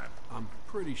nighttime. I'm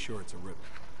pretty sure it's a river.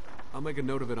 I'll make a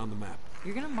note of it on the map.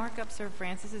 You're gonna mark up Sir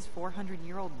Francis's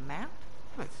 400-year-old map?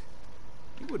 What?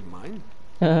 You wouldn't mind.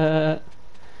 The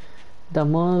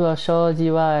moon will show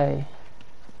the way.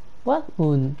 What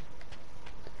moon?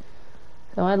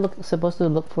 Am I supposed to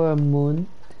look for a moon?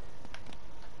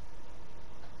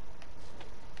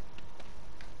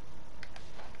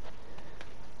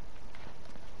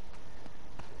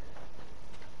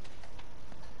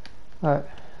 Alright.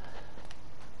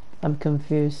 I'm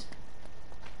confused.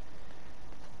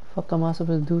 Fuck am I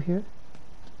supposed to do here?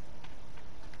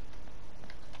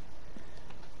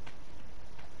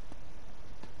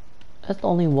 That's the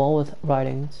only wall with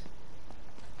writings.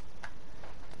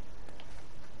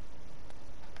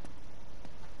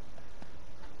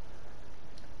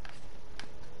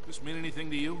 This mean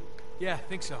anything to you? Yeah, I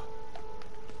think so.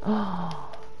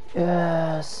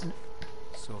 Yes.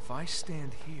 So if I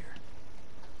stand here...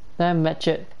 Then match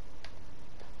it.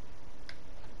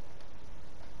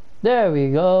 There we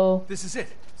go. This is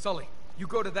it. Sully, you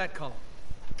go to that column.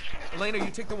 Elena, you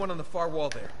take the one on the far wall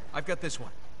there. I've got this one.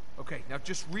 Okay, now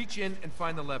just reach in and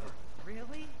find the lever.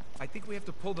 Really? I think we have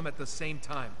to pull them at the same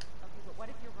time. Okay, but what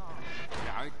if you're wrong?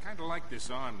 Yeah, I kind of like this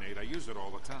on, Nate. I use it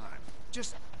all the time.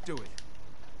 Just do it.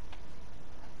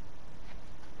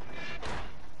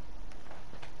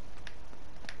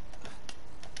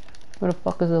 Where the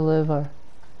fuck is the lever?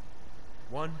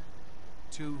 1,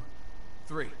 2,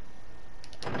 3.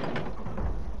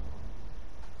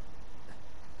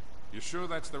 You sure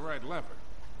that's the right lever?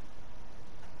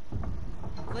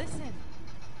 Listen.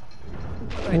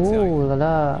 What'd I tell Ooh you? la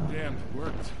la. Damn, it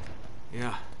worked.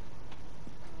 Yeah.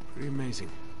 Pretty amazing.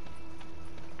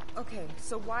 Okay,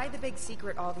 so why the big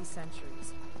secret all these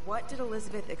centuries? What did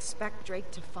Elizabeth expect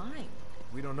Drake to find?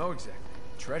 We don't know exactly.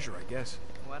 Treasure, I guess.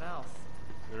 What else?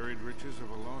 Buried riches of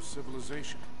a lost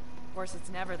civilization. Of course, it's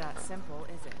never that simple,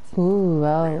 is it? Ooh,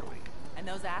 wow. And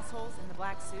those assholes in the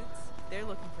black suits, they're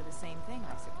looking for the same thing,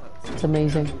 I suppose. It's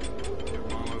amazing.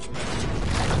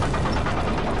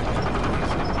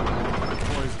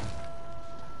 Poison.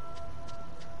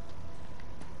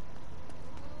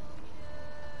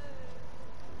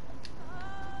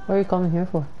 What are you coming here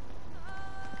for?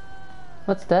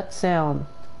 What's that sound?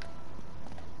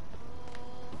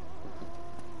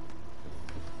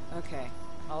 Okay,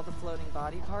 all the floating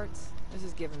body parts, this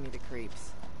is giving me the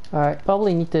creeps. Alright,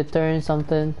 probably need to turn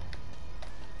something.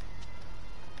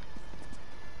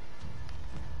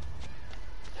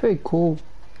 It's very cool.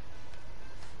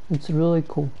 It's really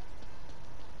cool.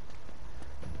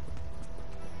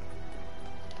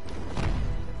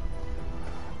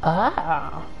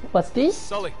 Ah, what's this?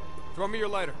 Sully, throw me your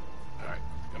lighter. All right,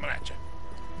 coming at you.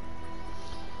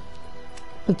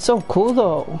 It's so cool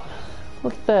though.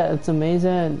 Look at that, it's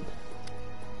amazing.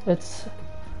 It's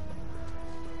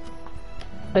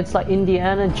like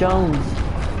Indiana Jones.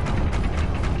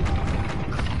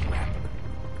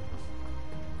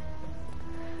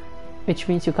 Which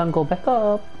means you can't go back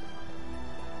up.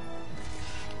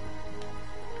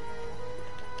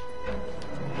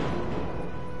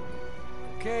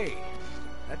 Okay,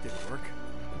 that didn't work.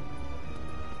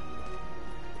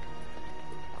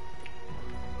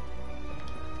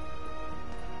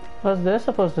 What's this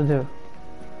supposed to do?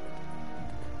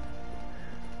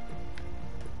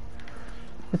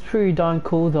 It's pretty darn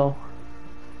cool though.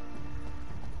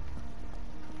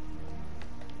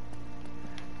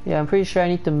 Yeah, I'm pretty sure I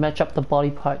need to match up the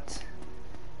body parts.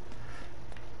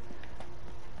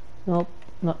 Nope,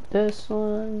 not this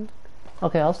one.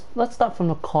 Okay, let's start from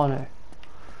the corner.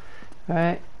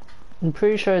 Alright, I'm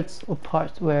pretty sure it's a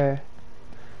part where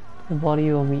the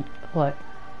body will meet, like,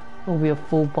 will be a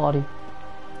full body.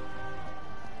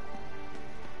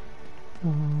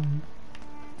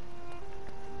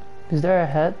 Is there a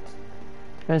head?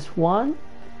 There's 1,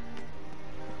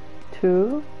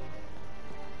 2,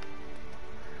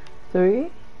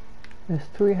 3. There's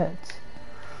 3 heads.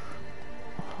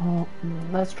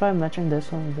 Let's try matching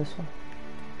this one with this one.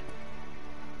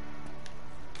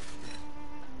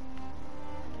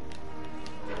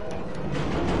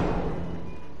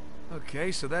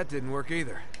 Okay, so that didn't work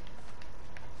either.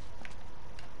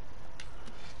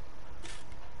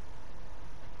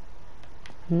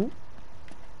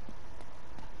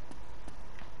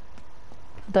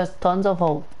 There's tons of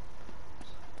holes.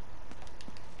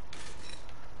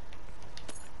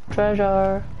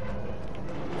 Treasure.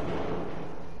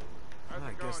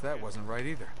 I guess that wasn't right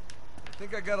either. I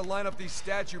think I gotta line up these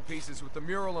statue pieces with the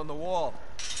mural on the wall.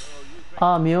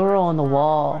 Ah, mural on the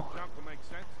wall.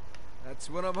 That's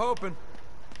what I'm hoping.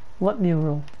 What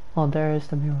mural? Oh, there is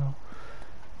the mural.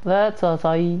 That's a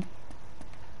sign.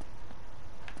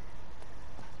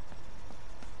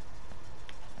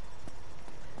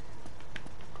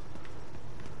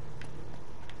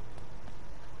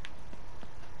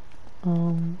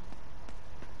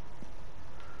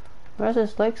 Where's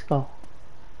his legs go?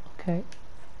 Okay.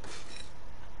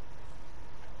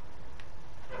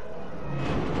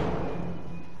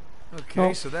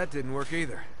 Okay, so that didn't work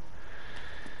either.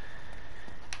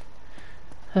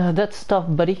 That's tough,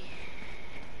 buddy.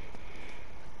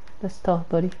 That's tough,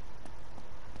 buddy.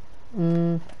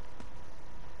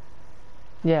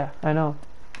 Yeah, I know.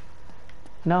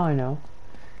 Now I know.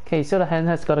 Okay, so the hand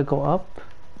has got to go up.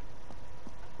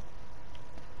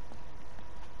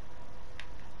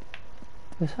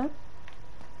 This one?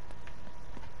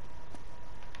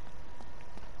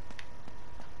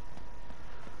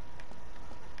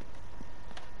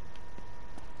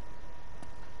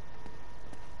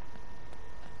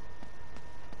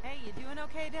 Hey, you doing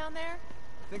okay down there?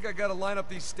 I think I gotta line up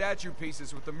these statue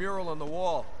pieces with the mural on the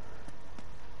wall.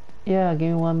 Yeah, give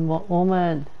me one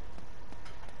moment.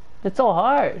 It's so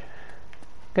hard.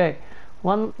 Okay,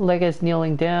 one leg is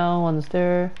kneeling down, one's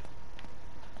there.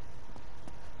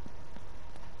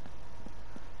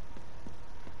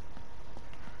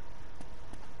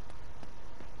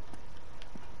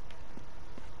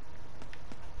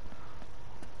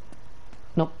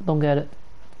 Nope, don't get it.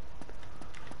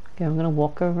 Okay, I'm gonna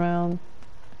walk around.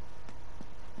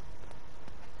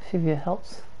 See if it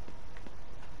helps.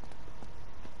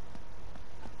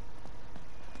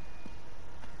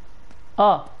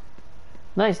 Oh,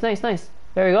 nice, nice, nice.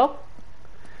 There we go.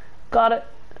 Got it.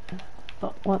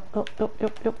 Oh, one. Oh,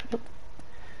 yep.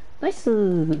 Nice.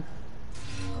 There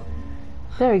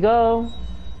we go.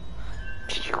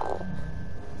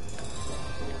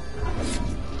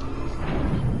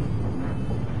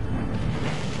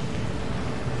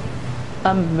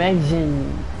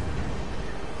 Amazing.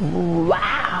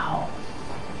 Wow.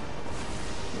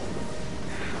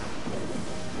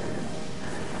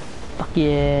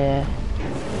 Yeah.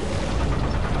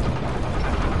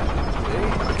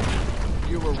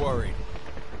 You were worried.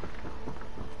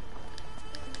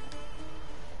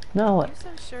 No, what? Are you so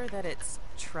sure that it's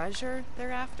treasure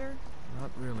they're after?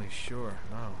 Not really sure,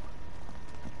 no.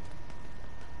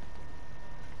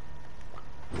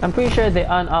 I'm pretty sure they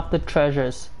aren't after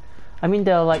treasures. I mean,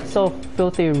 they're like so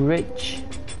filthy rich.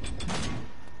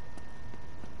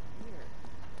 Weird.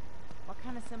 What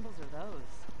kind of symbols are those?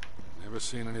 Never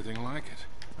seen anything like it.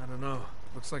 I don't know.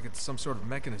 Looks like it's some sort of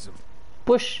mechanism.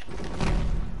 Push.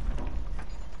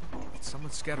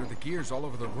 Someone scattered the gears all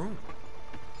over the room.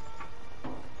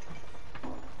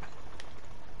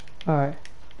 Alright.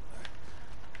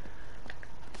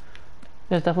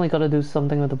 There's definitely gotta do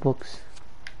something with the books.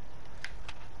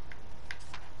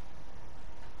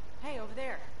 Hey, over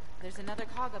there. There's another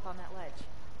cog up on that ledge.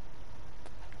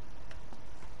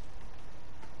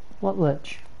 What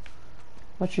ledge?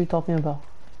 What you talking about?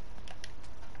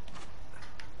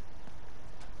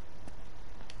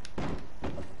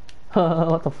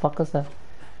 What the fuck is that?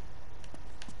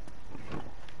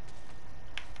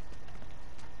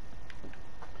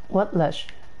 What ledge?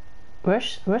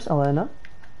 Where's Elena?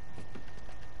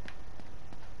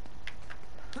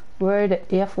 Where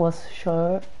the F was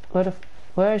sure?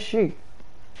 Where is she?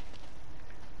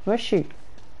 Where's she?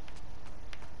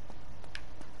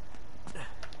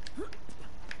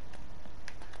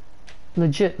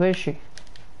 Legit, where is she?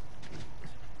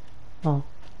 Oh,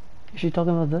 is she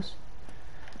talking about this?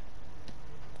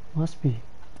 Must be.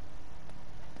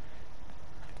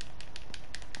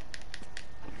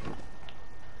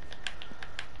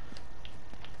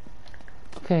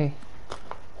 Okay.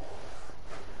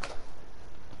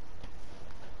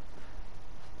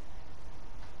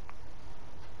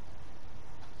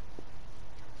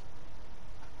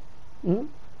 Hmm?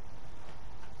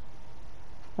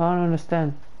 I don't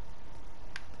understand.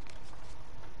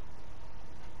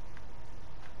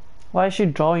 Why is she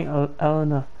drawing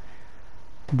Elena?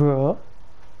 Bro.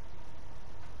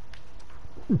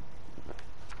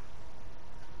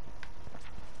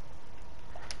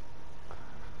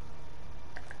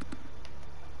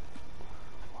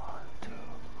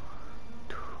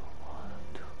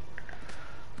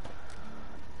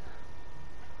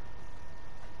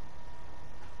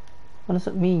 What does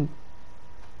it mean?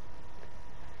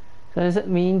 So does it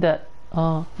mean that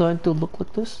going to look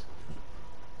like this?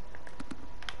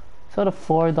 So the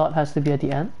 4 dot has to be at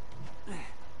the end?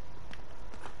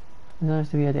 It has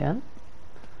to be at the end?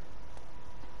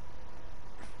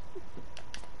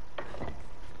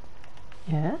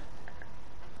 Yeah?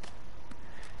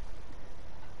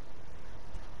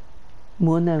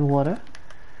 Moon and water.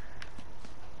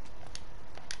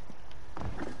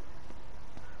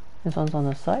 This one's on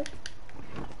the side.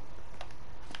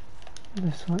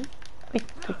 This one. Wait,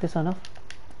 take this one off.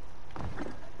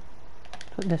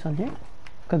 Put this on here.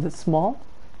 Because it's small.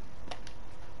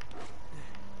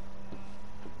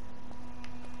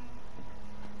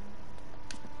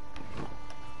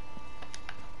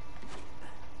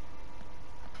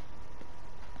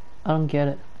 I don't get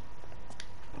it.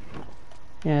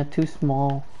 Yeah, too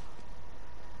small.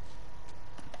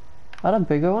 Are there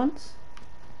bigger ones?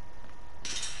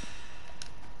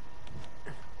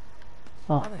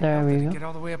 Oh, there we go. Get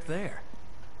all the way up there.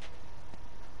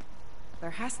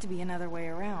 There has to be another way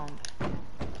around.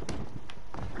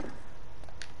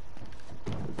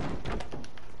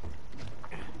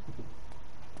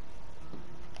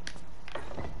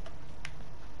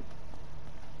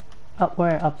 Up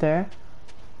where? Up there?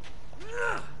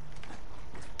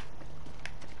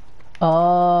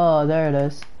 Oh, there it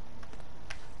is.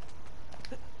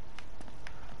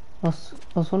 I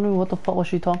was wondering what the fuck was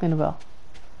she talking about?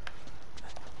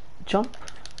 Jump?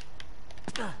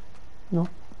 No.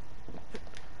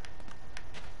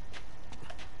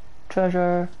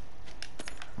 Treasure.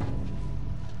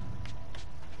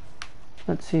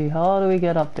 Let's see, how do we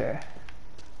get up there?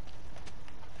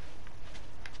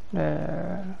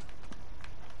 There.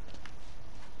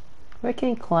 Where can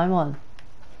you climb on?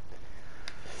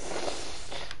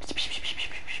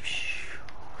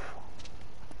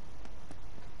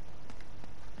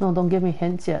 No, don't give me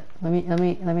hints yet. Let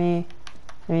me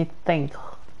think.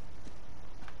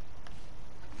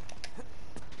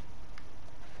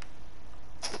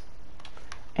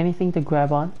 Anything to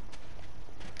grab on?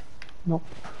 Nope.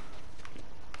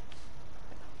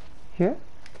 Here?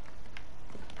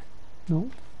 No.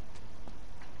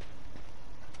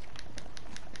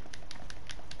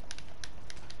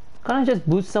 Can't I just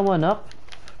boost someone up?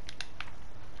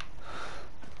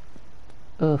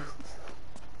 Ugh.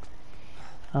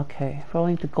 Okay,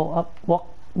 probably need to go up,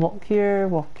 walk here,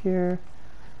 walk here.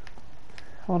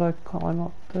 How do I climb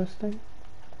up? this thing?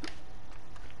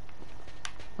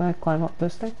 Can I climb up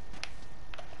this thing?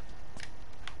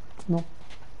 No.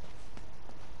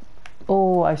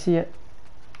 Oh, I see it.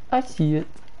 I see it.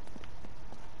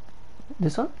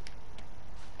 This one?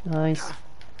 Nice.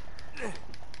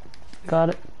 Got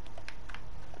it.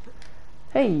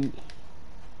 Hey!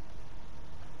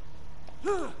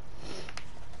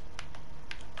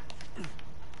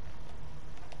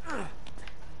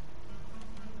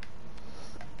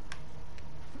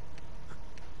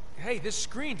 Hey, this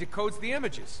screen decodes the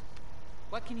images.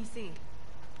 What can you see?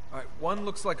 Alright, one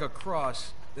looks like a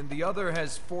cross, and the other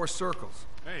has 4 circles.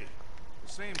 Hey,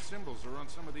 the same symbols are on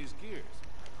some of these gears.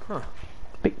 Huh.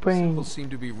 Big brain. Symbols seem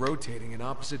to be rotating in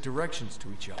opposite directions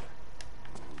to each other.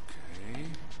 Okay.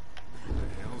 What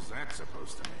the hell's that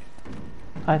supposed to mean?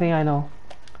 I think I know.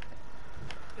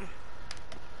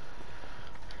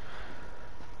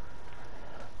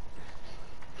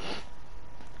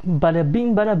 Bada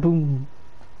bing, bada boom.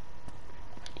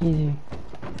 Easy.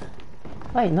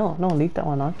 Wait, no, leave that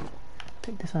one on.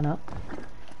 Take this one out.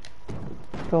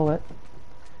 Throw it.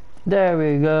 There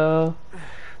we go.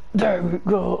 There we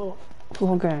go.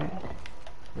 Okay.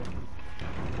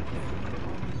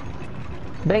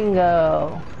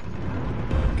 Bingo.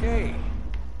 Okay.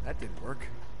 That didn't work.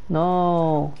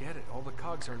 No. Get it. All the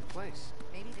cogs are in place.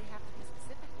 Maybe they have to be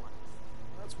specific ones.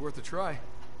 That's worth a try.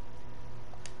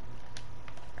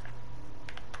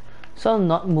 So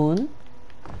not moon.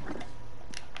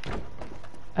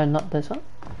 And not this one.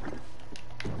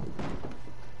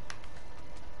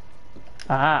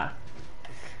 Ah.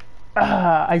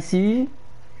 Ah, I see.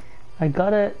 I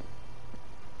got it.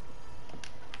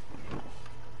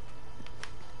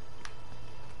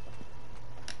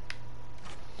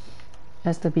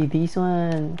 Has to be these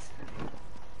ones.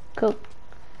 Cool.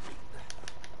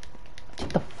 Get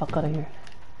the fuck out of here.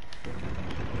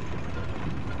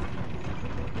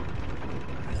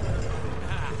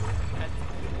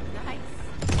 Nice.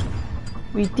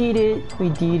 We did it. We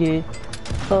did it.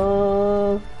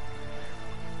 Oh.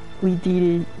 We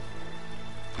did it.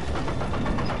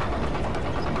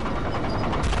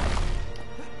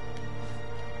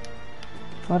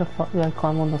 Why the fuck did I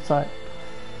climb on the side?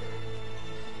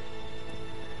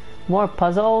 More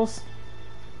puzzles?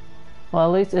 Well,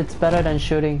 at least it's better than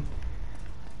shooting.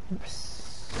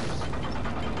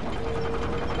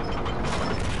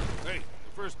 Hey,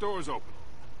 the first door's open.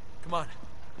 Come on.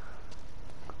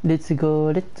 Let's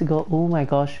go, let's go. Oh my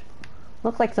gosh.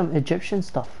 Looks like some Egyptian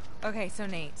stuff. Okay, so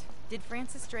Nate, did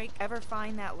Francis Drake ever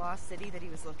find that lost city that he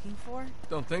was looking for?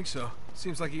 Don't think so.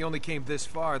 Seems like he only came this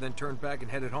far, then turned back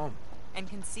and headed home. And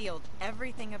concealed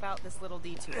everything about this little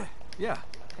detour? Yeah.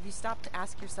 Have you stopped to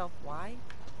ask yourself why?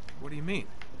 What do you mean?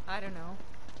 I don't know.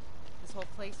 This whole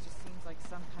place just seems like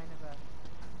some kind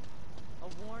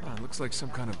of a warning. Oh, looks like some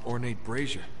kind of ornate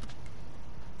brazier.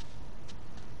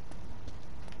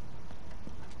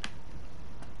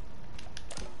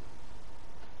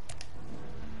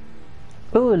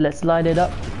 Ooh, let's light it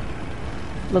up.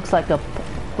 Looks like a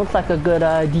good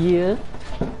idea.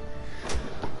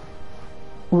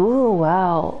 Ooh,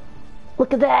 wow.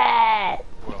 Look at that!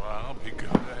 Well, I'll be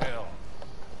going to hell.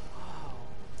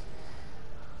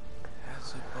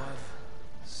 As above,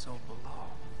 so below.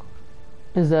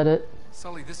 Is that it?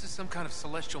 Sully, this is some kind of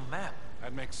celestial map.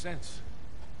 That makes sense.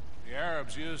 The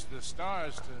Arabs used the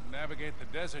stars to navigate the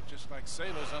desert just like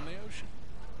sailors on the ocean.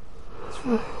 That's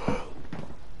right.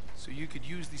 So you could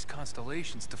use these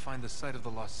constellations to find the site of the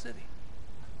lost city.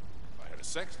 If I had a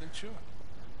sextant, sure.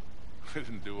 I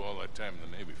didn't do all that time in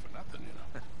the Navy for nothing, you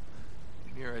know.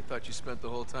 Here, I thought you spent the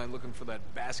whole time looking for that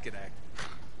basket act.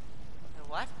 The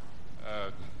what?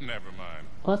 Never mind.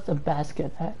 What's the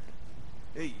basket hat?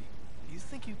 Hey, you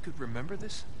think you could remember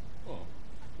this? Well,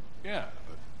 yeah,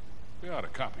 but we ought to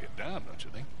copy it down, don't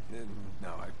you think? No,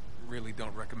 I really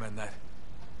don't recommend that.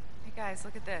 Hey guys,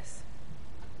 look at this.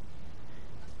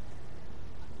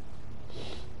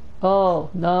 Oh,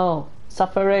 no.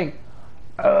 Suffering.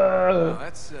 Oh,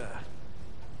 that's,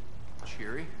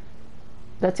 cheery.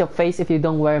 That's your face if you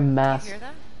don't wear a You mask. hear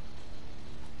that?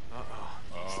 Oh,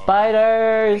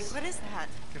 Spiders! What is that?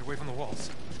 Get away from the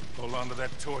walls. hold on to that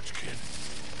torch, kid.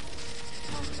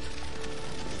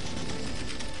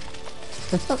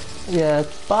 It's not. Yeah,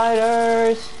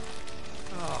 spiders!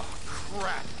 Oh,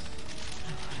 crap.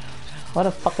 Why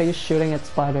the fuck are you shooting at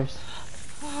spiders?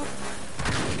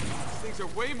 These things are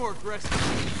way more aggressive.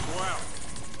 Wow.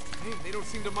 Hey, they don't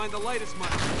seem to mind the light as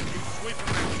much. Keep sweeping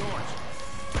that torch.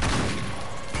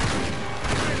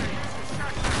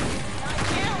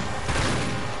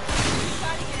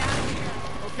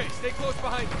 Okay, stay close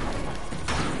behind me.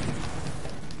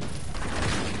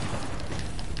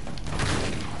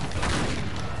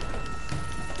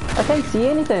 I can't see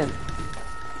anything.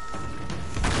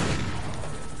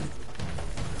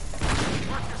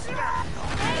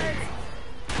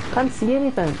 Can't see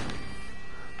anything.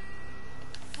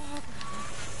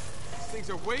 These things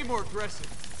are way more aggressive.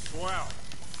 Swell.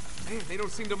 Man, they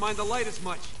don't seem to mind the light as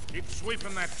much. Keep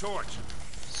sweeping that torch.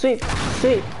 Sweep,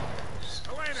 sweep,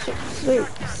 sweep,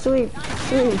 sweep,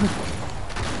 sweep.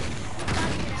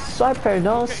 Swiper,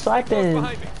 no swiping.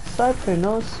 Swiper,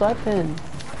 no swiping.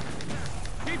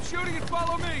 Keep shooting and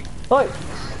follow me. Oi!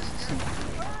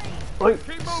 Oi!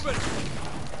 Keep moving.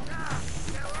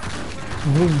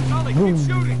 Vroom, Sully, vroom, keep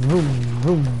shooting. vroom,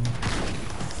 vroom.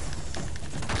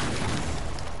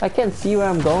 I can't see where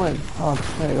I'm going. Oh,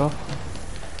 there you go.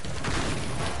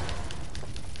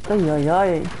 Ay, ay,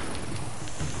 ay.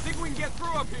 Think we can get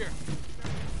through up here?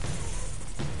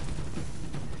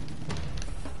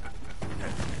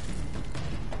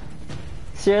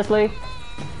 Seriously?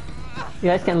 You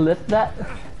guys can lift that?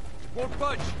 Won't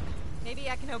budge. Maybe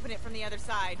I can open it from the other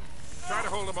side. Try to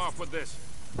hold him off with this.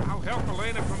 I'll help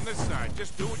Elena from this side.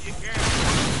 Just do what you can.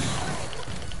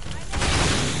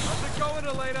 How's it going,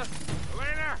 Elena?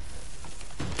 Elena!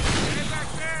 Get back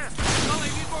there! Sully,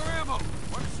 need more ammo.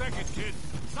 1 second, kid.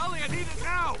 Sully, I need it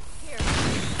now. Here.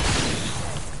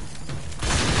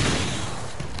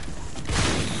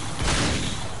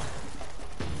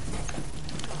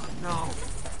 No.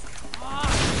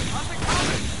 How's it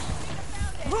coming?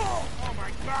 Oh my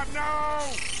God, no!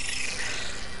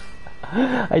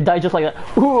 I died just like that.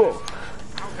 Ooh. I'll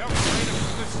help Elena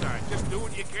from this side. Just do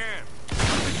what you can.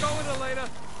 How's it going, Elena?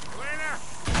 Elena!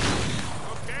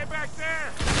 Okay, back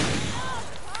there!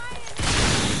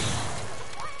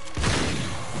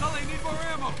 Sully, I need more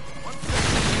ammo. 1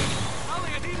 second.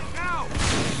 Sully, I need it now.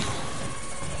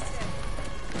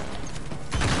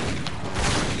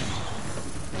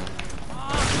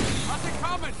 How's it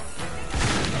coming?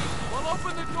 Well,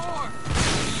 open the door.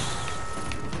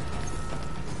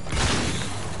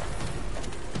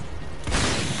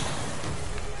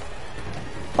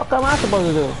 What am I supposed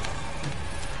to do?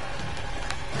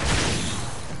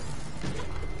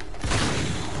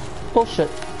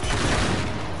 Bullshit.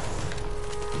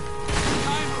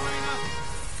 Time, Elena.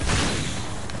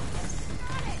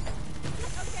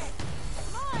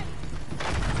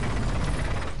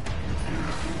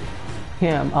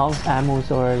 Yeah, I'm out of ammo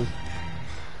already.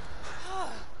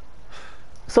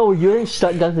 So using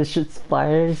shotguns to shoot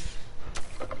spiders?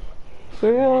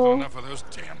 For real? Enough of those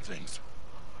damn things.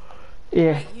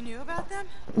 Yeah. Wait, you knew about them?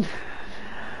 You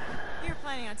were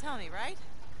planning on telling me, right?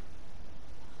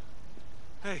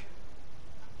 Hey.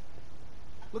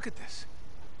 Look at this.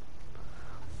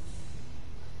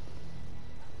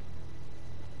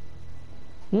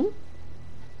 Hmm?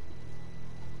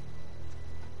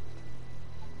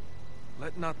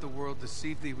 Let not the world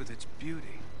deceive thee with its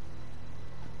beauty.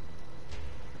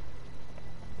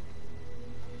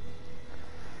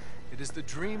 It is the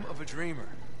dream of a dreamer.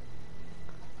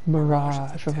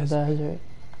 Mirage of the desert.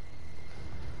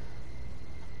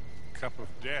 Cup of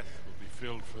death will be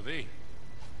filled for thee.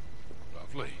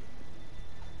 Lovely.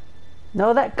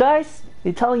 Know that, guys?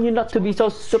 They're telling you not to be so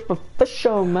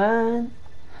superficial, man.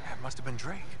 That must have been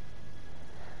Drake.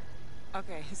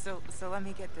 Okay, so let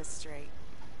me get this straight.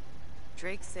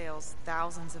 Drake sails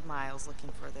thousands of miles looking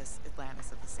for this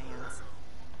Atlantis of the Sands.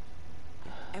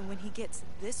 And when he gets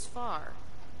this far,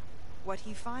 what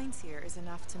he finds here is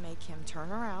enough to make him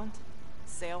turn around,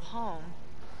 sail home,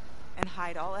 and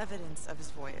hide all evidence of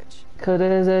his voyage. Cause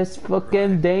it's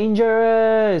fucking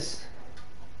dangerous.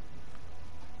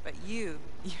 But you're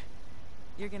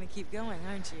gonna keep going,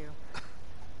 aren't you?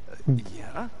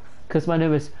 Yeah? Cause my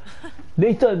name is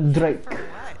Nathan Drake. For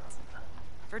what?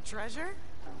 For treasure?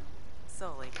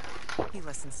 Sully, he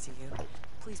listens to you.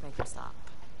 Please make him stop.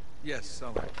 Yes,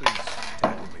 Sully, please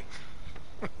tackle me.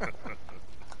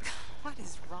 What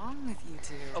is wrong with you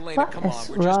two? Elena, What come on, is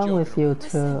we're just wrong joking with you around. two?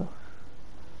 Listen.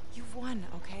 You've won,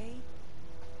 okay?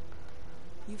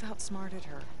 You've outsmarted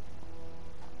her.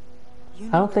 You I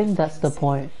know don't where to think that's find the Sadie,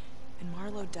 point. And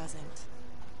Marlowe doesn't.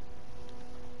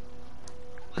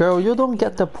 Girl, you don't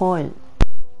get the point.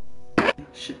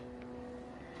 Shit.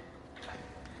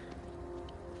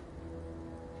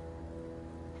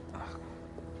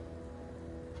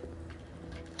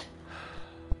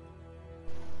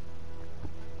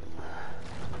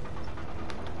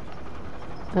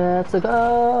 Let's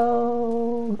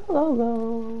go, go,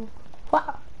 go.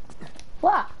 Wah,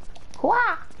 wah,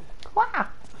 wah, wah,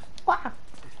 wah.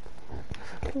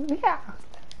 Yeah,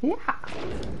 yeah,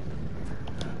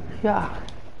 yeah.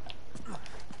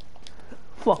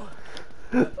 Fuck.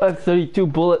 I have 32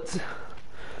 bullets.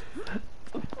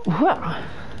 Wah.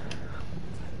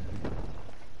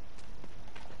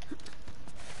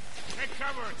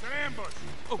 ambush!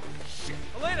 Oh, shit.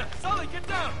 Elena! Sully, get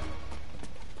down!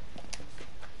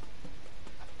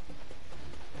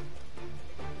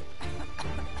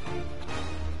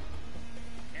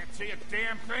 Can't see a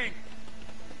damn thing!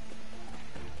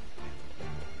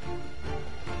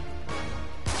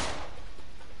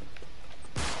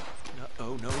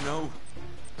 Oh, no.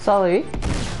 Sully?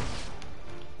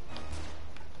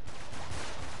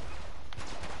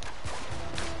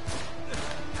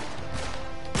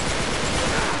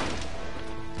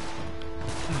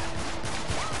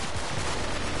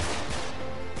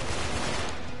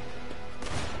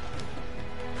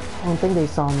 I don't think they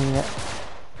saw me yet.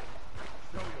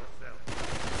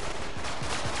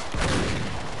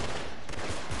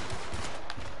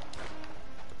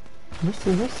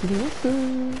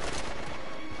 Listen.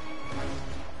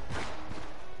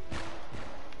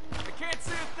 I can't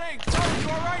see a thing! Sully, you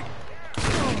alright?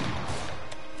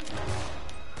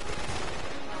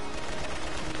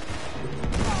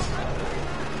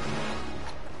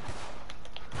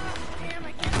 Damn,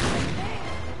 I can't see a thing.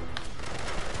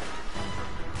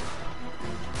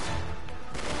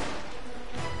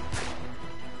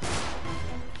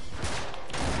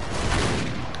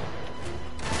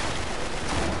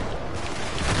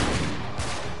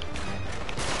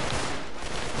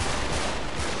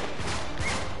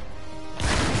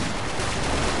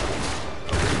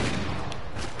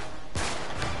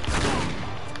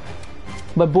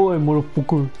 My boy,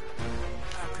 motherfucker.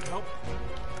 Could help.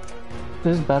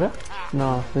 This is better?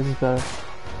 No, this is better.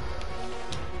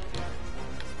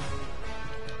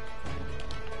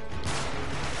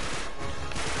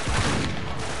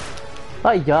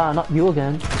 Oh yeah, not you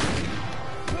again.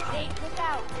 Hey, look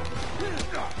out.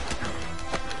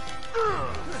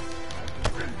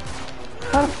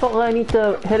 How the fuck do I need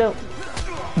to hit him,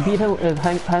 beat him with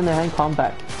hand-to-hand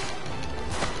combat?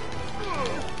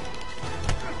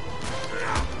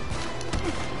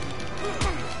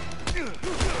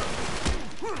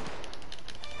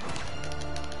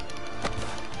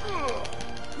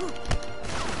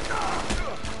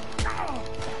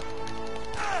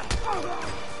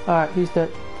 Alright, he's dead.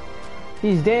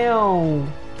 He's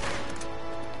down!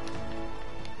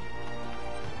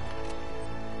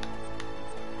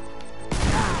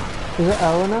 Is it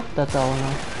Elena? That's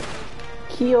Elena.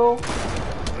 Kyo!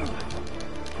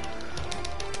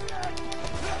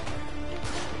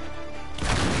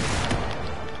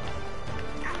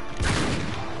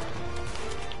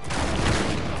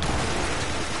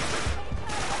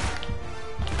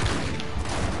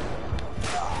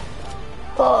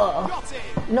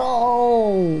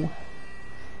 No!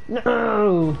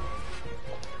 No!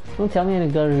 Don't tell me I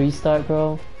gotta restart,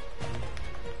 bro.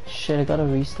 Shit, I gotta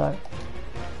restart.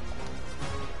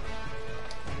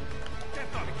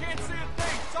 I can't see a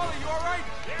thing! Sully, you alright?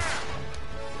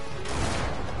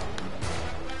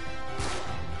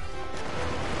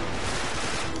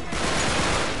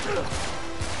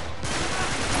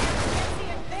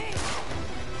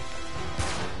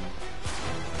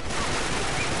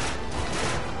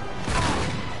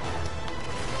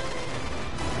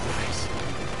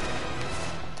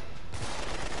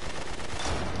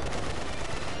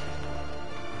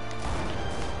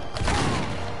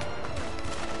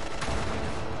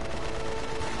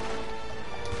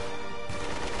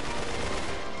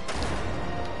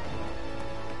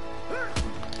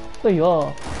 Oh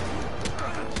yeah.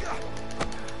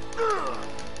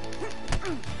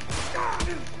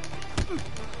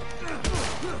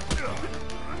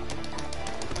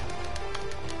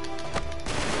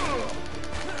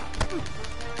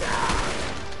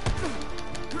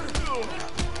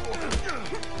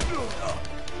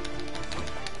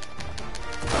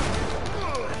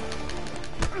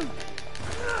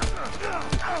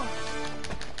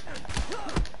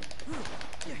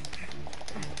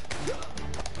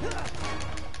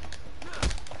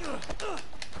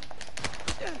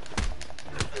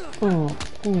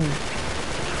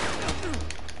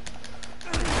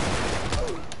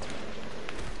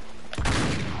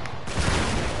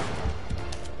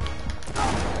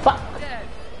 Fuck.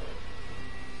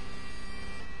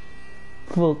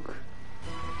 Fuck.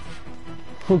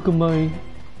 Fuck am I?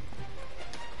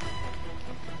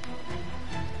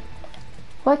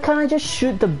 Why can't I just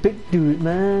shoot the big dude,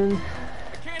 man?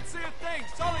 I can't see a thing!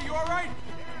 Sully, you alright?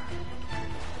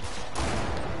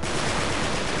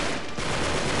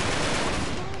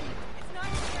 It's not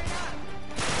straight up.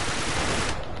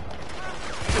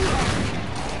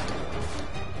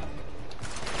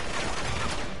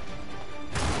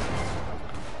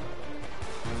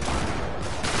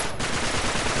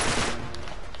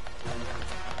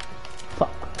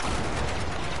 Fuck.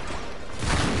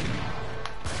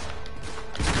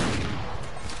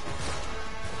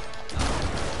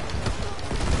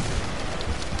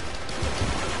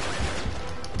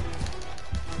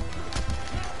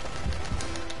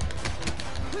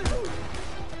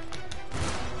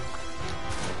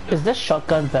 Is this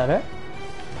shotgun better?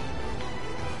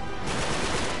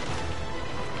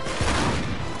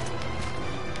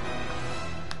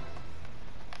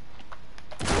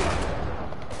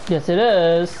 Yes, it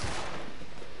is.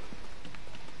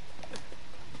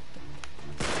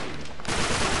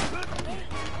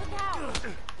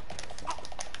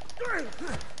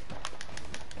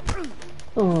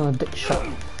 Oh, dick shot.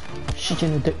 Shit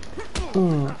in the dick.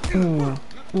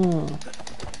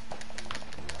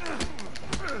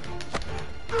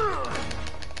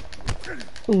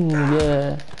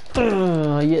 Yeah.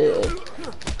 Yeah.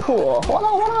 Cool.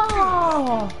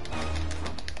 Voila.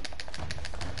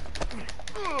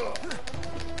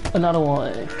 Another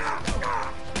one.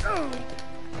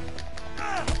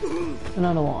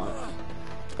 Another one.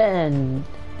 And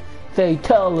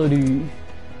fatality.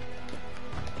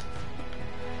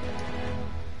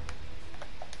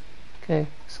 Okay,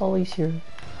 Sully's here.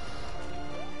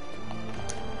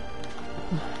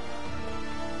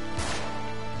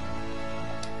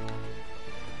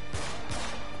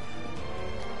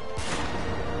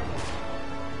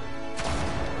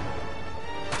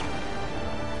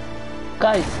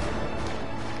 Guys!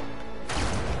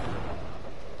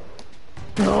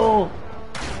 No!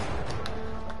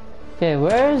 Okay,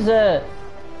 where is it?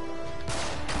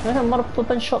 Where's a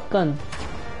motherfucking shotgun?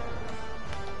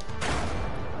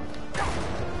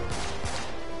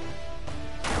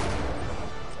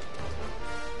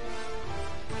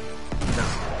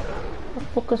 Where the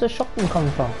fuck is a shotgun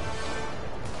coming from?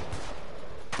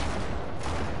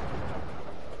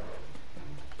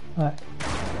 Alright,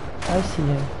 I see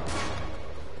him.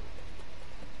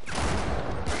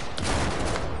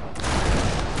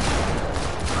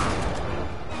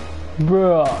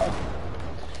 Bruh.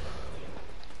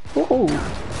 Ooh.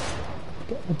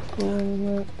 Get the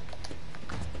bullet.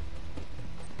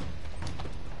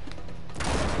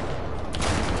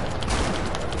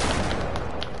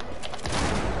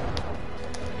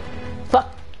 Fuck.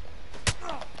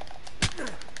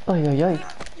 Oi oi oi.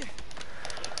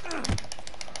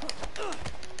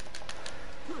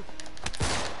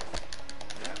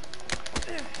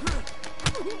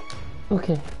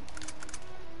 Okay.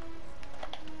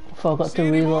 Forgot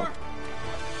to reload.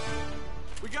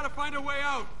 We gotta find a way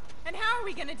out. And how are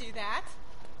we gonna do that?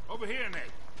 Over here, Nate.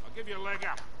 I'll give you a leg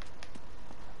up.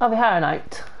 Over here,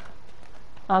 Nate.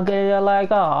 I'll give you a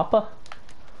leg up.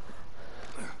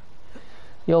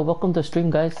 Yo, welcome to the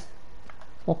stream, guys.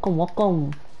 Welcome,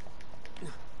 welcome.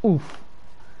 Oof.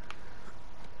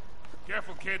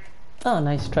 Careful, kid. Oh,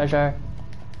 nice treasure.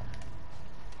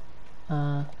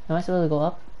 Am I supposed to go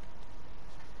up?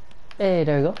 Hey,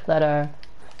 there you go. Ladder.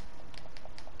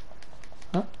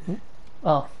 Huh?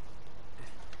 Oh.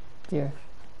 Here.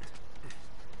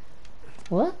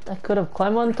 What? I could have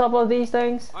climbed on top of these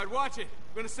things? Alright, watch it.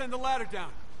 I'm gonna send the ladder down.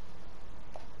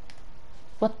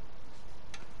 What?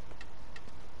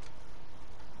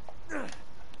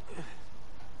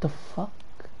 The fuck?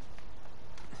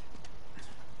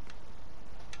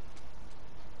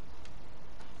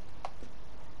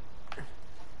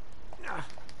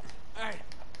 Hey,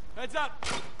 heads up.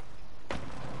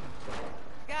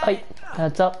 Hey,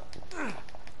 heads up.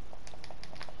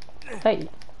 Hey,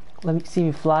 let me see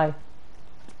me fly.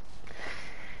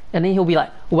 And then he'll be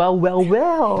like, well, well,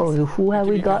 well, who have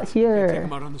we got here? Take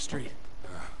him out on the street.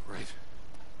 Right.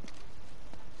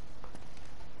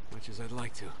 Much as I'd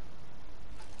like to.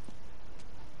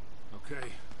 Okay,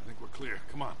 I think we're clear.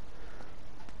 Come on.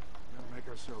 Gotta make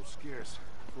ourselves scarce.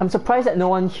 I'm surprised that no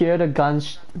one heard the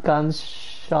gunshots.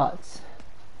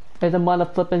 There's a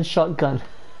motherflippin' shotgun.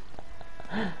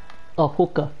 Oh,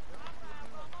 hookah.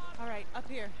 Alright, up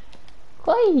here.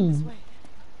 Hey. This way.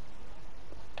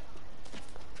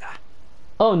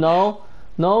 Oh no.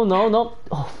 No, no, no.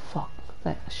 Oh fuck.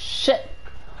 Shit.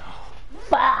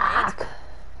 Fuck.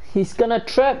 He's gonna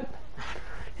trip.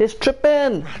 He's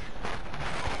tripping.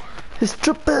 He's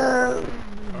tripping.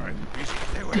 Alright, easy.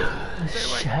 Stay away. Stay away.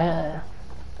 Shit.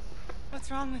 What's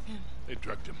wrong with him? They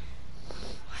drugged him.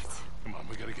 What? Come on,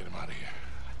 we gotta get him out of here.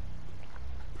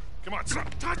 Come on, son,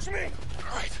 touch me!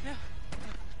 Alright. No.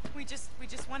 We just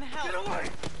want to help. Get away!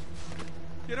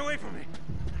 Get away from me!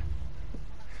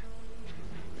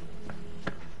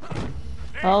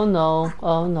 Oh no.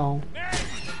 Oh no.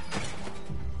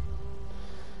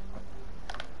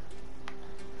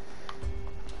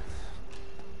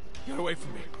 Get away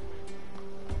from me.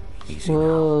 Easy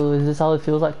Whoa, is this how it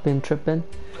feels like being tripping?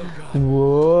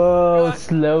 Whoa,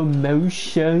 slow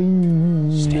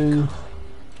motion.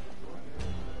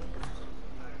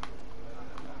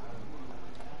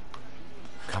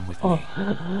 Come with Oh. me.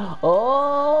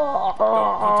 Oh.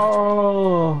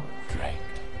 Drake.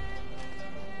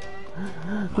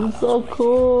 It's so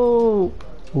cool.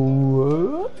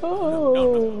 Whoa.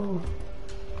 No.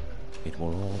 It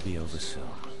will all be over soon.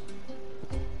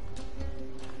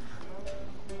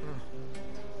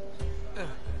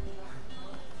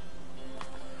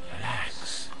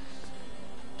 Relax.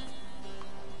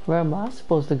 Where am I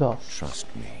supposed to go? Trust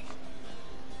me.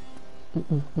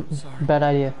 Sorry. Bad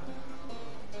idea.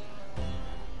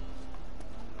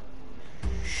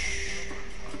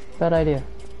 Bad idea.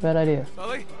 Bad idea.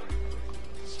 Sully?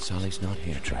 Sully's not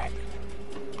here, Drake.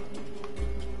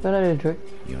 Bad idea, Drake.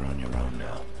 You're on your own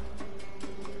now.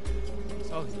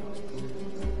 Sully.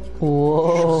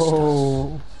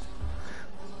 Whoa.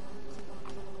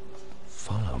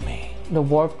 Follow me. The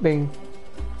warping.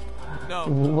 No.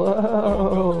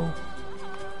 Whoa.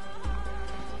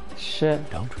 Shit.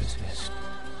 Don't resist.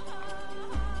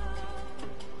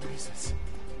 What is this?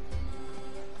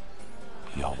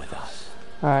 You're with us.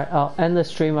 Alright, I'll end the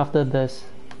stream after this.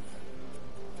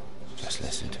 Just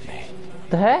listen to me.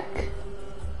 The heck?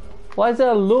 Why is there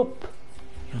a loop?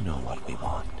 You know what we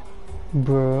want.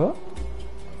 Bro?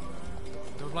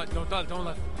 Don't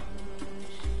let.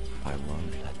 I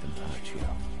won't let them hurt you.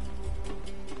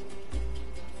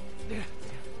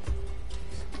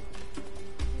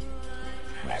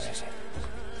 Where is it?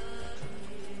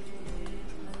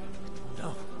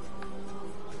 No.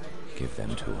 Give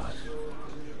them to us.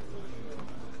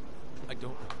 I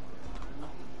don't.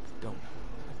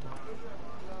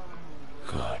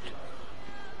 Good.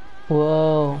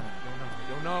 Whoa.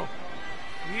 I don't know.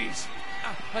 Please.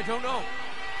 I don't know.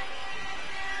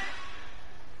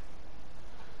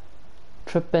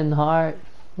 Tripping hard,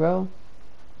 bro.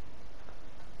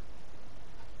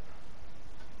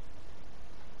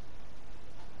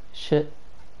 Shit.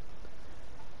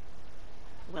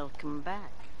 Welcome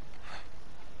back.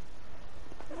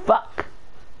 Fuck.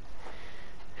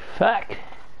 Fuck.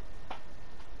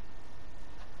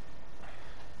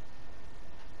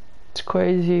 It's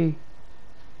crazy.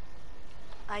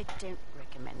 I don't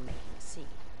recommend making a scene.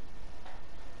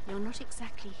 You're not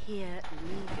exactly here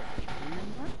legally,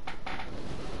 remember?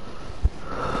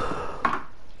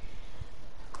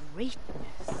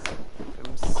 Greatness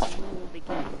from small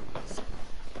beginnings.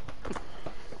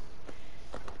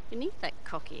 Beneath that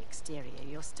cocky exterior,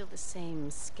 you're still the same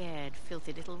scared,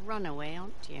 filthy little runaway,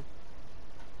 aren't you?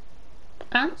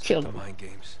 Aren't you? The mind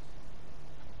games.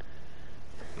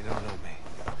 You don't know me.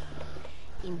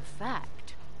 In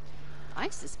fact, I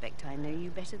suspect I know you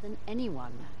better than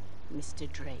anyone,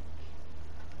 Mr. Drake.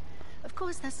 Of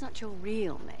course, that's not your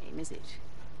real name, is it?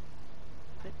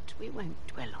 But we won't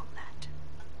dwell on that.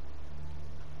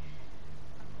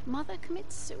 Mother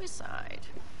commits suicide.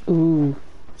 Ooh,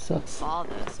 sucks.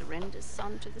 Father surrenders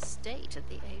son to the state at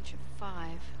the age of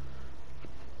 5.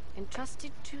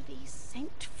 Entrusted to the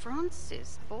St.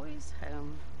 Francis Boys'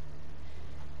 Home.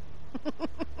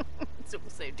 It's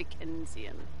also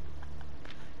Dickensian.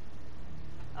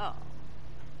 Oh.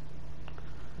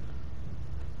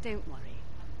 Don't worry.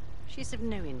 She's of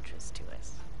no interest to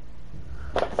us.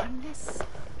 Unless,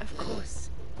 of course,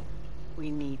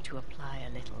 we need to apply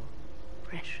a little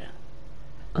pressure.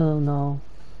 Oh no.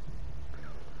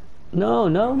 No,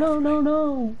 no, no, no,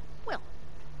 no. Well,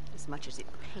 as much as it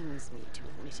pains me to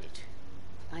admit it,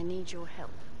 I need your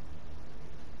help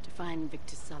to find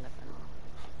Victor Sullivan.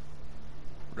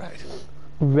 Right.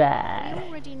 Right. We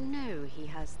already know he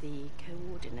has the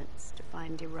coordinates to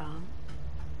find Iran.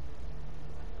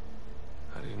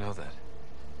 How do you know that?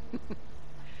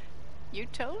 You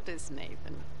told us,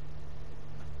 Nathan.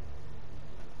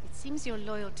 It seems your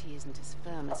loyalty isn't as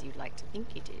firm as you'd like to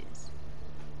think it is.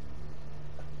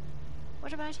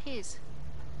 What about his?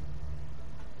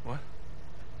 What?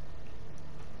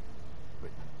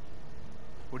 Wait.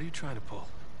 What are you trying to pull?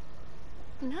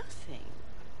 Nothing.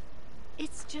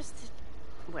 It's just that,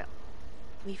 well,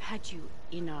 we've had you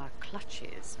in our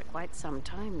clutches for quite some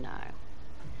time now.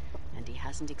 And he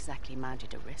hasn't exactly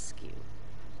mounted a rescue.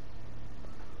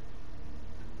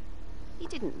 He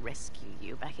didn't rescue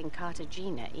you back in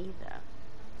Cartagena either.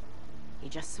 He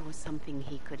just saw something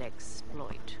he could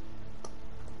exploit.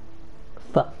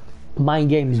 Fuck. Mind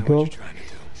games, Is that bro. what you're trying to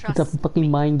do? It's a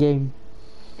fucking mind game.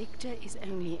 Victor is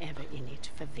only ever in it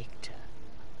for Victor.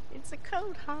 It's a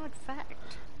cold, hard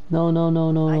fact. No, no,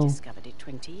 no, no, I no. discovered it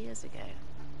 20 years ago.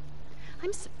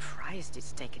 I'm surprised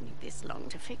it's taken you this long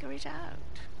to figure it out.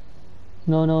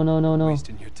 No, no, no, no, no.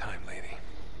 Wasting your time, lady.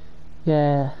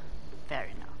 Yeah. Fair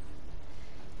enough.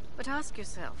 But ask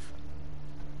yourself,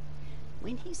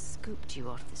 when he scooped you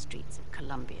off the streets of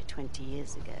Colombia 20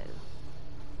 years ago,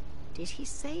 did he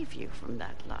save you from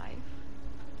that life?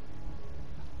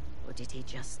 Or did he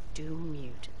just doom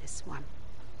you to this one?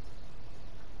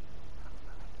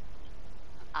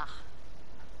 Ah,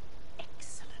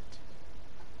 excellent.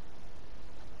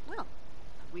 Well,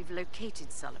 we've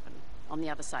located Sullivan on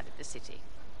the other side of the city.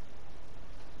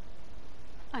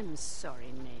 I'm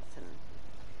sorry, Nathan.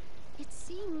 It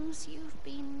seems you've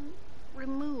been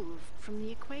removed from the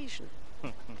equation.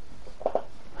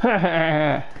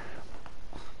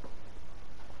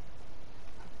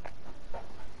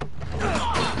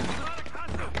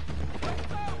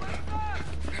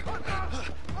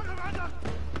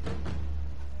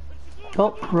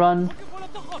 Oh, run.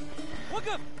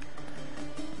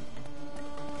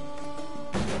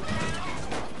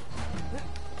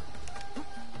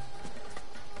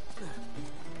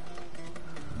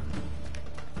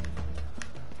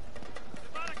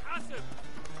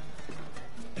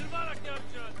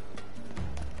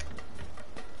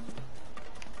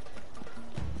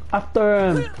 After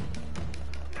him.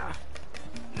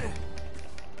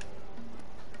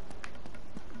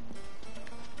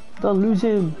 Don't lose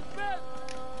him.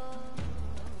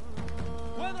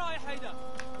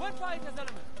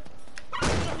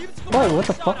 Whoa, what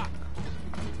the fuck?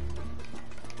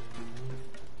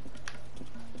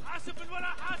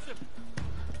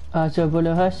 حاسب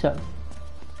ولا حاسب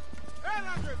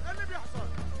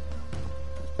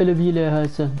اللي بيلا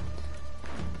حسن.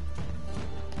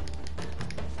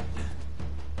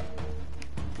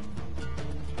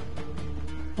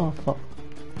 Oh fuck.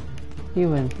 He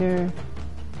went here.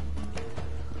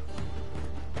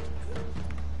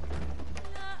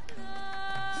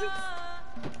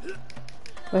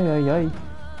 Ay ay ay.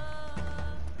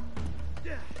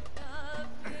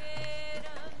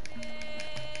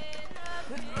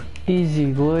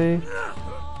 Easy boy.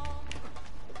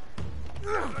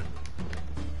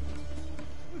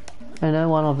 And then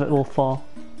one of it will fall.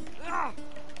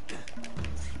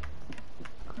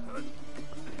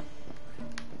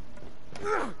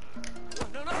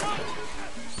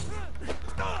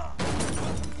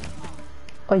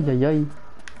 Ay ay ay.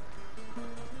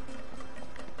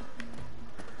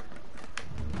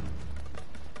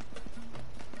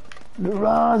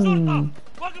 Run!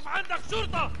 وقف عندك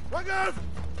شرطة! وقف!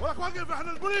 ولك وقف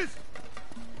احنا البوليس!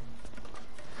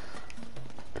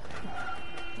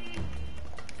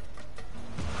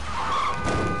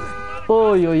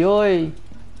 Oi oi oi!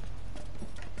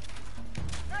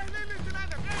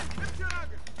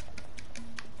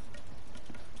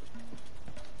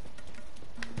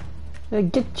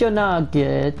 Get your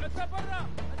nugget!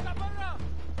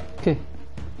 Okay.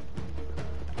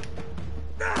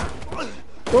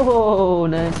 Oh,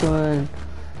 nice one.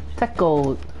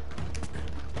 Tackled.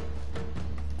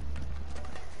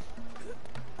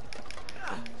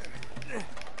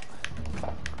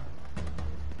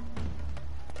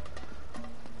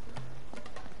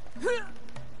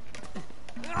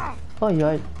 Oh,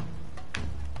 yeah.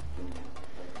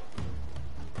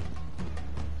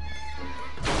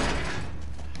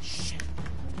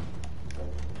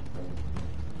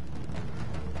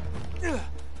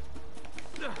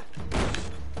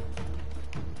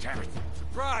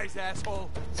 Surprise, asshole!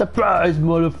 Surprise,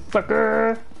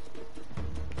 motherfucker!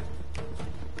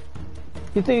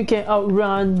 You think you can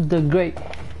outrun the great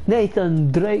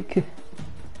Nathan Drake?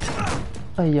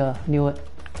 Oh yeah, knew it.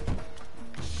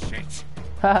 Shit!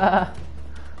 Haha.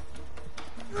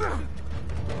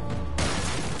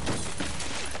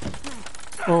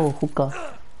 Oh,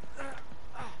 hookah.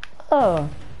 Oh.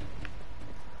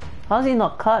 How's he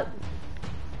not cut?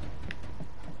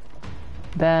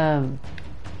 Damn.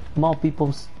 More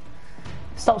people.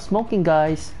 Stop smoking,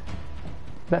 guys.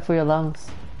 Bad for your lungs.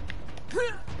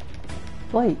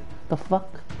 Wait, the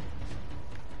fuck?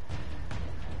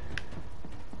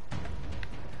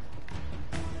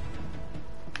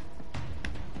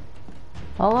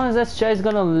 How long is this chase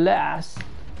gonna last?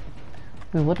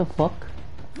 Wait, what the fuck?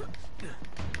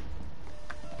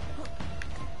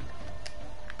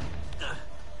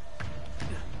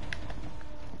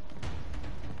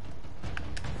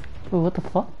 Wait, what the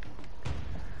fuck?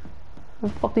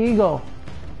 Where the fuck did he go?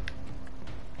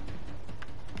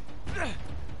 Where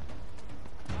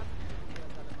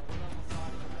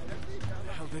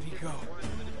the hell did he go?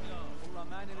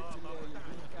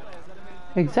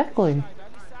 Exactly.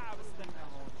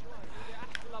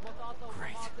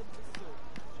 Great.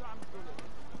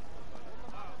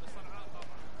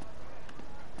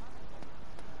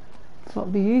 Where the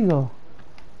fuck did he go?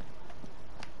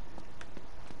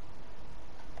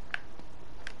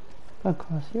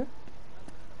 Across here?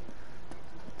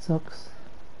 Sucks.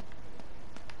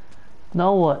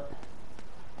 Now what?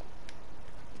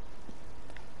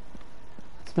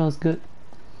 Smells good.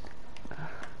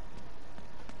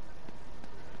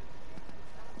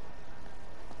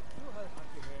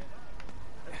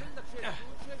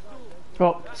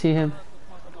 Oh, see him.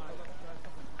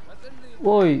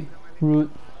 Oi, rude.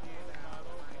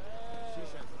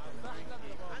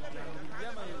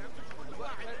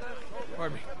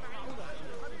 Pardon me.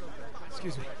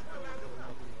 Excuse me.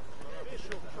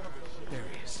 There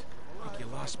he is. I think you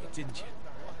lost me, didn't you?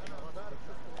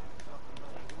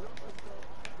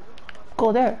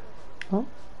 Go there. Huh?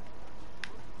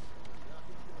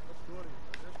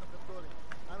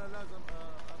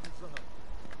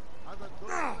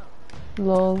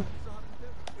 Lol.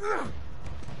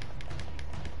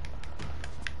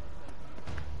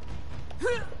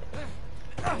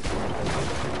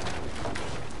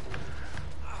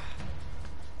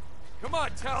 Come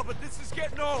on, Talbot, this is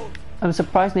getting old. I'm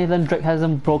surprised Nathan Drake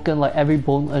hasn't broken like every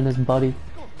bone in his body.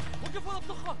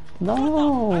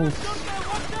 No.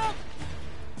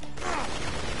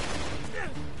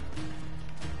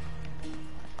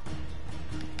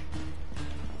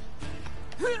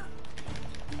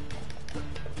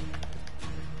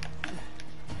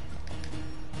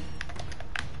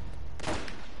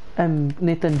 I'm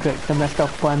Nathan Drake, the master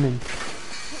of climbing.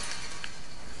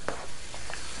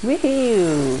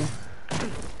 Woohoo!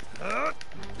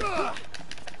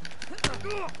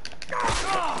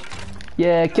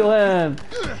 Yeah, kill him!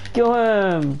 Kill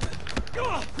him!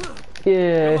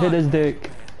 Yeah, hit his dick.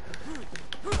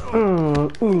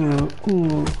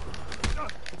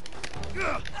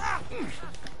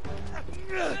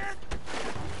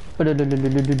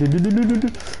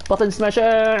 Button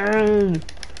smasher!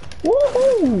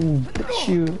 Woohoo! Bitch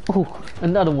you! Oh,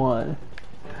 another one.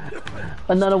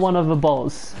 Another one of the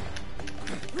balls.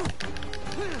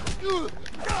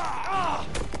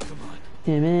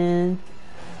 Yeah, man.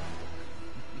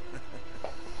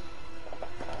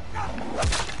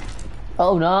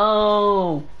 Oh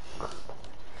no!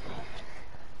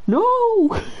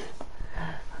 No!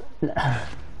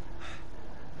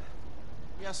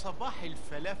 يا صباح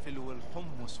الفلافل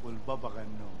والحمص والبابا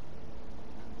غنوج.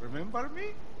 Remember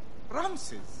me?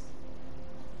 Ramses.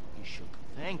 You should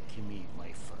thank me,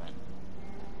 my friend.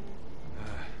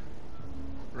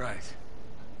 Right.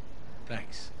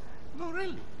 Thanks. No,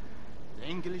 really. The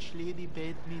English lady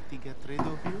bade me to get rid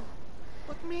of you.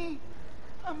 But me,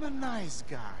 I'm a nice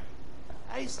guy.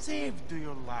 I saved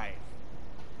your life.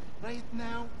 Right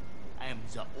now, I am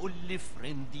the only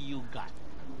friend you got.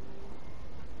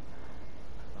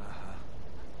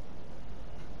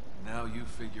 Now you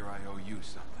figure I owe you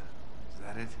something. Is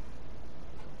that it?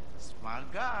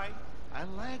 Smart guy. I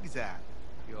like that.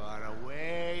 You are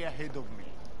way ahead of me.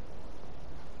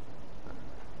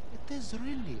 It is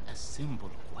really a simple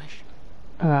question.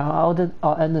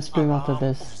 I'll end the stream after Of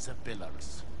this. the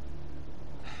pillars.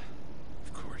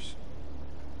 Of course.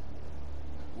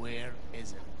 Where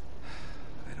is it?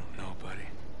 I don't know, buddy.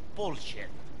 Bullshit.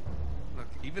 Look,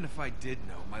 even if I did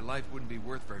know, my life wouldn't be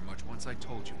worth very much once I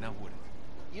told you, now would it?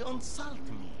 You insult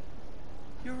me.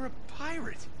 You're a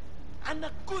pirate. I'm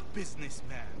a good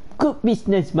businessman. Good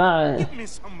businessman. Give me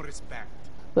some respect.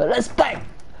 Respect.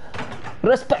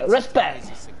 Respect. Respect.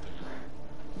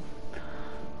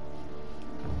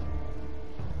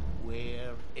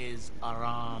 Where is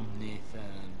Aram,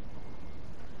 Nathan?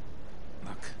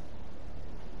 Look,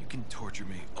 you can torture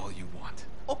me all you want.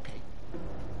 Okay,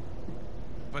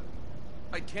 But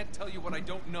I can't tell you what I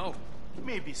don't know.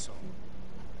 maybe so.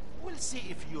 We'll see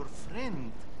if your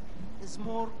friend is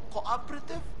more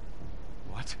cooperative.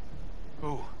 What?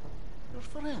 Who? Your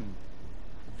friend,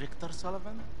 Victor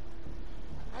Sullivan.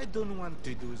 I don't want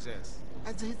to do this.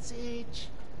 At his age,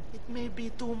 it may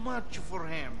be too much for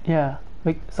him. Yeah,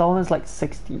 like Solomon's like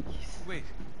 60s. Wait.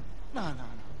 No.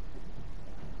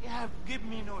 You have given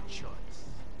me no choice.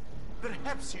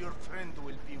 Perhaps your friend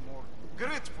will be more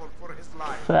grateful for his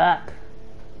life. Fuck.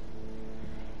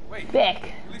 Wait. Fuck.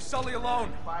 Leave Sully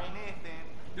alone. Bye, Nathan.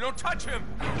 You don't touch him.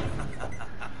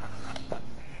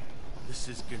 This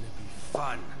is gonna be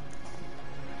fun.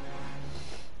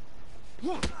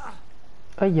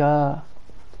 Oh yeah.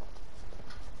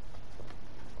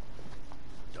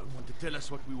 Don't want to tell us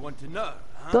what we want to know,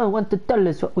 huh? Don't want to tell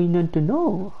us what we need to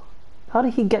know. How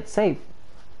did he get saved?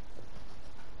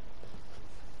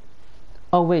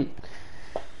 Oh wait.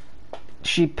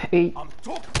 She paid. I'm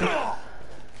talking.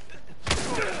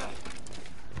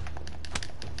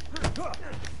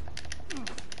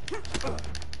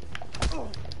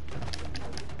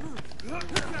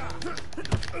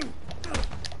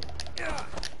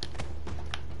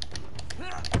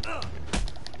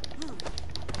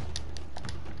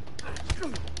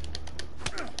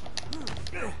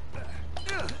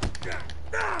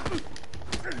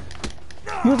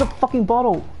 Use a fucking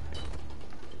bottle.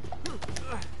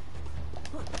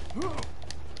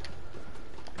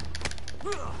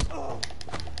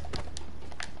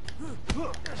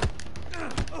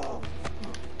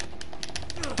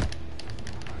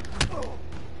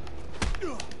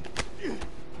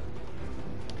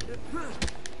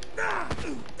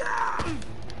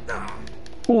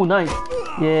 Oh, nice.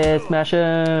 Yeah, smash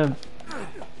him.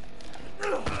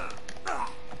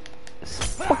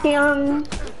 Fucking.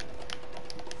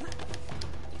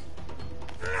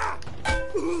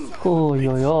 Oh,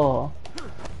 yo, yo.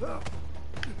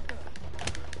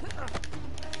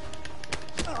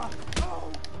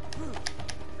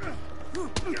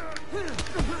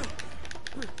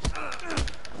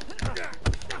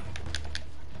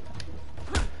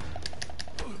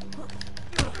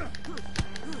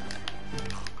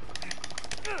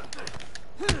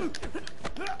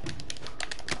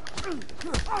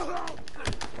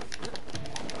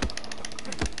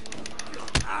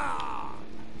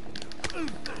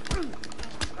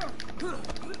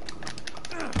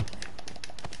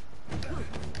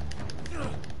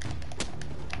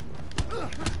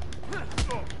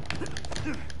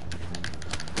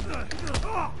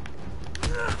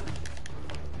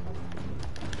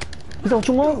 Is that what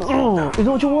you want? Is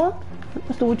that what you want?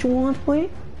 Is that what you want, boy?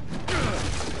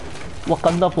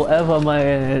 Wakanda forever,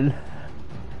 man.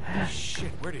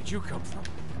 Shit, where did you come from?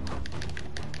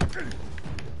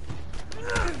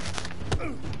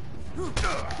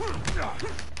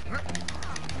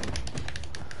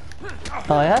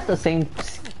 Oh, it has the same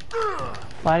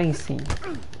fighting scene.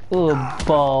 Oh,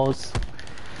 balls.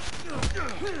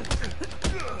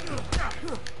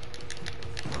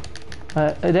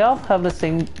 They all have the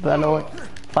same battle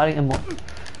fighting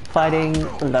fighting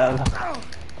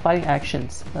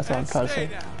actions. That's what I'm trying to say.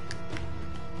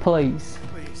 Please.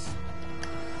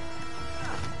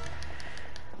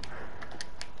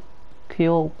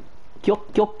 Kill. Kill.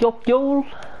 You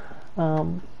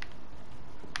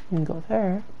can go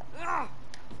there.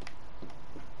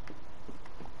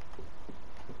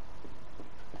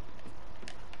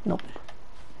 Nope.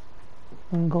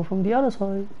 And go from the other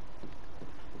side.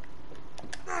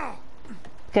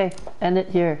 Okay, end it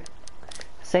here.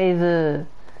 Save the.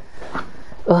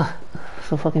 Ugh,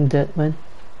 so fucking dead, man.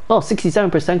 Oh,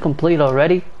 67% complete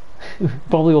already.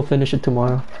 Probably will finish it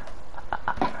tomorrow.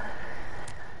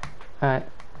 Alright.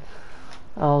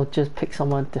 I'll just pick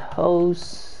someone to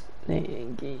host.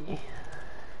 Negi.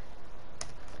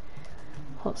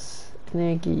 Host.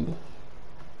 Negi.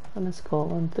 Let's go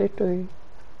on 33.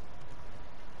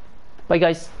 Bye,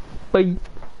 guys. Bye.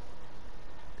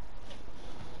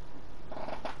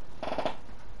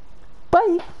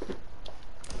 Bye.